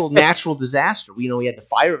an actual natural disaster. We had the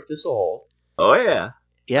fire of Thistlehold. Oh yeah.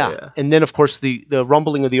 Yeah, and then of course the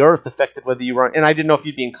rumbling of the earth affected whether you were. And I didn't know if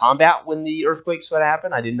you'd be in combat when the earthquakes would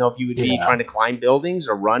happen. I didn't know if you would be trying to climb buildings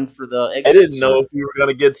or run for the exits. I didn't know if you were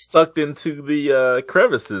going to get sucked into the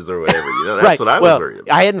crevices or whatever. That's what I was worried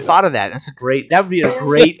about. I hadn't thought of that. That would be a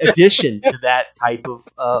great addition to that type of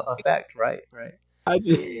effect. Right.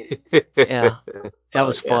 Yeah, that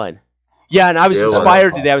was fun. Yeah, and I was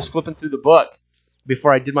inspired today. I was flipping through the book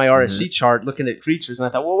before I did my RSC chart, looking at creatures, and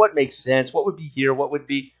I thought, well, what makes sense? What would be here? What would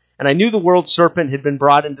be? And I knew the World Serpent had been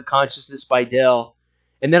brought into consciousness by Dell,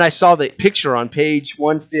 and then I saw the picture on page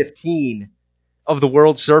 115 of the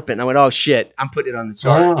World Serpent, and I went, oh shit, I'm putting it on the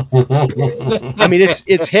chart. I mean,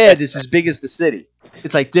 its head is as big as the city.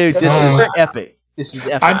 It's like, dude, this is epic. This is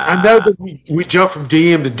epic. I know that we jump from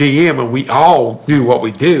DM to DM, and we all do what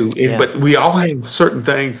we do, but we all have certain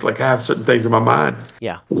things. Like I have certain things in my mind.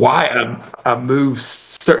 Yeah. Why I move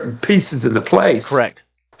certain pieces into place. Correct.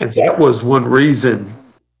 And that was one reason.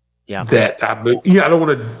 Yeah. That I moved. I don't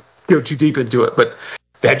want to go too deep into it, but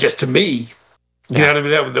that just to me, you know what I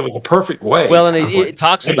mean. That was a perfect way. Well, and it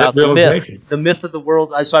talks about the myth of the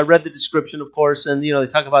world. So I read the description, of course, and they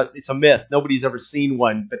talk about it's a myth. Nobody's ever seen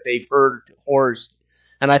one, but they've heard horrors.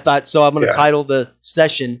 And I thought, so I'm going to title the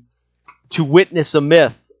session "To Witness a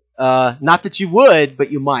Myth." Not that you would,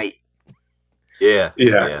 but you might.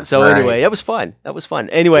 Yeah. So anyway, that was fun.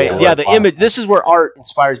 Anyway, the image. This is where art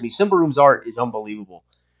inspires me. Symbaroum's art is unbelievable.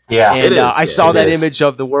 Yeah, and I saw that image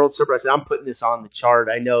of the World Serpent. I said, I'm putting this on the chart.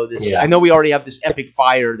 I know this. Yeah. I know we already have this epic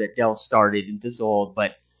fire that Dell started in Thistlehold,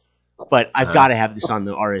 but I've got to have this on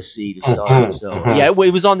the RSC to start. So it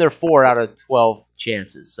was on there 4 out of 12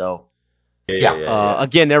 chances. So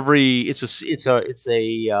Again, it's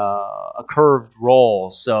a curved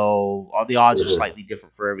roll, so the odds are slightly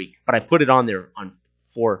different for every. But I put it on there on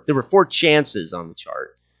 4. There were 4 chances on the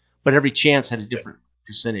chart, but every chance had a different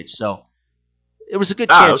percentage. So it was a good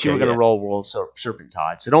chance you were going to roll World Serpent,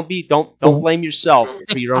 Todd. So don't blame yourself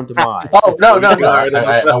for your own demise. Oh no!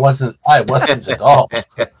 I wasn't at all.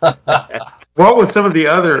 What was some of the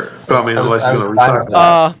other?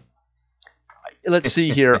 Let's see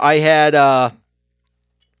here. I had I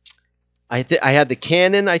had the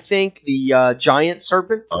cannon. I think the giant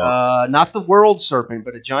serpent, not the world serpent,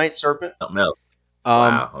 but a giant serpent. Oh no.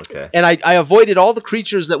 Wow. Okay. And I avoided all the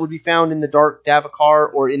creatures that would be found in the Dark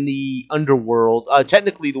Davakar or in the underworld.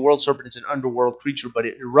 Technically, the world serpent is an underworld creature, but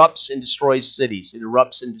it erupts and destroys cities. It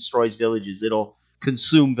erupts and destroys villages. It'll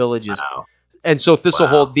consume villages. Wow. And so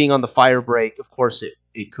Thistlehold being on the fire break, of course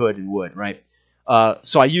it could and would, right?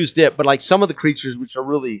 So I used it, but like some of the creatures, which are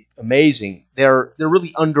really amazing, they're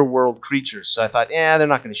really underworld creatures. So I thought, they're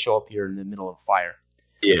not going to show up here in the middle of fire.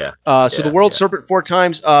 Yeah. So the world serpent 4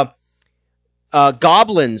 times.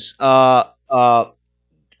 Goblins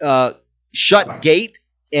shut gate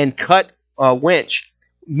and cut winch,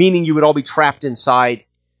 meaning you would all be trapped inside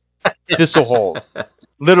Thistlehold.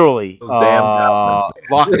 Literally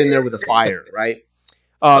locked in there with a fire, right?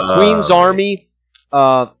 Queen's army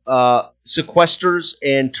sequesters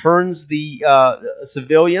and turns the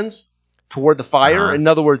civilians toward the fire. In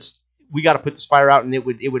other words, we got to put this fire out, and it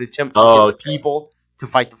would attempt to get the people to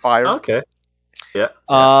fight the fire. Okay. Yeah.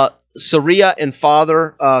 Saria and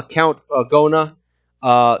Father Count Gona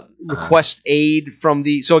request aid from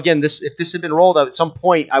the. So again, if this had been rolled out at some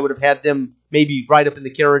point, I would have had them maybe ride up in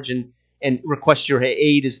the carriage and request your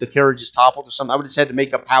aid as the carriage is toppled or something. I would have just had to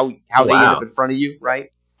make up how they end up in front of you, right?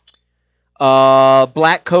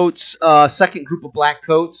 Black coats, second group of black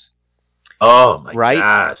coats. Oh my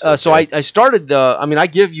gosh! Okay. So I started I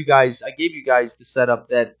gave you guys the setup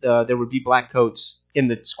that there would be black coats in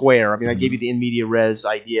the square. I gave you the in media res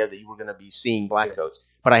idea that you were going to be seeing black coats,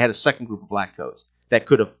 but I had a second group of black coats that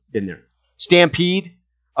could have been there. Stampede,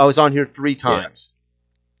 I was on here 3 times.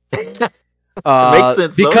 Makes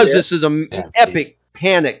sense because this is an epic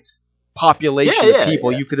panicked population of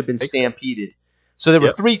people. You could have been stampeded. So there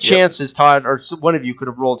were 3 chances, Todd, or one of you could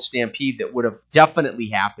have rolled Stampede that would have definitely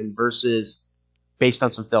happened versus based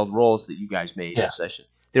on some failed rolls that you guys made in the session.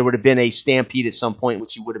 There would have been a Stampede at some point,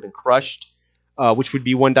 which you would have been crushed, which would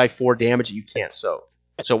be 1d4 damage that you can't soak.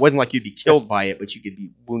 So it wasn't like you'd be killed by it, but you could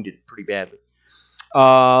be wounded pretty badly.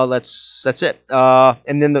 That's it.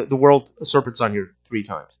 And then the World Serpent's on here 3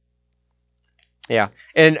 times. Yeah.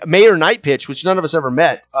 And Mayor Nightpitch, which none of us ever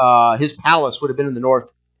met, his palace would have been in the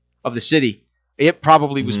north of the city. It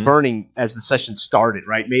probably was burning as the session started,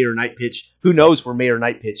 right? Mayor Nightpitch. Who knows where Mayor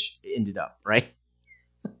Nightpitch ended up, right?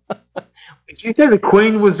 Did you say the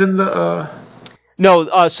Queen was in the?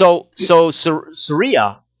 No. So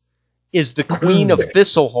Saria is the Queen of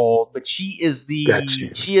Thistlehold, but she is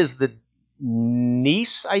the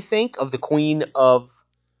niece, I think, of the Queen of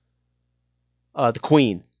the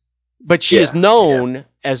Queen. But she is known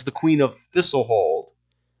as the Queen of Thistlehold,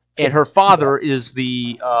 and her father is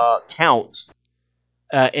the Count.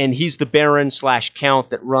 And he's the Baron/Count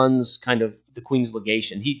that runs kind of the Queen's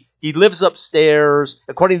legation. He lives upstairs.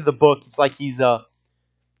 According to the book, it's like he's a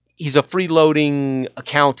freeloading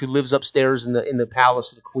count who lives upstairs in the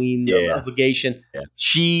palace of the Queen of legation. Yeah.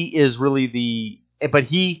 She is really but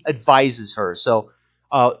he advises her. So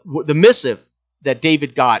the missive that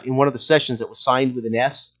David got in one of the sessions that was signed with an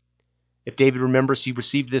S. If David remembers, he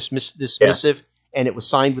received this missive, and it was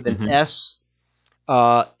signed with an S.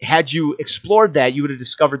 Had you explored that, you would have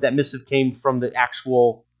discovered that missive came from the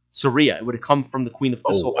actual Saria. It would have come from the Queen of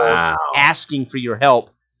Thistlehold asking for your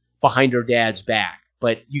help behind her dad's back.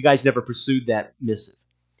 But you guys never pursued that missive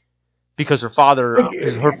because her father's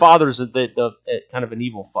the kind of an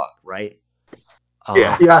evil fuck, right?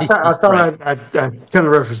 I thought I kind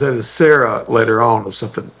of referenced that as Sarah later on or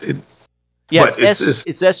something.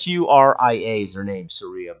 It's Suria is her name,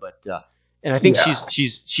 Saria, but and I think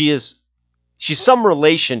she's some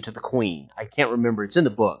relation to the Queen. I can't remember. It's in the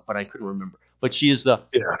book, but I couldn't remember. But she is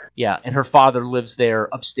and her father lives there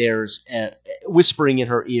upstairs, whispering in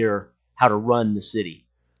her ear how to run the city,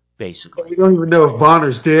 basically. We don't even know if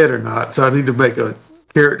Bonner's dead or not, so I need to make a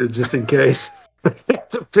character just in case.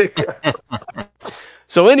 To pick up.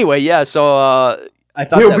 So anyway, so I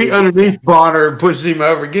thought he'll be underneath Bonner and pushes him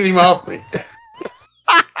over. Get him off me.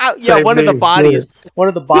 One of the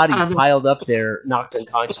bodies piled up there, knocked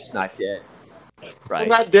unconscious, not dead. Right. I'm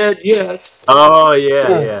not dead yet. Oh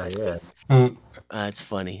yeah. That's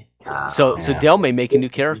funny. So Del may make a new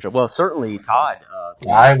character. Well, certainly Todd.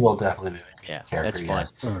 I will definitely make Yeah, character.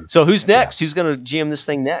 that's fun. Yes. So who's next? Who's going to GM this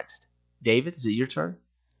thing next? David, is it your turn?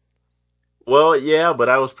 Well, yeah, but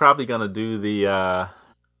I was probably gonna do the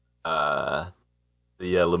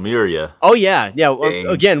Lemuria. Oh yeah. Thing.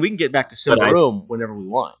 Again, we can get back to Symbaroum whenever we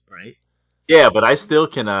want, right? Yeah, but I still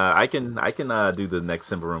can. I can do the next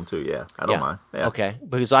Symbaroum too. Yeah, I don't mind. Yeah. Okay,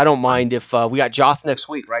 because I don't mind if we got Joth next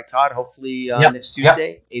week, right, Todd? Hopefully next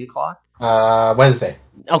Tuesday, 8:00. Wednesday.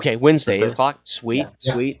 Okay, Wednesday, 8:00. Sweet,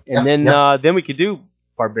 sweet. And then we could do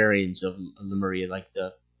Barbarians of Lemuria like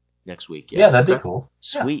the next week. Yeah, that'd be cool.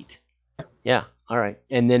 Sweet. Yeah. All right.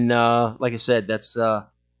 And then, like I said, that's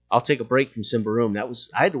I'll take a break from Symbaroum.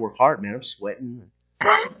 I had to work hard, man. I'm sweating.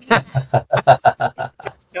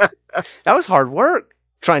 That was hard work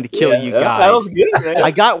trying to kill you guys. That was good, man.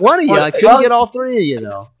 I got one of you. I couldn't get all three of you,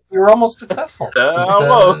 though. You were almost successful.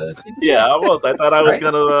 Almost. Almost. I thought I was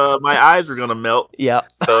gonna. My eyes were gonna melt. Yeah.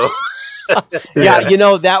 So.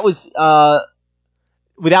 Yeah. That was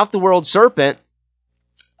without the World Serpent.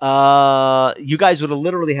 You guys would have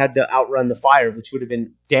literally had to outrun the fire, which would have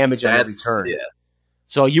been damage on every turn. Yeah.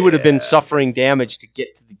 So you would have been suffering damage to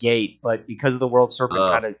get to the gate, but because of the World Serpent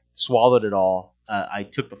kind of swallowed it all, I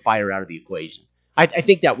took the fire out of the equation. I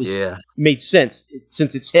think that was made sense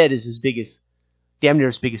since its head is damn near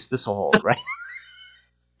as big as Thistlehold, right?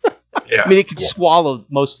 Yeah. I mean, it could swallow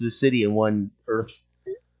most of the city in one Earth.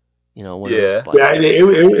 It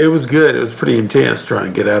was good. It was pretty intense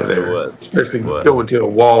trying to get out of there, especially going to a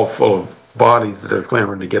wall full of bodies that are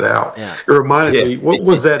clamoring to get out. Yeah. It reminded me, what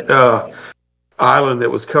was that island that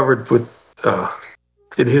was covered with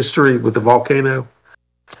in history with the volcano?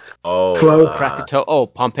 Krakatoa.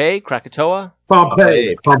 Pompeii, Krakatoa.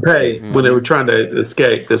 Pompeii. When they were trying to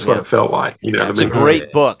escape, that's what it felt like. It's a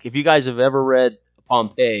great book. If you guys have ever read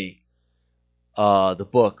Pompeii, the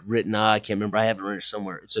book written, I can't remember. I haven't read it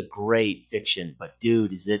somewhere. It's a great fiction, but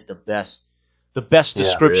dude, is it the best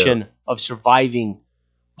description of surviving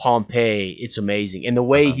Pompeii? It's amazing, and the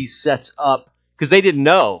way he sets up, because they didn't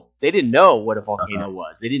know what a volcano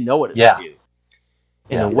was. They didn't know what it would do.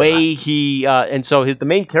 And the way he and so the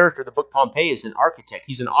main character of the book Pompeii is an architect.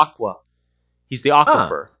 He's the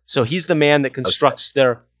aquifer. So he's the man that constructs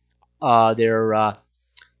their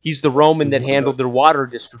he's the Roman that handled their water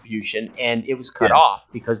distribution, and it was cut off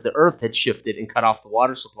because the earth had shifted and cut off the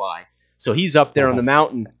water supply. So he's up there on the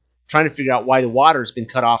mountain trying to figure out why the water's been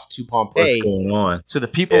cut off to Pompeii. What's going on? So the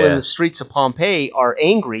people in the streets of Pompeii are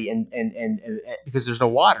angry and because there's no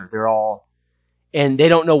water. And they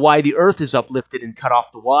don't know why the earth is uplifted and cut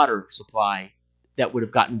off the water supply that would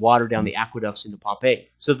have gotten water down the aqueducts into Pompeii.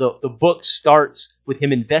 So the book starts with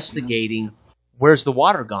him investigating where's the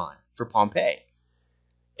water gone for Pompeii.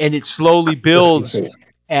 And it slowly builds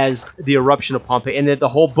as the eruption of Pompeii. And then the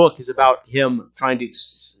whole book is about him trying to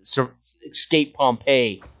escape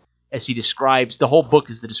Pompeii as he describes. The whole book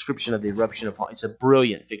is the description of the eruption of Pompeii. It's a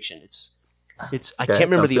brilliant fiction. I can't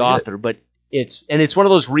remember the author, but it's one of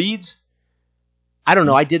those reads. I don't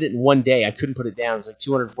know. I did it in one day. I couldn't put it down. It was like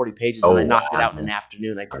 240 pages, and I knocked it out in an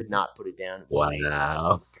afternoon. I could not put it down. It was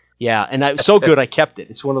amazing. Yeah, and it was so good I kept it.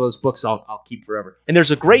 It's one of those books I'll keep forever. And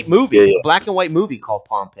there's a great movie, a black and white movie called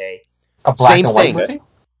Pompeii. A black and white movie?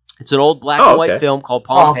 It's an old black and white film called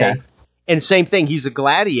Pompeii. And same thing. He's a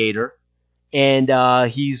gladiator, and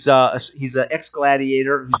he's an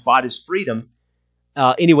ex-gladiator who's bought his freedom.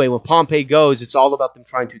 Anyway, when Pompeii goes, it's all about them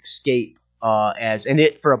trying to escape.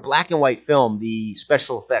 For a black and white film, the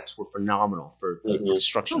special effects were phenomenal for the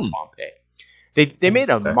destruction of Pompeii. They made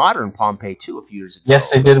a modern Pompeii too a few years ago. Yes,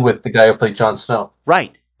 they did with the guy who played Jon Snow.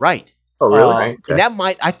 Right. Oh, really? And that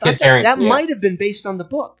might have been based on the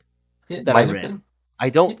book that I read. I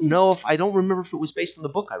don't remember if it was based on the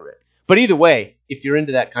book I read. But either way, if you're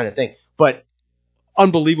into that kind of thing, but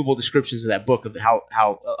unbelievable descriptions of that book of how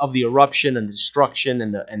of the eruption and the destruction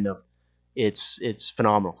and it's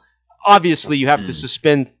phenomenal. Obviously, you have to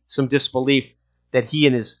suspend some disbelief that he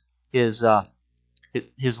and his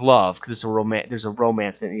love, because it's a romance. There's a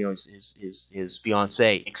romance, and his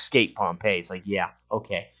fiancée escape Pompeii. It's like,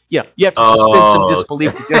 okay, you have to suspend some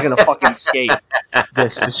disbelief that they're gonna fucking escape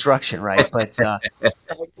this destruction, right? But I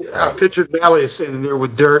pictured Malleus standing there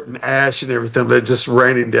with dirt and ash and everything, but just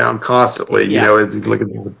raining down constantly. And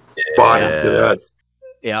looking at the body to us.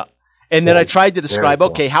 Yeah, and then I tried to describe,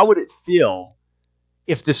 how would it feel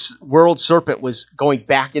if this world serpent was going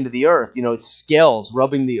back into the earth, its scales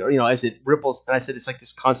rubbing the, as it ripples. And I said, it's like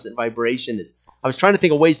this constant vibration. I was trying to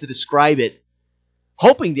think of ways to describe it,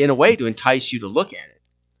 hoping in a way to entice you to look at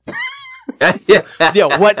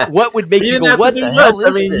it. What would make you go, what the hell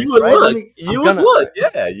is this? You would look.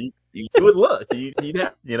 You would look. You'd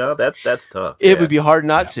have, that's tough. It would be hard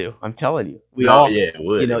not to. I'm telling you. It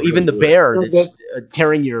would. Even the bear that's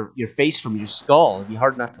tearing your face from your skull. It'd be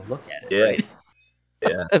hard not to look at it. Yeah. Right?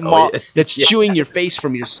 Yeah. That's chewing your face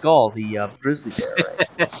from your skull. The grizzly bear.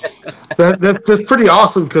 Right? That's pretty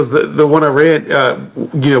awesome because the one I read,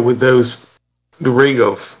 with the ring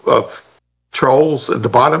of trolls at the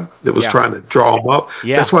bottom that was trying to draw them up.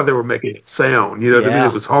 Yeah. That's why they were making it sound. You know what I mean?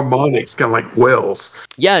 It was harmonics, kind of like wells.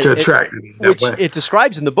 Yeah, to attract them. Which it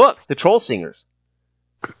describes in the book, the troll singers.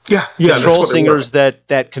 Yeah. The troll singers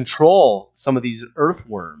that control some of these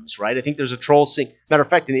earthworms, right? I think there's a troll sing. Matter of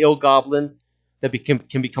fact, an ill goblin that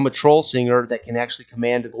can become a troll singer that can actually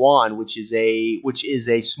command a guan, which is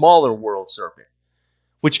a smaller world serpent,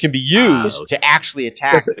 which can be used to actually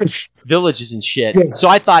attack villages and shit. Yeah. So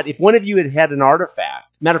I thought if one of you had an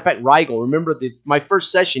artifact, matter of fact, Rigel, remember my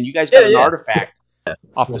first session, you guys got an artifact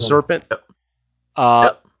off the serpent.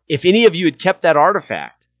 If any of you had kept that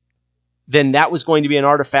artifact, then that was going to be an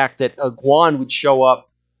artifact that a guan would show up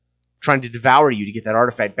trying to devour you to get that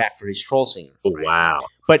artifact back for his troll singer. Oh, wow.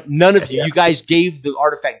 But none of you guys gave the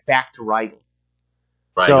artifact back to Rigel.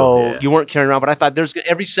 So you weren't carrying around, but I thought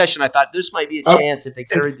every session I thought this might be a chance if they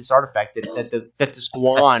carried this artifact that this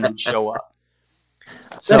guan would show up.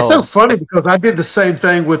 That's so funny because I did the same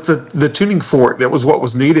thing with the tuning fork. That was what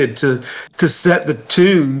was needed to set the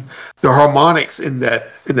tune, the harmonics in that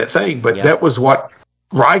thing. But that was what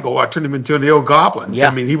Rigel. I turned him into an ill goblin. Yeah.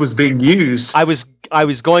 I mean, he was being used. I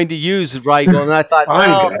was going to use Rigel, and I thought,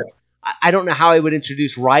 I don't know how I would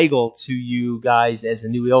introduce Rigel to you guys as a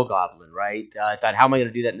new ill goblin, right? I thought, how am I going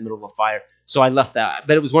to do that in the middle of a fire? So I left that.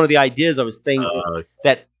 But it was one of the ideas I was thinking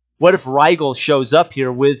that what if Rigel shows up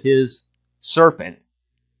here with his serpent,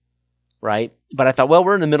 right? But I thought, well,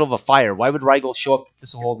 we're in the middle of a fire. Why would Rigel show up to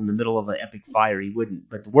Thistlehold in the middle of an epic fire? He wouldn't.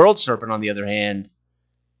 But the world serpent, on the other hand,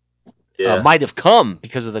 might have come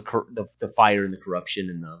because of the fire and the corruption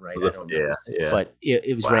and the right. I don't know. Yeah. But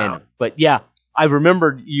it was random. But yeah. I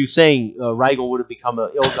remembered you saying Rigel would have become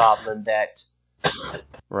an ill goblin that,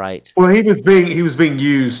 right? Well, he was being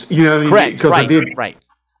used, correct, right.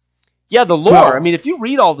 Yeah, the lore. Well, I mean, if you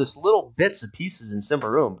read all this little bits and pieces in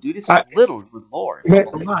Symbaroum, dude, it's little with lore.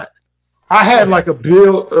 I had like a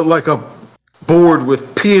board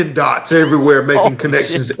with pin dots everywhere, making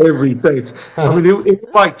connections to everything. I mean, it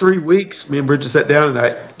was like 3 weeks. Me and Bridget sat down, and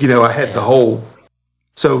I had the whole.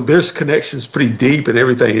 So there's connections pretty deep and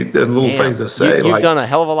everything, and little things I say. You've done a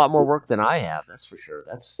hell of a lot more work than I have, that's for sure.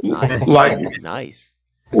 That's nice. Nice.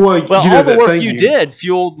 Well, all the work you did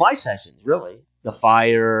fueled my sessions, really. The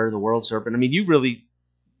fire, the world serpent. I mean, you really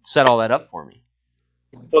set all that up for me.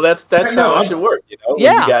 Well, that's how it should work,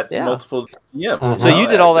 Yeah, you got multiple. Yeah. So you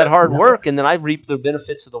did all that hard work, and then I reaped the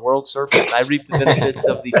benefits of the world serpent. I reaped the benefits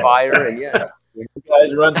of the fire, and you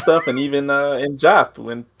guys run stuff, and even in JOP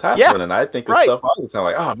when Todd's running, I think of stuff all the time.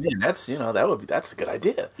 Like, oh man, that's a good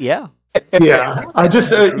idea. Yeah. Yeah. I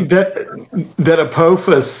just that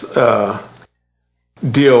Apophis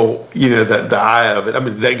deal, that the eye of it. I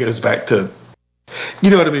mean, that goes back to, you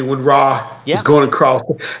know what I mean, when Ra is going across,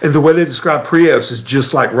 and the way they describe Prios is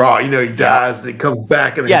just like Ra. He dies and he comes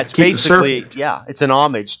back, and it's basically it's an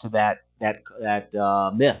homage to that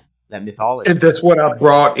myth. That mythology. And that's what I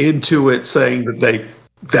brought into it, saying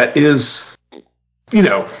that is,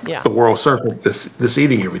 the world serpent that's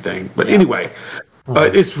eating everything. But anyway,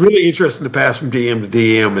 it's really interesting to pass from DM to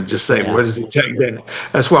DM and just say, where does he take that?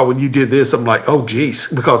 That's why when you did this, I'm like, oh, geez.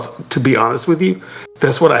 Because to be honest with you,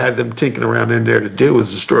 that's what I had them tinkering around in there to do, is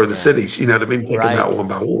destroy the cities. You know what I mean? Taking out one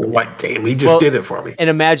by one. Like, damn, he just did it for me. And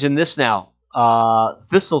imagine this now.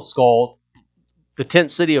 Thistle Skull, the tent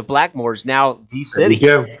city of Blackmoor, is now the city.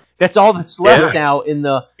 That's all that's left now in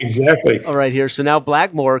the right here. So now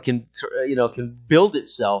Blackmoor can build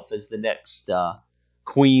itself as the next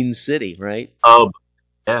Queen City, right?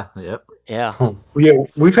 Yeah. Yeah. Yeah,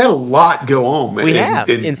 we've had a lot go on, man. We have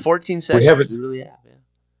in 14 sessions. We really have.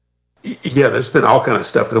 Yeah, there's been all kind of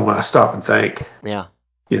stuff, and when I stop and think, I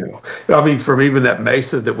mean, from even that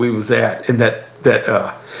mesa that we was at, and that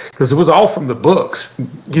because it was all from the books.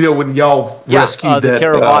 When y'all rescued the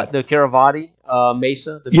Caravati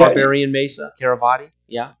mesa, the barbarian mesa, Caravati.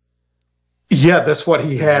 Yeah, that's what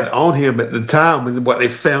he had on him at the time, and what they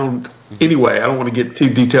found. Anyway, I don't want to get too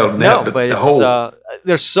detailed on that, but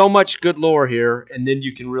there's so much good lore here, and then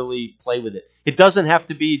you can really play with it. It doesn't have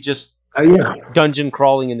to be just dungeon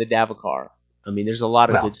crawling in the Davokar. I mean, there's a lot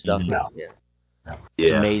of good stuff.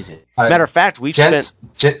 It's amazing. Matter of fact, we spent.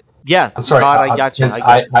 I'm sorry, Todd, I got you.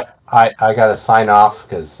 I got to sign off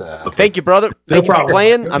because. Thank you, brother. Thank you for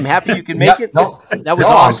playing. I'm happy you can make it. No, that was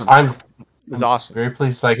awesome. was awesome. Very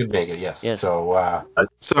pleased I could make it. Yes. Yes. So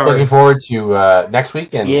Sorry. looking forward to next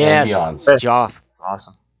week and beyond. Joff.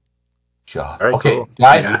 Awesome. Okay, cool.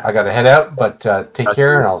 guys, Yeah. I got to head out, but take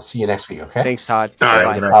care, and I'll see you next week. Okay. Thanks, Todd. All right.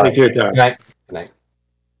 Bye. Good night. All right. Take care, Todd. Good night. Good night.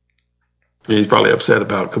 He's probably upset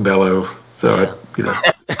about Cabello, so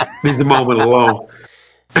needs a moment alone.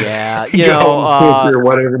 Yeah, Go home and picture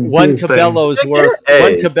whatever one Cabello's worth.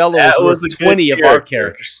 Hey, one Cabello that was was worth a good 20 of our character.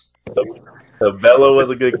 characters. Cabello was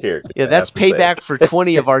a good character. Yeah, that's I have to say. payback for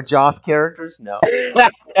 20 of our Joff characters. No,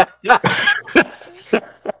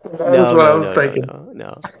 That's what I was thinking.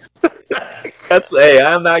 No. Hey,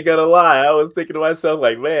 I'm not gonna lie. I was thinking to myself,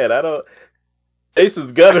 like, man,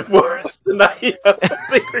 Jason's gunning for us tonight. I don't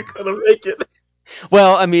think we're gonna make it.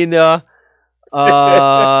 Well, I mean, that's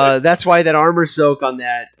why that armor soak on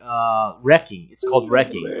that wrecking. It's called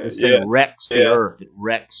wrecking. This thing wrecks the earth. It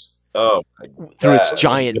wrecks Oh my God. through its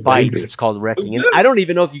giant bites. It's called wrecking. And I don't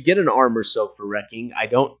even know if you get an armor soak for wrecking.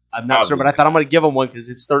 I'm not sure, but I thought I'm going to give him one because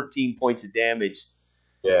it's 13 points of damage.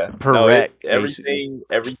 Yeah, per wreck.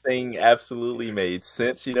 Everything absolutely made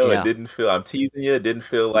sense. You know, Yeah. It didn't feel. I'm teasing you. It didn't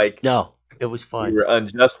feel like No, it was you fun. were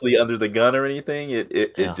unjustly under the gun or anything.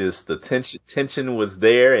 It just the tension was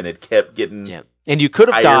there, and it kept getting Yeah, and you could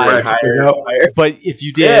have higher and died, higher, and higher. but if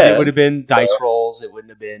you did, Yeah. it would have been dice rolls. It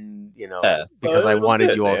wouldn't have been, Yeah. because Well, I it was wanted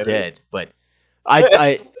good, you all man. dead. But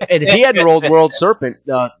and if he hadn't rolled World Serpent,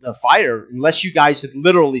 the fighter, unless you guys had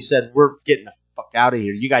literally said, "We're getting the fuck out of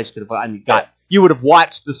here," you guys could have. You would have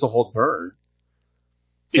watched this whole burn.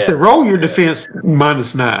 He said, roll your defense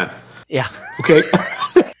 -9. Yeah. Okay.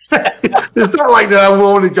 It's not like that I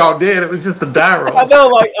wanted y'all dead. It was just the die roll. I know,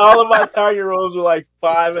 like all of my target rolls were like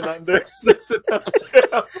 5 and under, 6 and under.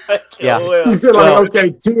 I'm like, Yeah. oh, well. You said,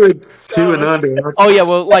 okay, two and under. Oh yeah.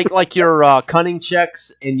 Well, like your cunning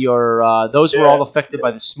checks and your those were all affected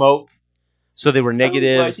by the smoke. So they were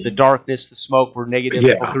negatives. like- The darkness, the smoke were negative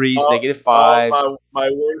Yeah. 3s, All- negative all 5s. my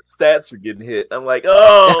worst stats were getting hit. I'm like,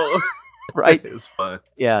 oh, Right. It was fun.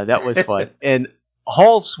 Yeah, that was fun. And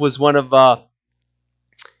Hulse was one of. I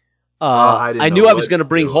didn't I know knew I was what going to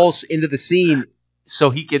bring to do. Hulse into the scene so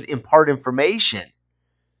he could impart information.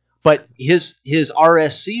 But his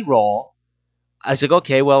RSC roll, I was like,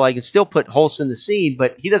 okay, well, I can still put Hulse in the scene,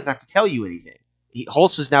 but he doesn't have to tell you anything.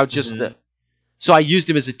 Hulse is now just so I used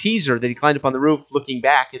him as a teaser that he climbed up on the roof looking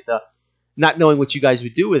back at not knowing what you guys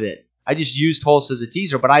would do with it. I just used Hulse as a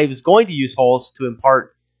teaser, but I was going to use Hulse to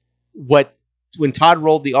impart when Todd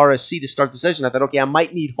rolled the RSC to start the session, I thought, okay, I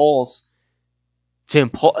might need Hulse to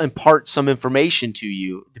impart some information to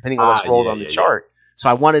you, depending on what's rolled on the chart. So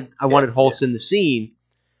I wanted Hulse in the scene.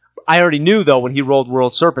 I already knew, though, when he rolled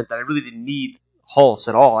World Serpent, that I really didn't need Hulse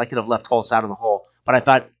at all. I could have left Hulse out of the hole. But I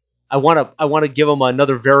thought, I want to give him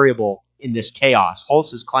another variable in this chaos.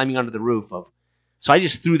 Hulse is climbing onto the roof so I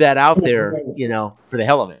just threw that out there, for the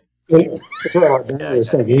hell of it. That's what I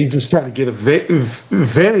was thinking. He's just trying to get a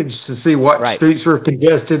vantage to see what streets were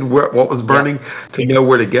congested, what was burning, to know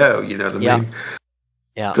where to go. You know what I mean?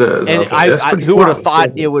 Yeah. And who would have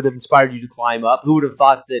thought it would have inspired you to climb up? Who would have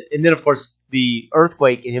thought that? And then, of course, the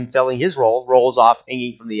earthquake and him failing his roll rolls off,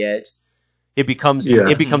 hanging from the edge. It becomes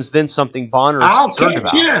then something Bonner is concerned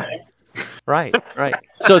about. Right.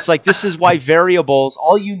 So it's like, this is why variables.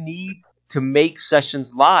 All you need to make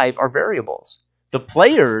sessions live are variables. The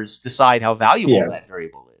players decide how valuable that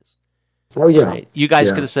variable is. Oh yeah. Right? You guys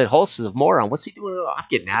could have said, "Hulse is a moron. What's he doing? I'm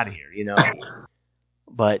getting out of here."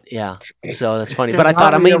 But yeah, so that's funny. But I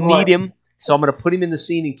thought I may need him, so I'm going to put him in the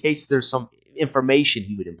scene in case there's some information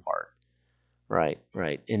he would impart. Right.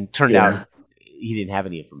 And turned out he didn't have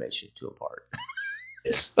any information to impart.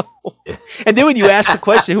 And then when you asked the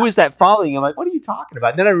question, who is that following? I'm like, what are you talking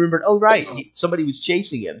about? And then I remembered, oh right, somebody was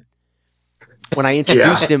chasing him. When I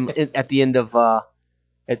introduced him at the end of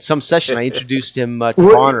at some session, I introduced him to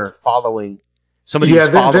Bonner following somebody was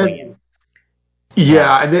following him.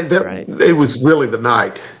 Yeah, and it was really the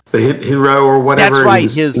knight, the Hinro or whatever.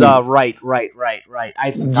 That's right. Right.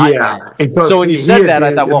 I forgot that. So when you said that,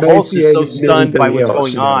 I thought, well, Hulse is so stunned by what's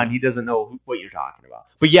going on, he doesn't know what you're talking about.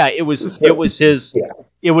 But yeah, it was his.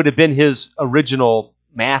 It would have been his original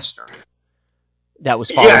master that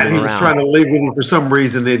was following him around. He was trying to live with him for some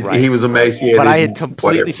reason. He was emaciated. But I had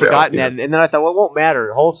completely forgotten that, and then I thought, well, it won't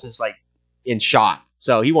matter. Hulse is like in shock,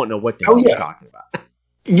 so he won't know what the hell he's talking about.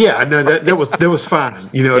 Yeah, I know that was fine.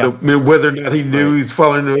 Whether or not he knew he was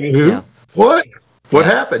following who, what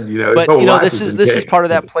happened. But this is part of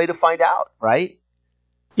that play to find out, right?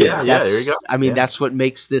 Yeah, there you go. I mean, that's what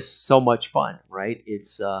makes this so much fun, right?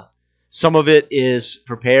 It's some of it is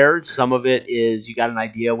prepared, some of it is you got an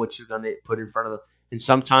idea what you're going to put in front of them, and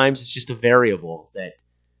sometimes it's just a variable that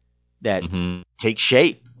that take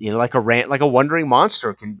shape. Like a wandering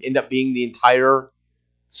monster can end up being the entire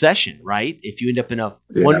session, right? If you end up in a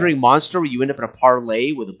wandering monster, where you end up in a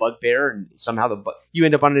parlay with a bugbear, and somehow you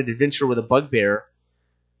end up on an adventure with a bugbear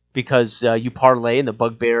because you parlay and the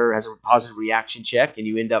bugbear has a positive reaction check, and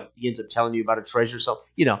he ends up telling you about a treasure. So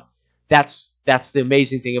that's the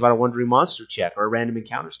amazing thing about a wandering monster check or a random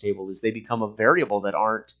encounters table, is they become a variable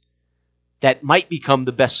that might become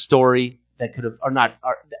the best story that could have,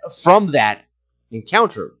 from that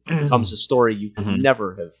encounter becomes a story you could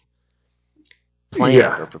never have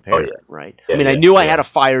planned or prepared, right? Yeah, I knew I had a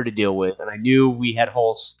fire to deal with, and I knew we had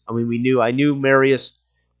Hulse. I knew Marius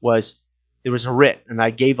there was a writ, and I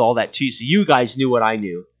gave all that to you, so you guys knew what I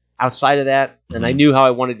knew. Outside of that, and I knew how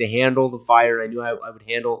I wanted to handle the fire. I knew how I would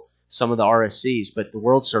handle some of the RSCs, but the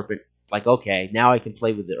World Serpent, like, okay, now I can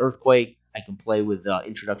play with the Earthquake. I can play with the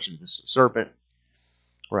introduction of the Serpent.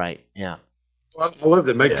 Right, yeah. Well, I love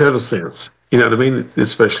that. Make total sense. You know what I mean?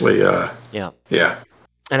 Especially, yeah.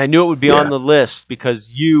 And I knew it would be on the list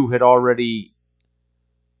because you had already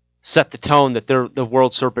set the tone that the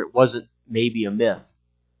World Serpent wasn't maybe a myth.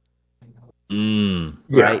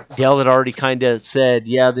 Right? Dale had already kind of said,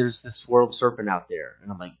 there's this World Serpent out there. And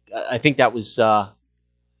I'm like, I think that was the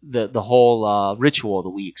whole ritual that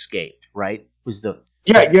we escaped, right? Was the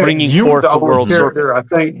bringing you forth were the World character,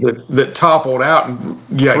 Serpent. I think, that toppled out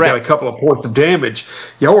and got a couple of points of damage.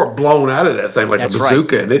 Y'all were blown out of that thing like That's a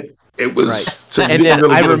bazooka, right. and it was. Right. So And then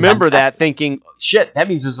I remember that thinking, shit, that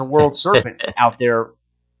means there's a World Serpent out there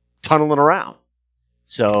tunneling around.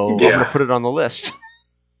 So I'm going to put it on the list.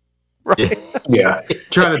 Right?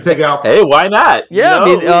 Trying to take out. Hey, why not? Yeah,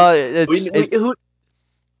 it's amazing.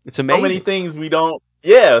 So many things we don't.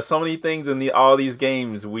 Yeah, so many things in all these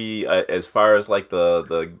games we, as far as like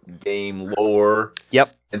the game lore,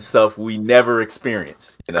 and stuff, we never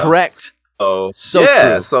experience. Correct. So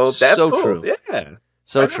true. So that's so cool. true. Yeah.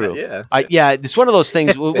 So true. It's one of those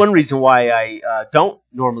things. One reason why I don't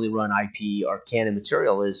normally run IP or canon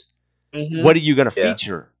material is what are you going to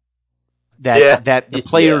feature that the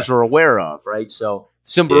players are aware of, right? So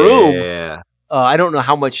Symbaroum, I don't know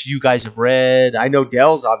how much you guys have read. I know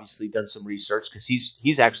Dell's obviously done some research because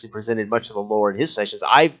he's actually presented much of the lore in his sessions.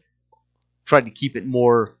 I've tried to keep it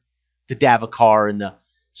more the Davokar and the.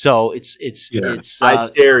 So it's I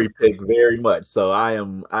cherry pick very much. So I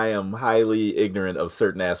am highly ignorant of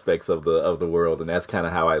certain aspects of the world, and that's kind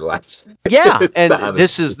of how I like it. Yeah, and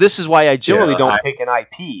this is why I generally don't pick an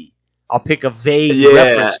IP. I'll pick a vague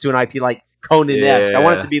reference to an IP like Conan-esque. I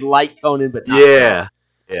want it to be like Conan, but not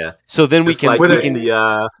yeah. So then we can we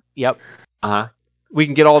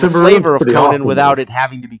can get all the flavor of Conan without it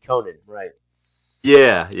having to be Conan, right?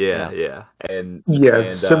 Yeah. And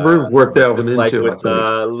Symbaroum's worth delving into. Like with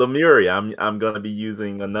Lemuria, I'm going to be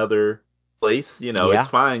using another place. It's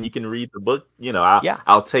fine. You can read the book.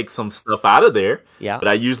 I'll take some stuff out of there. Yeah. But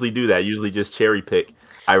I usually do that. I usually just cherry pick.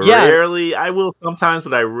 I will sometimes,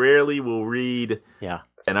 but I rarely will read an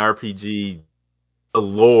RPG the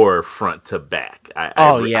lore front to back.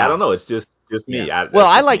 I don't know. It's just me.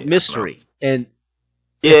 I like mystery, and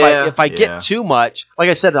if I get too much, like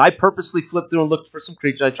I said, I purposely flipped through and looked for some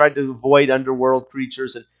creatures. I tried to avoid underworld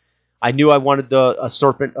creatures, and I knew I wanted a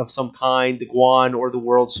serpent of some kind, the Guan or the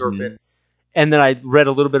World Serpent. And then I read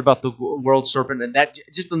a little bit about the World Serpent, and that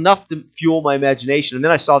just enough to fuel my imagination. And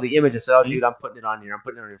then I saw the image. I said, "Oh, dude, I'm putting it on here. I'm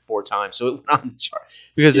putting it on here 4 times." So it went on the chart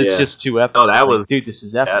because it's just too epic. Oh, that was, dude, this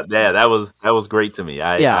is epic. That was great to me.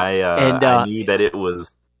 I knew that it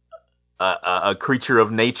was a creature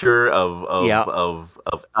of nature, of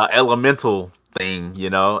elemental thing,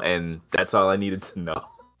 and that's all I needed to know.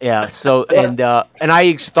 Yeah. So and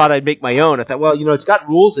I thought I'd make my own. I thought, well, it's got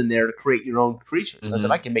rules in there to create your own creatures. I said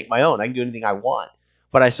I can make my own. I can do anything I want.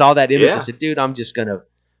 But I saw that image. I said, dude, I'm just gonna.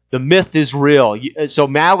 The myth is real. So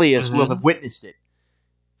Malleus will have witnessed it,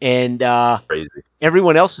 and crazy.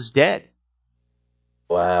 Everyone else is dead.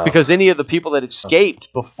 Wow. Because any of the people that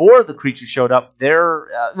escaped before the creature showed up,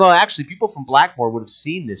 actually, people from Blackmore would have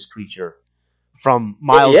seen this creature from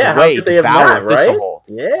miles away to devour Thistlehold.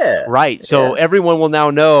 Yeah. Right. So everyone will now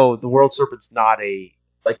know the World Serpent's not a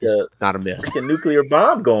myth. Like a nuclear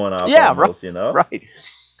bomb going off. Yeah, almost, right.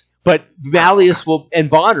 But Malleus and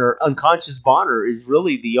Bonner, unconscious Bonner, is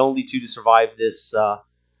really the only two to survive this,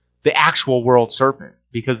 the actual World Serpent,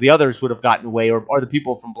 because the others would have gotten away, or the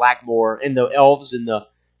people from Blackmore and the elves and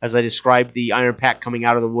as I described, the Iron Pack coming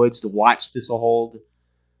out of the woods to watch Thistlehold.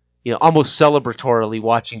 Almost celebratorily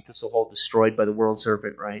watching Thistlehold destroyed by the World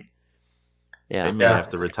Serpent, right? Yeah, they may have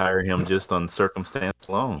to retire him just on circumstance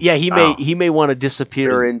alone. Yeah, he may want to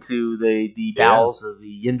disappear into the bowels of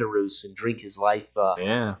the Yindarus and drink his life,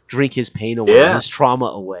 drink his pain away, his trauma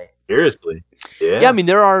away. Seriously. Yeah. Yeah, I mean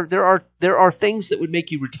there are things that would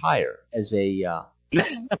make you retire as a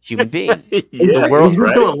human being. Yeah, The world, You've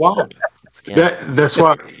been through a lot. Yeah. That's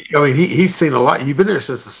why. I mean, he's seen a lot. You've been there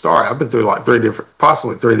since the start. I've been through like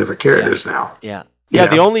possibly three different characters now. Yeah. Yeah.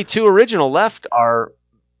 The only two original left are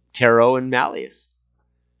Taro and Malleus.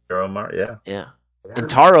 Yeah. Yeah. And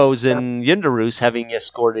Taro's in Yundarus, having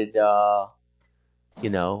escorted, But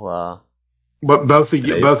both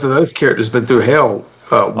of those characters been through hell. With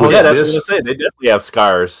Yeah, that's what I this. was saying. They definitely have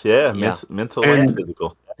scars. Yeah, Yeah. mental and And-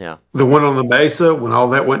 physical. Yeah. The one on the mesa when all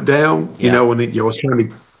that went down. You Yeah. know when it was trying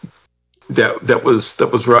to. That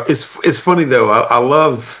was rough. It's funny though. I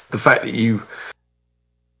love the fact that you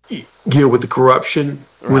with the corruption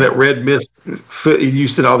when that red mist you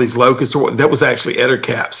said all these locusts or what, that was actually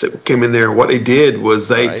ettercaps that came in there, and what they did was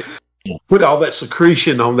they put all that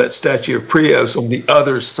secretion on that statue of Prios on the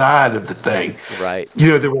other side of the thing. Right.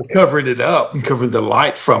 They were covering it up and covering the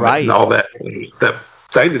light from it and all that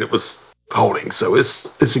thing that it was holding. So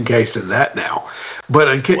it's encased in that now. But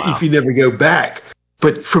if you never go back,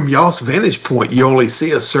 but from y'all's vantage point, you only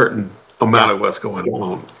see a certain amount of what's going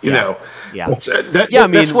on. You know. Yeah.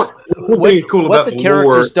 That's what cool what about the the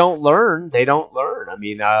characters lore. don't learn, they don't learn. I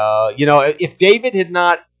mean, if David had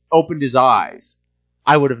not opened his eyes,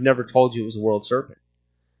 I would have never told you it was a world serpent.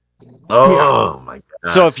 Oh my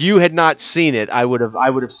god! So if you had not seen it, I would have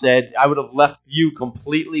left you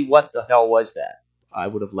completely. What the hell was that? I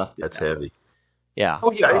would have left it. That's heavy. Yeah.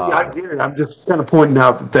 Oh yeah, I get it. I'm just kind of pointing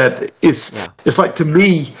out that it's like, to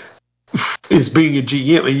me, is being a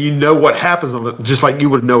GM and you know what happens on it, just like you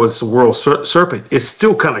would know it's a world serpent. It's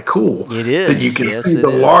still kind of cool. It is that you can see the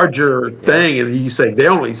larger thing, and you say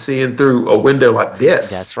they're only seeing through a window like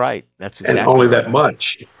this. That's right. That's exactly and only that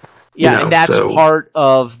much. Yeah, and that's part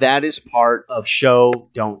of show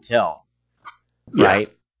don't tell.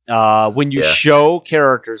 Right. When you show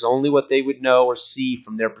characters only what they would know or see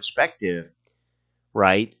from their perspective,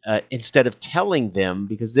 right? Instead of telling them,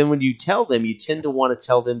 because then when you tell them, you tend to want to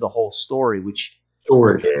tell them the whole story, which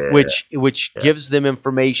gives them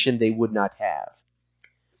information they would not have.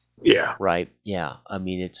 Yeah. Right. Yeah. I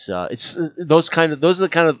mean, it's those are the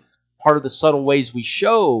kind of part of the subtle ways we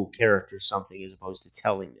show characters something as opposed to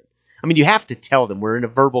telling them. I mean, you have to tell them. We're in a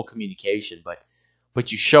verbal communication,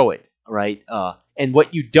 but you show it, right? And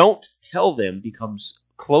what you don't tell them becomes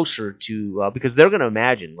closer to because they're going to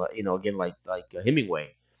imagine, again, like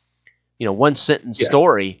Hemingway, one sentence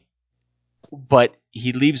story, but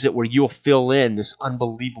he leaves it where you'll fill in this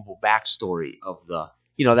unbelievable backstory of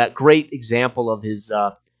that great example of his.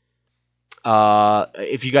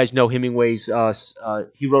 If you guys know Hemingway's,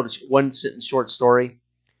 he wrote a one sentence short story,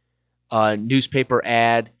 newspaper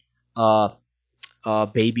ad,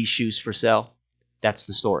 baby shoes for sale. That's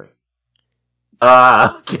the story.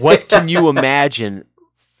 Okay. What can you imagine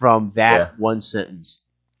from that one sentence?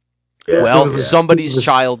 Yeah. Well, somebody's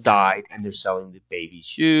child died and they're selling the baby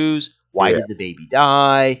shoes. Why did the baby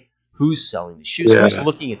die? Who's selling the shoes? Who's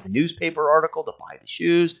looking at the newspaper article to buy the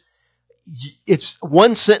shoes? It's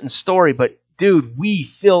one sentence story, but dude, we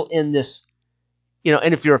fill in this,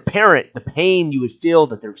 and if you're a parent, the pain you would feel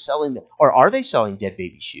that they're selling or are they selling dead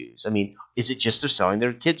baby shoes? I mean, is it just they're selling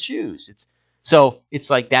their kids' shoes? It's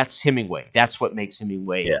like that's Hemingway. That's what makes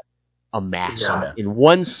Hemingway a master. Yeah. In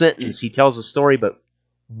one sentence, he tells a story, but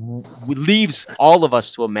leaves all of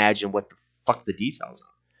us to imagine what the fuck the details are.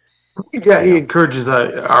 Yeah, he encourages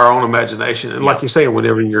our own imagination, and like you're saying,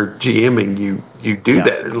 whenever you're GMing, you do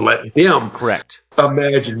that and let them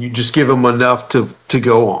imagine. You just give them enough to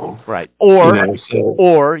go on, right?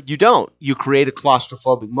 Or you don't. You create a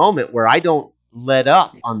claustrophobic moment where I don't let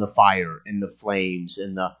up on the fire and the flames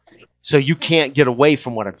so you can't get away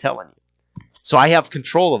from what I'm telling you. So I have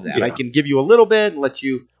control of that. Yeah. I can give you a little bit and let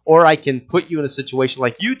you, or I can put you in a situation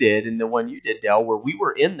like you did in the one you did, Del, where we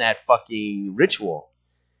were in that fucking ritual.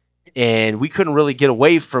 And we couldn't really get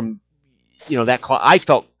away from, that. I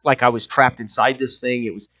felt like I was trapped inside this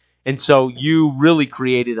thing. And so you really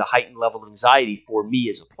created a heightened level of anxiety for me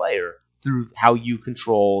as a player through how you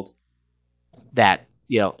controlled that.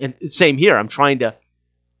 And same here. I'm trying to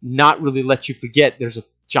not really let you forget there's a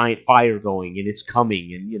giant fire going and it's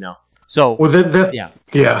coming, and So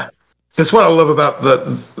that's what I love about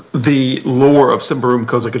the lore of Symbaroum,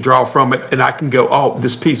 because I could draw from it and I can go, oh,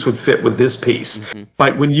 this piece would fit with this piece. Mm-hmm.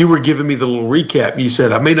 Like when you were giving me the little recap, you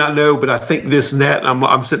said, I may not know, but I think this and that. And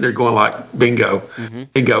I'm sitting there going like, bingo,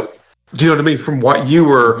 bingo. Do you know what I mean? From what you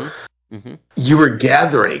were you were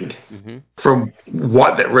gathering from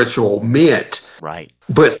what that ritual meant. Right.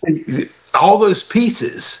 But see, all those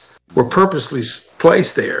pieces were purposely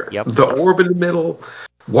placed there. Yep. The orb in the middle,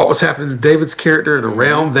 what was happening to David's character, and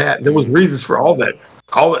around that, there was reasons for all that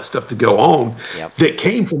all that stuff to go on that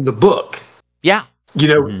came from the book. Yeah. You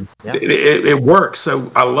know, it works.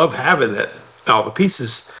 So I love having that, all the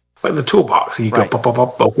pieces, like the toolbox. And you go, pop, pop,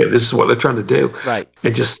 pop, okay, this is what they're trying to do. Right.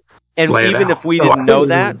 And just and lay it even out. if we So didn't I know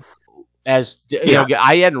think- that, you know,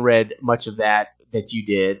 I hadn't read much of that you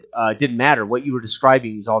did. It didn't matter. What you were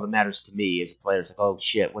describing is all that matters to me as a player. It's like, oh,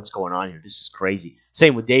 shit, what's going on here? This is crazy.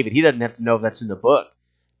 Same with David. He doesn't have to know if that's in the book.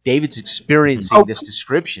 David's experiencing this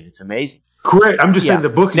description. It's amazing. Correct. I'm just saying the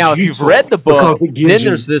book is now, if you've useful read the book, because it then gives you-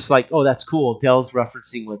 there's this like, oh, that's cool. Dell's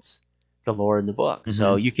referencing what's the lore in the book,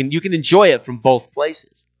 so you can enjoy it from both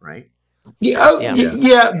places, right?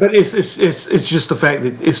 Yeah, but it's just the fact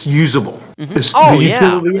that it's usable. It's,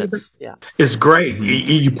 it's great.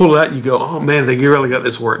 You pull it out and you go, oh man, they really got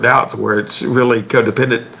this worked out to where it's really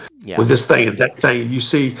codependent with this thing and that thing. And you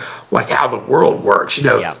see like how the world works. You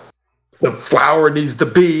know, the flower needs to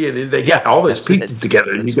be, and then they got all those pieces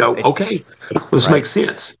together, and you go, okay, this makes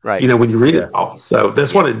sense. Right. You know, when you read it all. So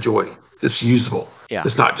that's what I enjoy. It's usable. Yeah.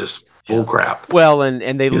 It's not just bull crap. Well,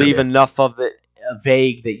 and they leave enough of it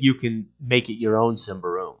vague that you can make it your own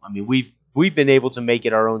Symbaroum. I mean, we've been able to make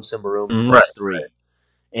it our own Symbaroum plus 3,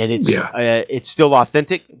 and it's still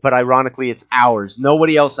authentic, but ironically, it's ours.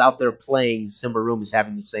 Nobody else out there playing Symbaroum is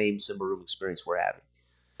having the same Symbaroum experience we're having.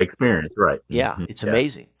 Yeah, it's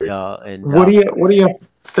amazing. And what do you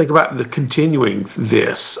think about the continuing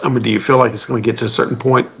this? I mean, do you feel like it's going to get to a certain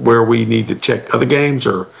point where we need to check other games,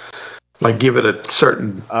 or like give it a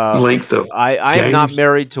certain length of? I games? am not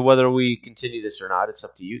married to whether we continue this or not. It's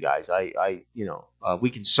up to you guys. We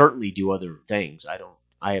can certainly do other things.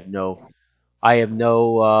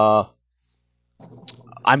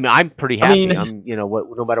 I'm pretty happy.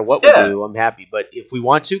 No matter what we do, I'm happy. But if we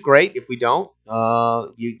want to, great. If we don't,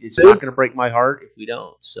 it's not going to break my heart if we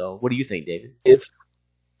don't. So, what do you think, David?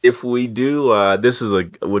 If we do, this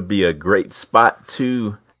would be a great spot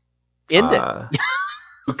to end it.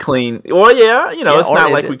 Clean. Well, it's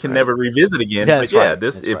not like we can never revisit again. That's but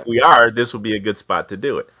this would be a good spot to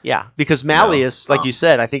do it. Yeah, because Malleus, like you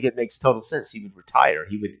said, I think it makes total sense. He would retire.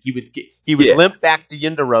 He would limp back to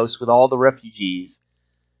Yndaros with all the refugees.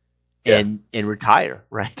 And retire,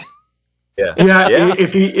 right?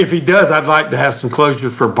 If he does, I'd like to have some closure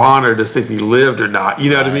for Bonner to see if he lived or not. You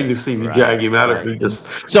know what I mean? To see if we drag him out, or he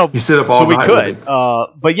just he sit up all night. So we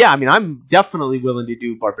could, but yeah, I mean, I'm definitely willing to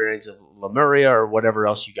do Barbarians of Lemuria or whatever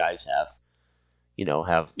else you guys have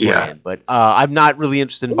planned. But I'm not really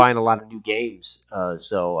interested in buying a lot of new games.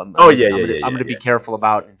 So I'm going to be careful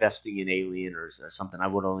about investing in Alien or something. I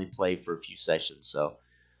would only play for a few sessions. So.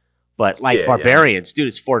 But Barbarians, dude,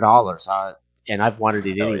 it's $4, and I've wanted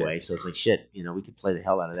it anyway, so it's like shit. We could play the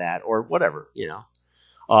hell out of that or whatever,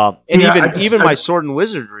 And my Sword and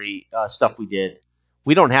Wizardry stuff we did,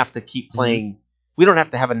 we don't have to keep playing. We don't have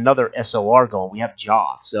to have another SOR going. We have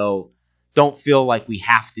Joth, so don't feel like we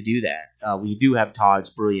have to do that. We do have Todd's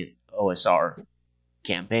brilliant OSR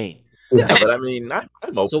campaign. Yeah, but I mean, I'm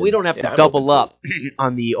open. So we don't have to double up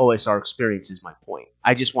on the OSR experience. Is my point.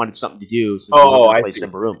 I just wanted something to do since we want to play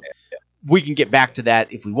Symbaroum. We can get back to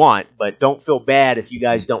that if we want, but don't feel bad if you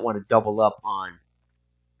guys don't want to double up on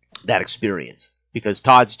that experience, because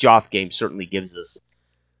Todd's Joth game certainly gives us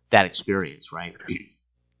that experience, right?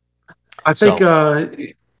 I think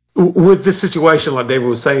with this situation, like David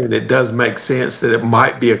was saying, it does make sense that it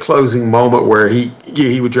might be a closing moment where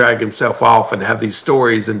he would drag himself off and have these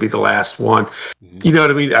stories and be the last one. You know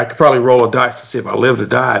what I mean? I could probably roll a dice to see if I lived or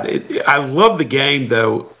died. I love the game,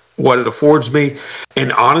 though, what it affords me.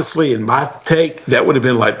 And honestly, in my take, that would have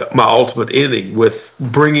been like my ultimate ending with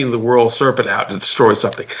bringing the World Serpent out to destroy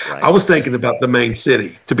something. Right. I was thinking about the main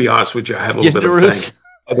city, to be honest with you. I had a little bit of a thing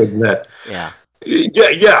other than that. Yeah.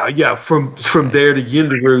 From there to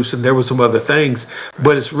Yndaros, and there were some other things.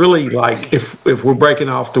 But it's really like if we're breaking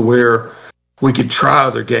off to where we could try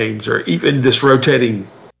other games, or even this rotating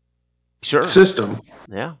system.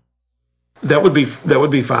 Yeah, that would be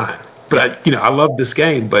fine. But I love this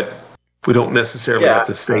game, but we don't necessarily have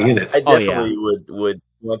to stay in it. I definitely would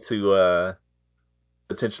want to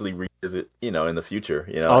potentially revisit, in the future.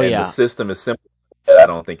 The system is simple. I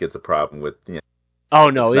don't think it's a problem with. Oh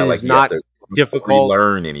no, it is not difficult.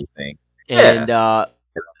 Learn anything. And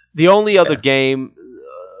the only other game,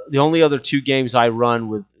 the only other two games I run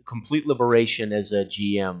with complete liberation as a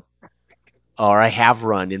GM, or I have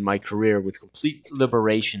run in my career with complete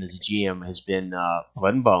liberation as a GM, has been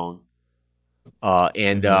Blood and Bone.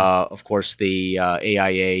 And of course the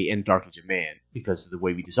AIA and Dark Age of Man, because of the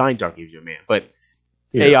way we designed Dark Age of Man. But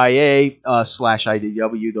AIA /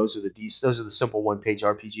 IDW, those are the simple one-page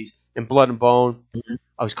RPGs. And Blood and Bone,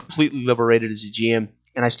 I was completely liberated as a GM,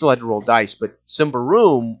 and I still had to roll dice. But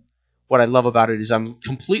Symbaroum what I love about it is I'm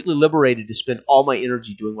completely liberated to spend all my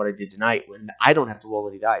energy doing what I did tonight when I don't have to roll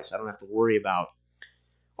any dice. I don't have to worry about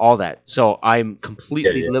all that. So I'm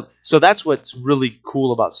completely so that's what's really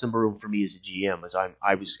cool about Symbaroum for me as a GM is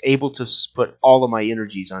I was able to put all of my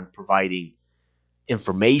energies on providing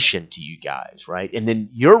information to you guys, right? And then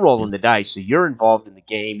you're rolling the dice, so you're involved in the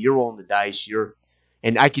game. You're rolling the dice.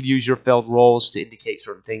 And I could use your failed rolls to indicate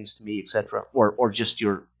certain things to me, etc., or just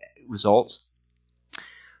your results.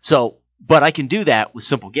 So, but I can do that with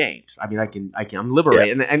simple games. I mean, I'm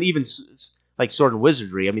liberated, and even like Sword and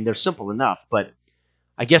Wizardry. I mean, they're simple enough, but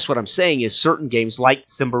I guess what I'm saying is certain games like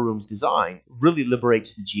Symbaroum's design really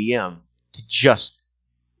liberates the GM to just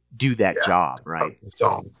do that job, right?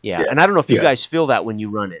 Yeah, and I don't know if you guys feel that when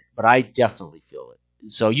you run it, but I definitely feel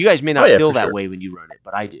it. So you guys may not feel that way when you run it,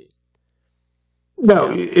 but I do.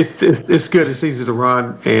 No, it's good. It's easy to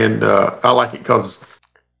run, and I like it because,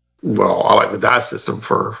 well, I like the dice system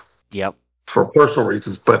for personal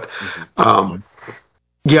reasons, but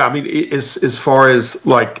yeah, I mean, as far as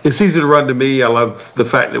like it's easy to run to me. I love the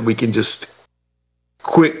fact that we can just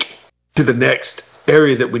quick to the next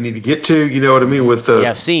area that we need to get to. You know what I mean? With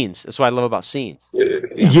the scenes. That's what I love about scenes. So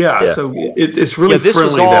it's really this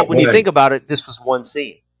friendly. Was all, that when way. you think about it, this was one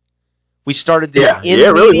scene. We started this in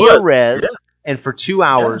really media was. res, and for 2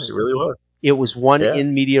 hours, it really was. It was one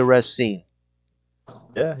in media res scene.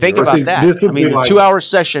 Yeah, think about that. I mean, the 2 hour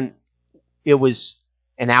session, it was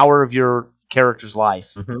an hour of your character's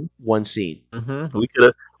life, one scene.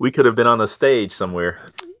 We could have been on a stage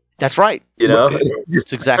somewhere. That's right. You know,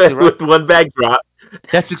 that's exactly right. With one backdrop.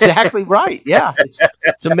 That's exactly right. Yeah,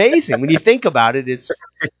 it's amazing when you think about it.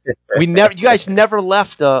 You guys never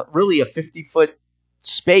left really a 50-foot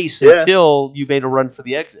space until you made a run for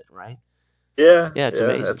the exit, right? Yeah, it's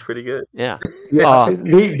amazing. That's pretty good. Yeah.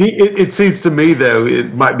 It seems to me though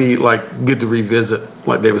it might be like good to revisit,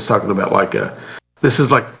 like Dave was talking about, like this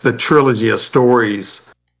is like the trilogy of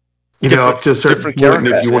stories, up to a certain point.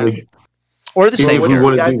 If you want to, or the same. If you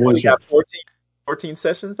want to do one, we got 14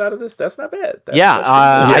 sessions out of this. That's not bad.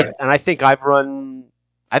 I think I've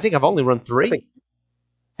only run 3.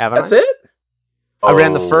 That's it. I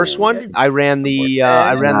ran the first one. I ran the. I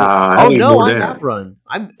have run.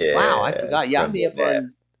 Wow, I forgot. Yeah, I may have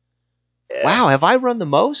run. Yeah. Wow, have I run the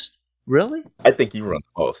most? Really? I think you run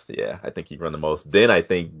the most. Yeah, I think you run the most. Then I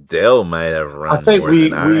think Dell might have run. I think more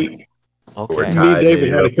than me and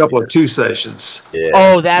David had a couple of 2 sessions. Yeah.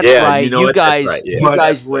 Oh, that's right. You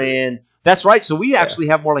guys ran. That's right. So we actually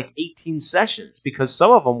have more like 18 sessions because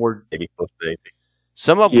some of them were maybe close to 18.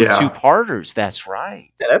 Some of them were 2-parters. That's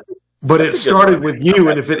right. Yeah, but it started with you,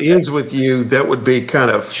 and if it ends with you, that would be kind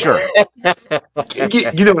of sure.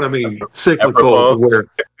 You know what I mean? Cyclical.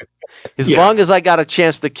 As long as I got a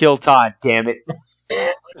chance to kill Todd, damn it.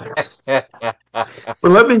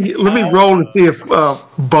 Well, let me roll and see if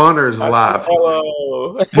Bonner's alive.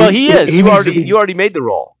 Well, he is. You already made the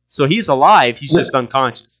roll, so he's alive. He's just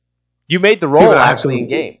unconscious. You made the roll actually in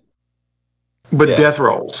game. But death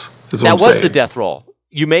rolls. That was the death roll.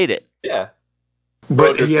 You made it. Yeah.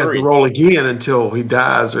 But he has to roll again until he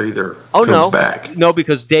dies or either comes back. No,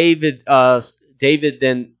 because David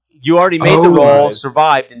then you already made the roll,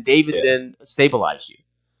 survived, and David then stabilized you.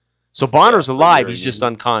 So Bonner's alive. He's just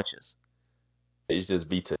unconscious. He's just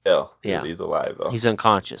beat to hell. Yeah, he's alive though. He's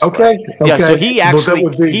unconscious. Okay. Yeah, so he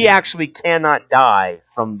actually cannot die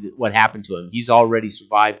from what happened to him. He's already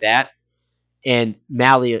survived that, and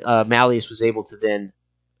Malleus was able to then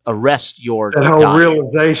arrest your. That whole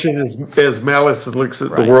realization as Malleus looks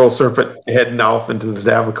at the World Serpent heading off into the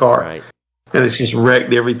Davokar, right? And it's just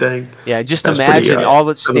wrecked everything. Yeah, just imagine all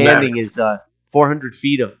that's standing is 400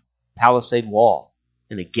 feet of palisade wall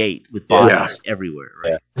and a gate with bodies everywhere.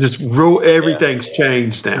 Right? Just everything's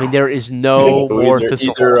changed now. I mean, there is no more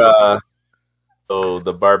thistle. So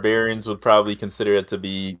the barbarians would probably consider it to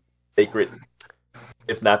be sacred,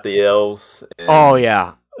 if not the elves.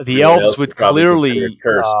 The elves would clearly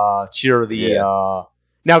cheer the.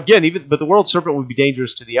 Now again, but the World Serpent would be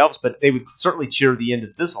dangerous to the elves, but they would certainly cheer the end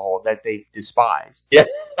of this hole that they despised. Yeah.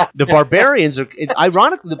 The barbarians are,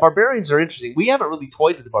 ironically, the barbarians are interesting. We haven't really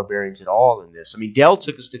toyed with the barbarians at all in this. I mean, Dell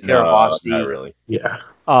took us to Karabasti. Not really. Yeah.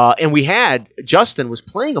 And Justin was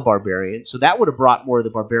playing a barbarian, so that would have brought more of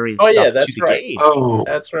the barbarian stuff to the game. Oh,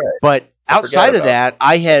 that's right. But outside of that,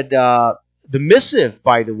 I had the missive,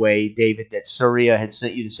 by the way, David, that Surya had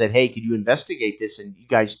sent you to say, hey, could you investigate this? And you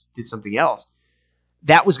guys did something else.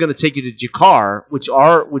 That was going to take you to Jakar,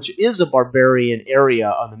 which is a barbarian area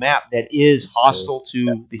on the map that is hostile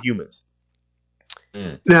to the humans.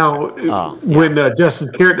 Now, when Justin's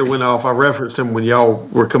character went off, I referenced him when y'all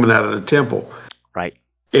were coming out of the temple. Right.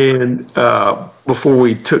 and before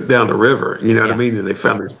we took down the river, you know what I Yeah. mean? And they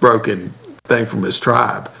found this broken thing from his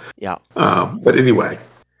tribe. Yeah. But anyway,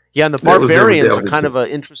 Yeah, and the that was never barbarians are delved kind into. of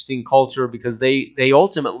an interesting culture because they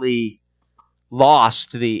ultimately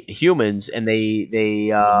lost to the humans, and they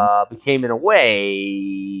became in a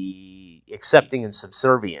way accepting and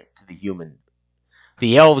subservient to the human.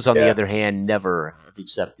 The elves, on the other hand, never have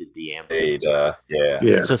accepted the ambience.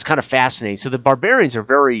 Yeah. So it's kind of fascinating. So the barbarians are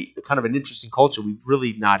very kind of an interesting culture. We've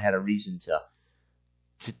really not had a reason to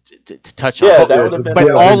touch on. Yeah, But, that would have been. but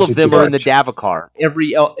Yeah, all it's of them too are in the much. Davakar.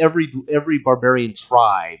 Every barbarian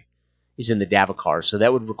tribe is in the Davakar, so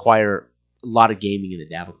that would require a lot of gaming in the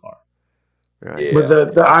Davakar. Right. Yeah. But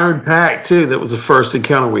the Iron Pact too, that was the first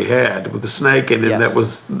encounter we had with the snake, and then Yes. that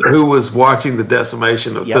was who was watching the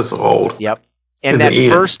decimation of Yep. Thistlehold. Yep. And In that the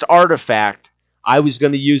end. first artifact, I was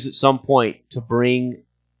going to use at some point to bring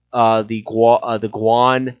the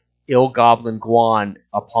Guan, Ill Goblin Guan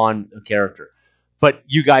upon a character. But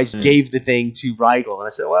you guys gave the thing to Rigel, and I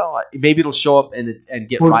said, well, maybe it'll show up and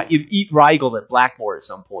get eat Rigel at Blackmore at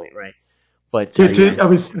some point, right? But I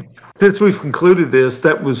mean, since we've concluded this,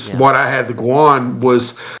 that was what I had. The Guan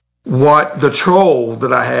was what the troll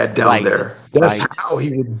that I had down there. That's how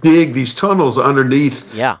he would dig these tunnels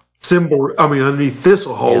underneath. Yeah. Underneath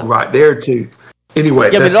Thistlehold, right there too. Anyway,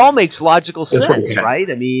 yeah, but it all makes logical what we sense, had.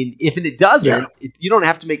 right? I mean, if it doesn't, you don't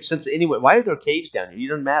have to make sense anyway. Why are there caves down here? It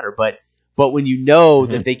doesn't matter. But when you know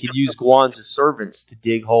that they could use Guans as servants to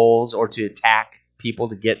dig holes or to attack people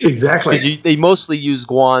to get exactly, because they mostly use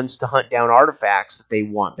Guans to hunt down artifacts that they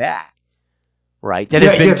want back, right? That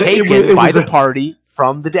have been taken by the party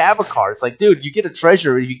from the Davakar. It's like, dude, you get a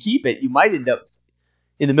treasure, if you keep it, you might end up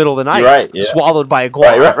in the middle of the night, swallowed by a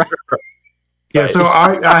Guan. Right? Yeah, so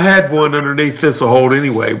I had one underneath Thistlehold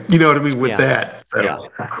anyway. You know what I mean with that. So,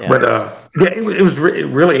 but it was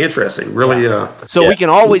really interesting. Really. So we can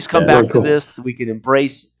always come back cool. to this. We can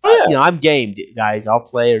embrace. I'm game, guys. I'll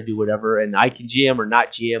play or do whatever, and I can GM or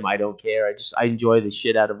not GM. I don't care. I enjoy the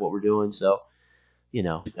shit out of what we're doing. So,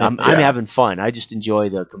 I'm having fun. I just enjoy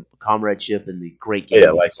the comradeship and the great game.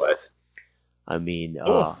 Yeah, likewise. I mean,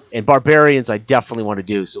 and barbarians, I definitely want to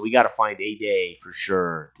do. So we got to find a day for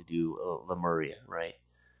sure to do Lemuria, right?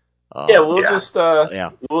 We'll just off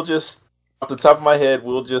the top of my head,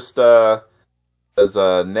 we'll just as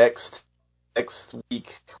next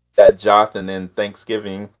week that Jonathan and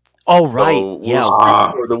Thanksgiving. Oh right, so we'll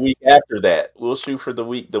shoot for the week after that. We'll shoot for the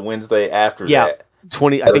Wednesday after that. I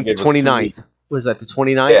think the 29th. Was that the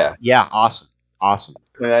 29th? Yeah, awesome.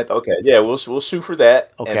 29th? Okay, yeah, we'll shoot for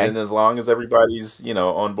that. Okay. And then as long as everybody's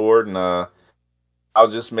on board, and I'll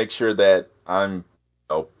just make sure that I'm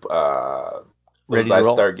ready to I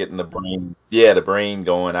roll. start getting the brain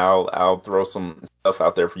going. I'll throw some stuff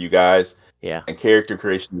out there for you guys. Yeah. And character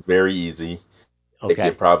creation is very easy. Okay. Take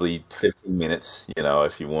you probably 15 minutes,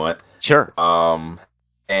 if you want. Sure. And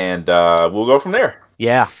we'll go from there.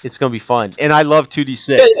 Yeah, it's gonna be fun, and I love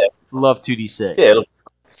 2d6. Yeah. Love 2d6. Yeah.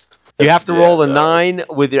 You have to roll a 9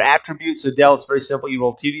 with your attribute. So, Del, it's very simple. You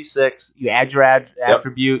roll 2d6, you add your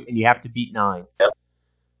attribute, and you have to beat 9. Yep.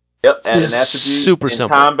 Add an attribute Super in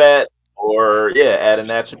simple. combat, or add an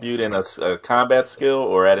attribute in a combat skill,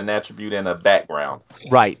 or add an attribute in a background.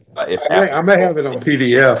 Right. I may have it on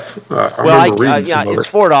PDF. It's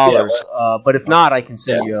 $4. But if not, I can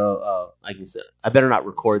send you. I better not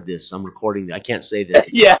record this. I'm recording. I can't say this.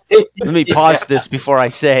 Yeah. Let me pause this before I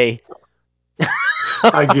say.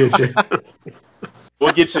 I get you.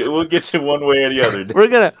 We'll get you one way or the other.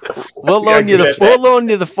 We'll loan you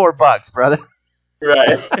the $4, brother.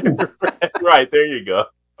 Right. Right. There you go.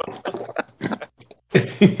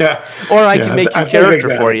 Yeah. Or I can make your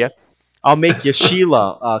character for you. I'll make you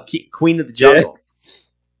Sheila, Queen of the Jungle.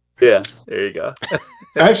 Yeah. There you go.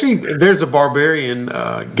 Actually, there's a barbarian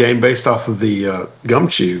game based off of the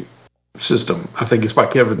Gumshoe system. I think it's by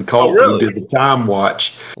Kevin Cole, who did the Time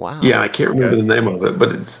Watch. Wow. Yeah, I can't remember the name of it,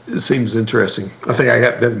 but it seems interesting. I think I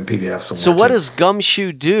got that in PDF somewhere. So what does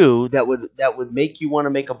Gumshoe do that would make you want to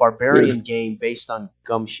make a barbarian game based on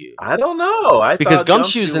Gumshoe? I don't know. Because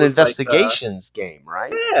Gumshoe's an investigations game,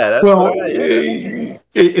 right? Yeah, that's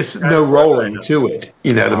it's no rolling to it.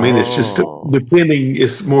 You know what I mean? It's just depending.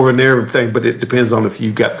 It's more of a narrative thing, but it depends on if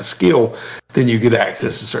you've got the skill. Then you get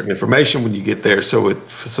access to certain information when you get there, so it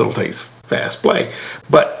facilitates fast play.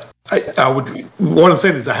 But what I'm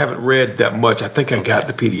saying is I haven't read that much. I think I got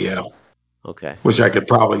the PDF. Okay. Which I could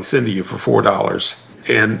probably send to you for $4.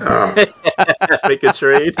 And make a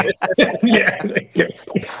trade.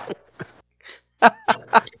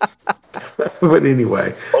 But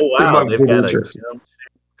anyway. Oh wow, they've got a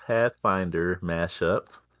Pathfinder mashup.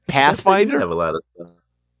 Pathfinder? Have a lot of stuff.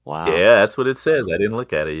 Wow. Yeah, that's what it says. I didn't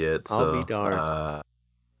look at it yet. I'll So, be darned.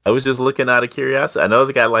 I was just looking out of curiosity. I know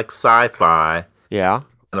they got like sci-fi, Yeah.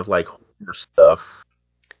 kind of like horror stuff.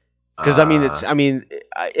 Because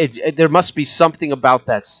there must be something about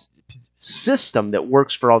that system that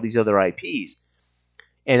works for all these other IPs.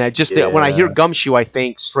 And I just when I hear Gumshoe, I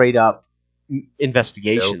think straight up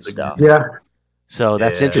investigation stuff. Yeah. So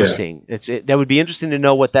that's interesting. That would be interesting to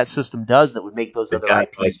know what that system does that would make those other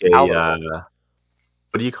IPs palatable.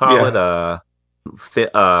 What do you call it?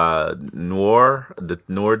 Noir, the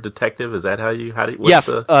Noir detective. Is that how you?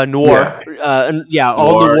 Noir? Yeah.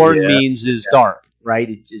 All noir means is dark, right?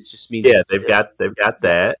 It just means they've got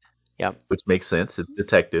that. Yeah, which makes sense. It's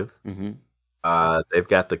detective. Mm-hmm. They've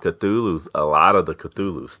got the Cthulhu's, a lot of the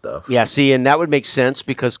Cthulhu stuff. Yeah, see, and that would make sense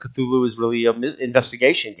because Cthulhu is really an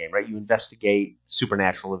investigation game, right? You investigate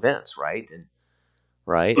supernatural events, right?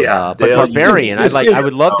 Yeah, but Barbarian, I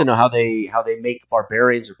would love to know how they make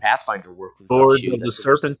Barbarians or Pathfinder work with Swords of the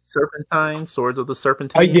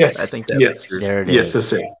Serpentine. Yes, I think that there it is. Yes,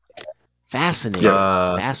 that's it. Fascinating.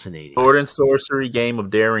 Fascinating. Sword and sorcery, game of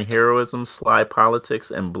daring heroism, sly politics,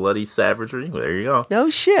 and bloody savagery. Well, there you go. No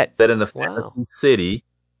shit. Set in a fantasy city,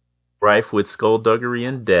 rife with skullduggery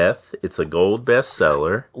and death. It's a gold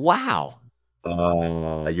bestseller. Wow.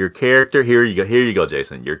 Your character, here you go,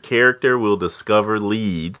 Jason. Your character will discover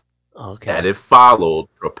leads that, if followed,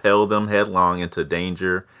 propel them headlong into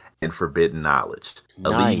danger and forbidden knowledge. A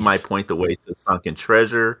lead might point the way to sunken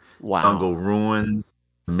treasure, jungle ruins,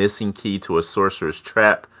 missing key to a sorcerer's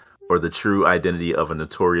trap, or the true identity of a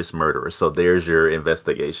notorious murderer. So there's your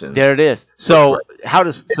investigation. There it is. So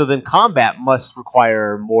then combat must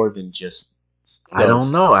require more than just those. I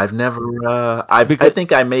don't know. I've never I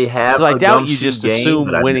think I may have. So I doubt you just assume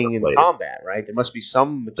winning in combat, right? There must be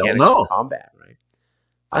some mechanics of combat, right?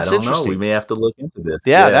 That's I don't interesting. know. We may have to look into this.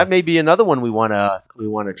 Yeah, that may be another one we want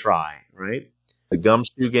to try, right? The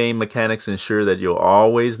Gumshoe game mechanics ensure that you'll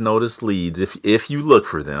always notice leads if you look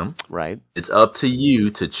for them. Right. It's up to you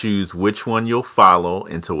to choose which one you'll follow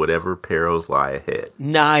into whatever perils lie ahead.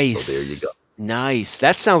 Nice. So there you go. Nice.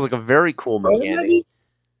 That sounds like a very cool mechanic.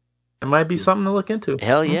 It might be something to look into.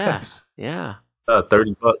 Hell yes. Okay. Yeah.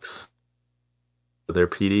 $30 for their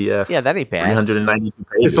PDF. Yeah, that ain't bad. 392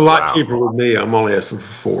 pages. It's a lot cheaper with me. I'm only asking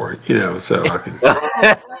for 4, so I can.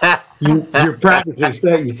 You're practically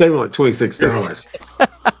saying you're saving like $26.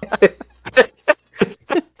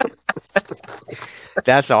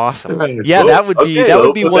 That's awesome. Yeah, that would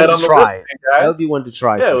be one to try. That would be one to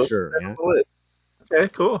try for sure. Yeah. Okay,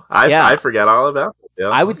 cool. I forgot all about it. Yeah,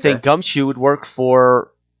 I would think Gumshoe would work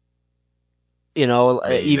for,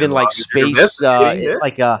 even like space,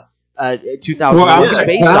 like a 2001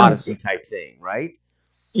 Space Odyssey type thing, right?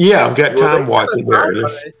 Yeah, I've got time watching there.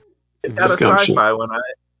 It's got a sci-fi one.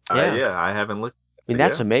 I haven't looked. I mean,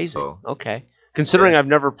 that's amazing. So. Okay, considering I've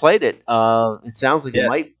never played it, it sounds like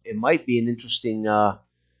it might be an interesting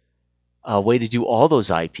way to do all those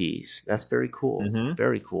IPs. That's very cool. Mm-hmm.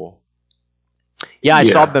 Very cool. Yeah, I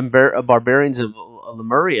saw Barbarians of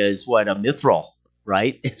Lemuria is what, a mithril,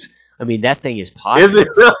 right? That thing is popular. Is it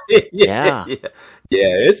really? Yeah,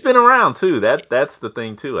 it's been around too. That's the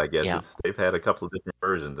thing too. I guess they've had a couple of different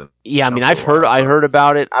versions. I heard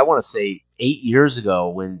about it. I want to say 8 years ago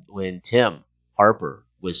when Tim Harper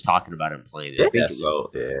was talking about him playing it. So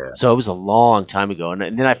it was a long time ago, and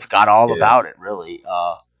then I forgot all about it. Really,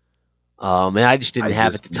 and I just didn't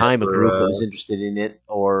have at the time a group that was interested in it,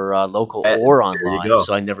 or local or online.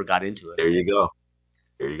 So I never got into it. There you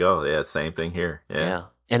go. Yeah, same thing here. Yeah.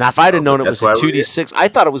 And if I'd have known it was a 2d6, I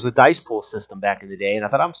thought it was a dice pool system back in the day, and I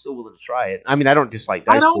thought I'm still willing to try it. I mean, I don't dislike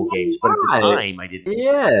dice pool games, but at the time I didn't.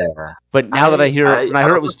 Yeah. But now that I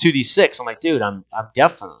heard it was 2d6, I'm like, dude, I'm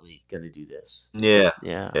definitely gonna do this. Yeah.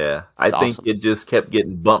 I think it just kept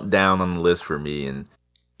getting bumped down on the list for me, and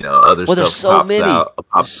other stuff pops out.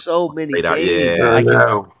 There's so many games. Yeah, I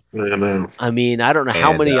know. I mean, I don't know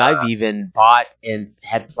how many I've even bought and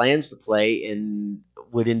had plans to play and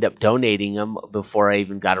would end up donating them before I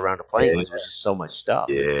even got around to playing. Because there's just so much stuff.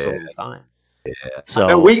 So much time. Yeah.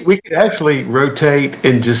 So we could actually rotate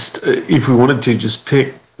and just, if we wanted to, just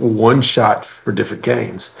pick one shot for different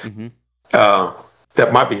games. Mm-hmm.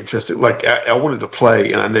 That might be interesting. Like I wanted to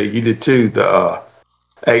play, and I know you did too, the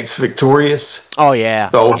Apes Victorious. Oh yeah.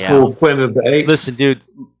 The old school Planet of the Apes. Listen, dude,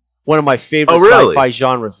 one of my favorite sci-fi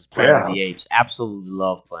genres is Planet of the Apes. Absolutely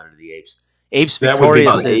love Planet of the Apes. Apes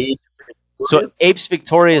Victorious is... So Apes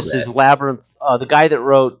Victorious is Labyrinth. The guy that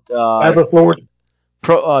wrote Labyrinth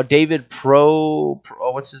Lord. David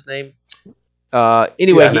what's his name?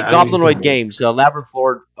 Anyway, Goblinoid Games. Labyrinth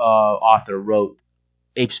Lord author wrote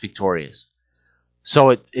Apes Victorious.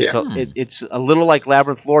 So it's a little like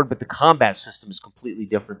Labyrinth Lord, but the combat system is completely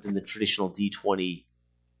different than the traditional D20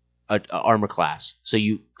 armor class. So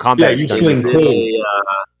combat is done.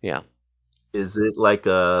 Yeah. Is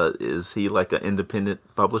he like an independent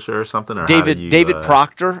publisher or something? Or David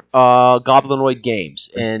Proctor, Goblinoid Games,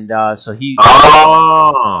 and so he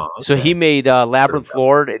he made Labyrinth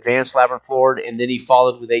Lord, Advanced Labyrinth Lord, and then he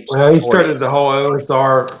followed with Apes. Well, he started the whole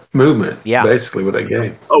OSR movement, basically with that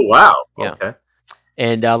game. Oh wow! Yeah. Okay.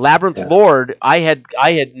 And Labyrinth Lord, I had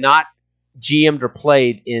not GM'd or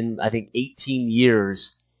played in I think 18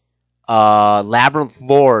 years. Labyrinth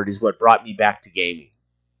Lord is what brought me back to gaming.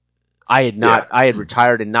 I had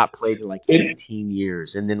retired and not played in like 18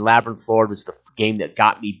 years, and then Labyrinth Lord was the game that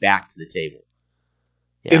got me back to the table.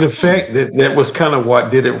 Yeah. In effect, that was kind of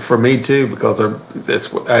what did it for me too, because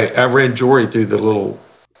I ran Jory through the little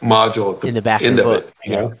module at the in the back end of the it.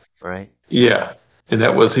 You know? Right? Yeah, and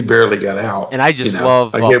that was he barely got out. And I just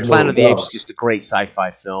love Planet of the Apes is just a great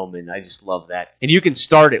sci-fi film, and I just love that. And you can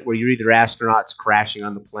start it where you're either astronauts crashing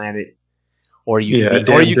on the planet. Or you can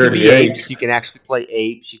be apes. You can actually play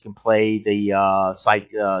apes. You can play the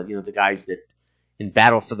the guys that in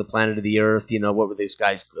Battle for the Planet of the Earth. What were those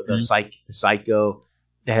guys? The Psycho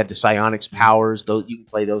that had the psionics powers. Those you can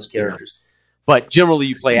play those characters. But generally,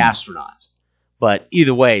 you play astronauts. But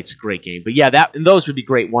either way, it's a great game. But and those would be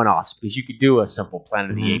great one-offs because you could do a simple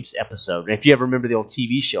Planet of the Apes episode. And if you ever remember the old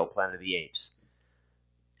TV show Planet of the Apes,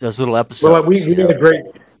 those little episodes. Well, we had a great.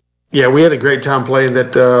 Yeah, we had a great time playing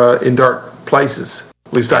that in Dark Places.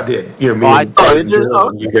 At least I did. You guys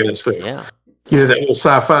too. Yeah. That little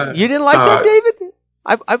sci-fi. You didn't like that, David?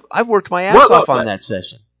 I worked my ass off on that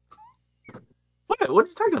session. What are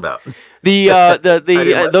you talking about?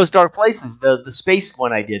 Those Dark Places, the space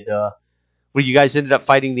one I did, where you guys ended up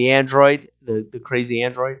fighting the android, the crazy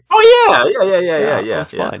android. Oh yeah.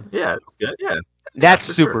 That's fun. Yeah, it's good. Yeah. That's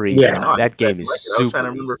super easy. Yeah. That game is super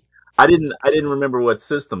easy. I didn't remember what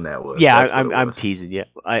system that was. Yeah, I'm teasing you.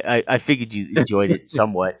 I figured you enjoyed it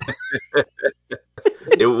somewhat.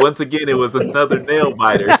 Once again, it was another nail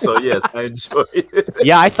biter. So yes, I enjoyed it.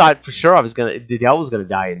 Yeah, I thought for sure Didell was gonna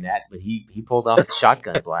die in that, but he pulled off the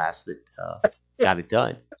shotgun blast that got it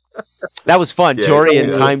done. That was fun. Yeah,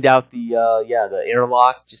 Jorian timed out the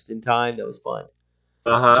airlock just in time. That was fun.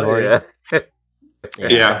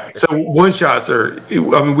 Yeah. So one shots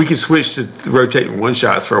we can switch to rotating one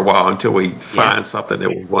shots for a while until we find something that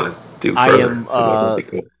we want to do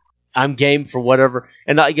further. I'm game for whatever.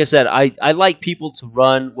 And like I said, I like people to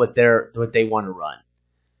run what they want to run.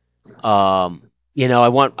 I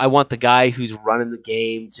want the guy who's running the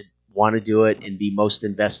game to want to do it and be most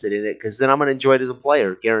invested in it, because then I'm going to enjoy it as a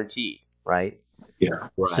player, guaranteed, right? Yeah.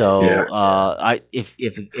 Right. So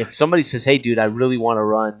if somebody says, "Hey, dude, I really want to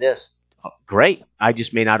run this," great. I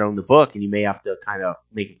just may not own the book, and you may have to kind of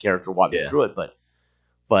make a character walk me through it.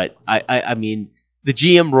 But I mean, the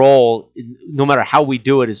GM role, no matter how we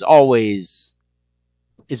do it, is always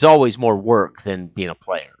more work than being a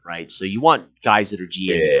player, right? So you want guys that are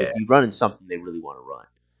GM. If you running something they really want to run.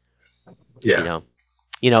 Yeah.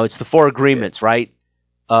 It's the 4 agreements, right?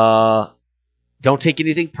 Don't take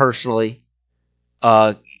anything personally.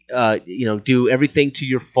 Do everything to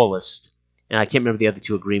your fullest. And I can't remember the other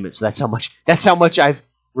 2 agreements. So that's how much I've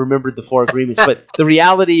remembered the 4 agreements. But the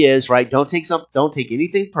reality is, right? Don't take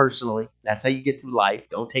anything personally. That's how you get through life.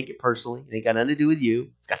 Don't take it personally. It ain't got nothing to do with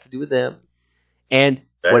you. It's got to do with them. And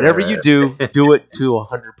whatever you do it to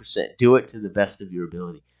 100%. Do it to the best of your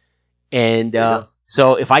ability. And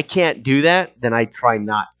so if I can't do that, then I try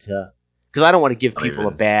not to, because I don't want to give people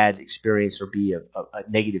a bad experience or be a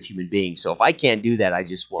negative human being. So if I can't do that, I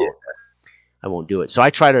just won't. Yeah. I won't do it. So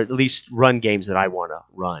I try to at least run games that I want to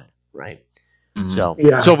run, right? Mm-hmm. So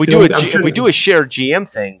if we do a shared GM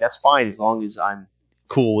thing, that's fine as long as I'm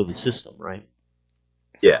cool with the system, right?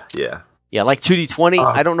 Yeah. Yeah, like 2D20,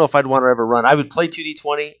 I don't know if I'd want to ever run. I would play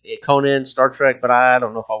 2D20, Conan, Star Trek, but I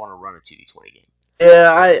don't know if I want to run a 2D20 game.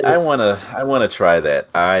 Yeah, I wanna try that.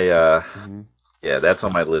 Yeah, that's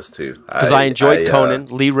on my list too. Because I enjoyed Conan.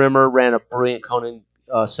 Lee Rimmer ran a brilliant Conan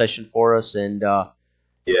session for us, and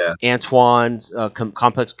Antoine's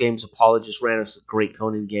Complex Games Apologist ran us a great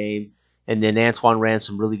Conan game, and then Antoine ran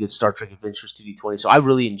some really good Star Trek Adventures 2D20. So I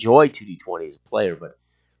really enjoy 2D20 as a player, but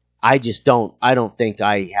I don't think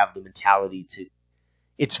I have the mentality to.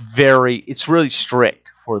 It's really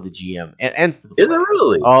strict for the GM and for the player. Is it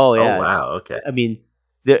really? Oh yeah. Oh wow. Okay. I mean,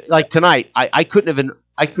 like tonight, I could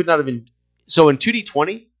not have been. So in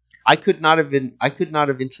 2D20, I could not have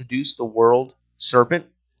introduced the world Serpent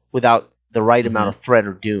without the right amount of threat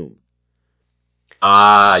or doom. You're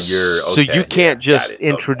okay. So you can't just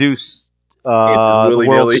introduce the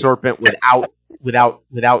world Serpent without without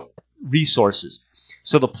resources.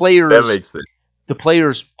 So the That makes sense.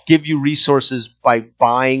 players give you resources by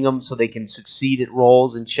buying them so they can succeed at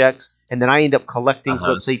rolls and checks, and then I end up collecting,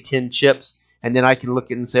 so let's say 10 chips, and then I can look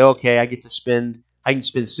at it and say, okay, I can spend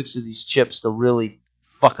 6 of these chips to really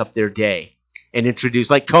fuck up their day and introduce,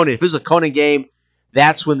 like Conan. If it was a Conan game,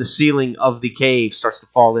 that's when the ceiling of the cave starts to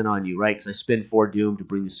fall in on you, right? Because I spend 4 doom to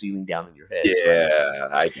bring the ceiling down on your head. Yeah,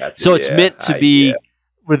 I got you. So it's meant to be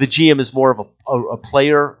where the GM is more of a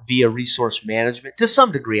player via resource management to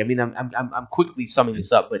some degree. I mean, I'm quickly summing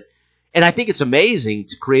this up, and I think it's amazing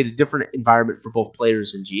to create a different environment for both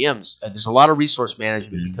players and GMs. There's a lot of resource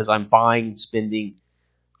management because I'm buying and spending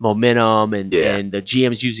momentum, and the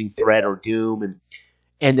GM's using threat or doom,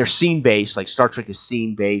 and they're scene based. Like Star Trek is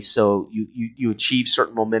scene based, so you achieve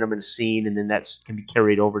certain momentum in a scene, and then that can be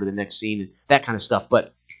carried over to the next scene and that kind of stuff.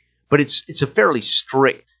 But it's a fairly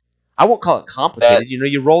strict. I won't call it complicated.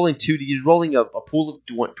 You're rolling a pool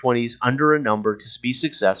of 20s under a number to be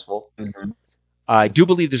successful. Mm-hmm. I do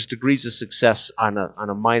believe there's degrees of success on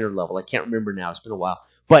a minor level. I can't remember now. It's been a while.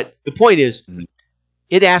 But the point is,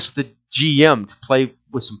 it asks the GM to play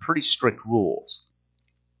with some pretty strict rules.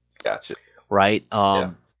 Gotcha. Right?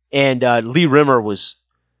 And Lee Rimmer was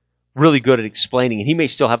really good at explaining, and he may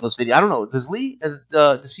still have those videos. I don't know. Does Lee?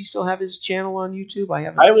 Does he still have his channel on YouTube?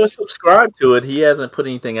 I was subscribed to it. He hasn't put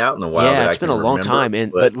anything out in a while. Yeah, it's been a long time.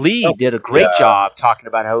 But Lee did a great job talking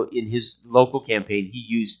about how in his local campaign he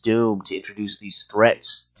used Doom to introduce these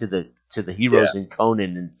threats to the heroes in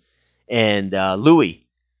Conan and Louis.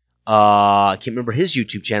 I can't remember his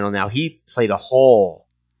YouTube channel now. He played a whole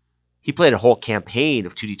campaign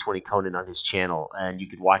of 2D20 Conan on his channel, and you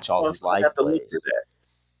could watch all his live plays.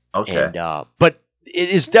 Okay. And, but it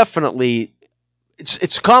is definitely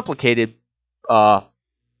it's complicated, but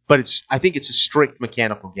I think it's a strict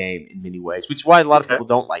mechanical game in many ways, which is why a lot of people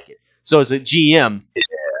don't like it. So as a GM,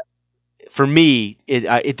 for me,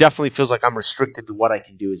 it definitely feels like I'm restricted to what I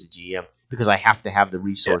can do as a GM because I have to have the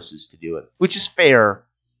resources to do it, which is fair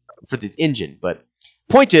for the engine. But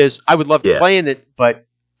point is, I would love to play in it, but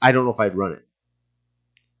I don't know if I'd run it.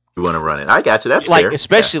 You want to run it? I got you. That's like fair.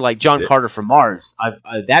 Especially like John Carter from Mars.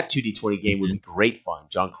 That 2D20 game would be great fun.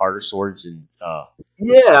 John Carter swords and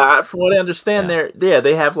from what I understand,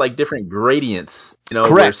 they have like different gradients.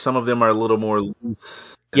 Where some of them are a little more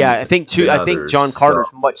loose. I think John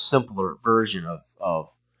Carter's much simpler version of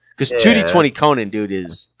because 2D20 Conan, dude,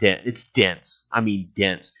 is it's dense. I mean,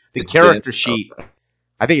 dense. The character sheet,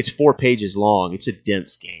 I think it's 4 pages long. It's a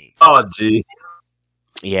dense game. Oh, gee.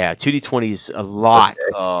 Yeah, 2D20 is a lot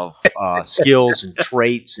of skills and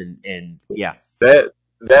traits and That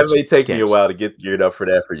may take me a while to get geared up for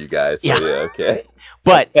that for you guys. So okay.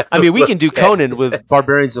 But I mean, we can do Conan with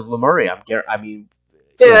Barbarians of Lemuria.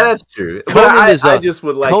 That's true. Conan I just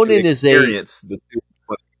would like to experience the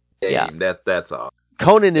 2D20 game. That's all.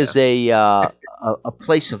 Conan is a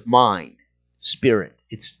place of mind, spirit.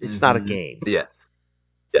 It's not a game.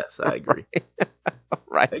 Yes, I agree.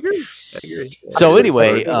 Right. I agree. So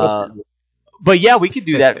anyway, but yeah, we could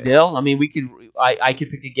do that, Dale. I mean, I could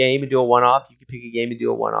pick a game and do a one-off. You could pick a game and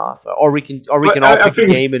do a one-off, or we can all pick a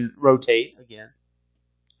game and rotate again.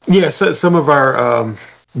 Yeah, so some of our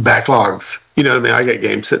backlogs. You know what I mean? I got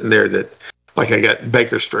games sitting there that, like, I got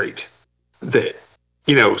Baker Street that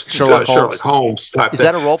Sherlock Holmes type. Is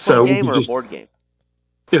that a role-playing game or a board game?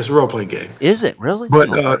 It's a role-playing game. Is it really? But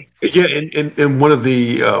and one of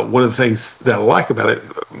the things that I like about it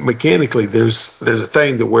mechanically, there's a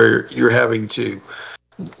thing that where you're having to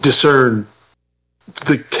discern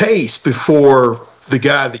the case before the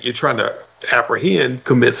guy that you're trying to apprehend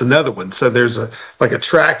commits another one. So there's a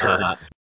tracker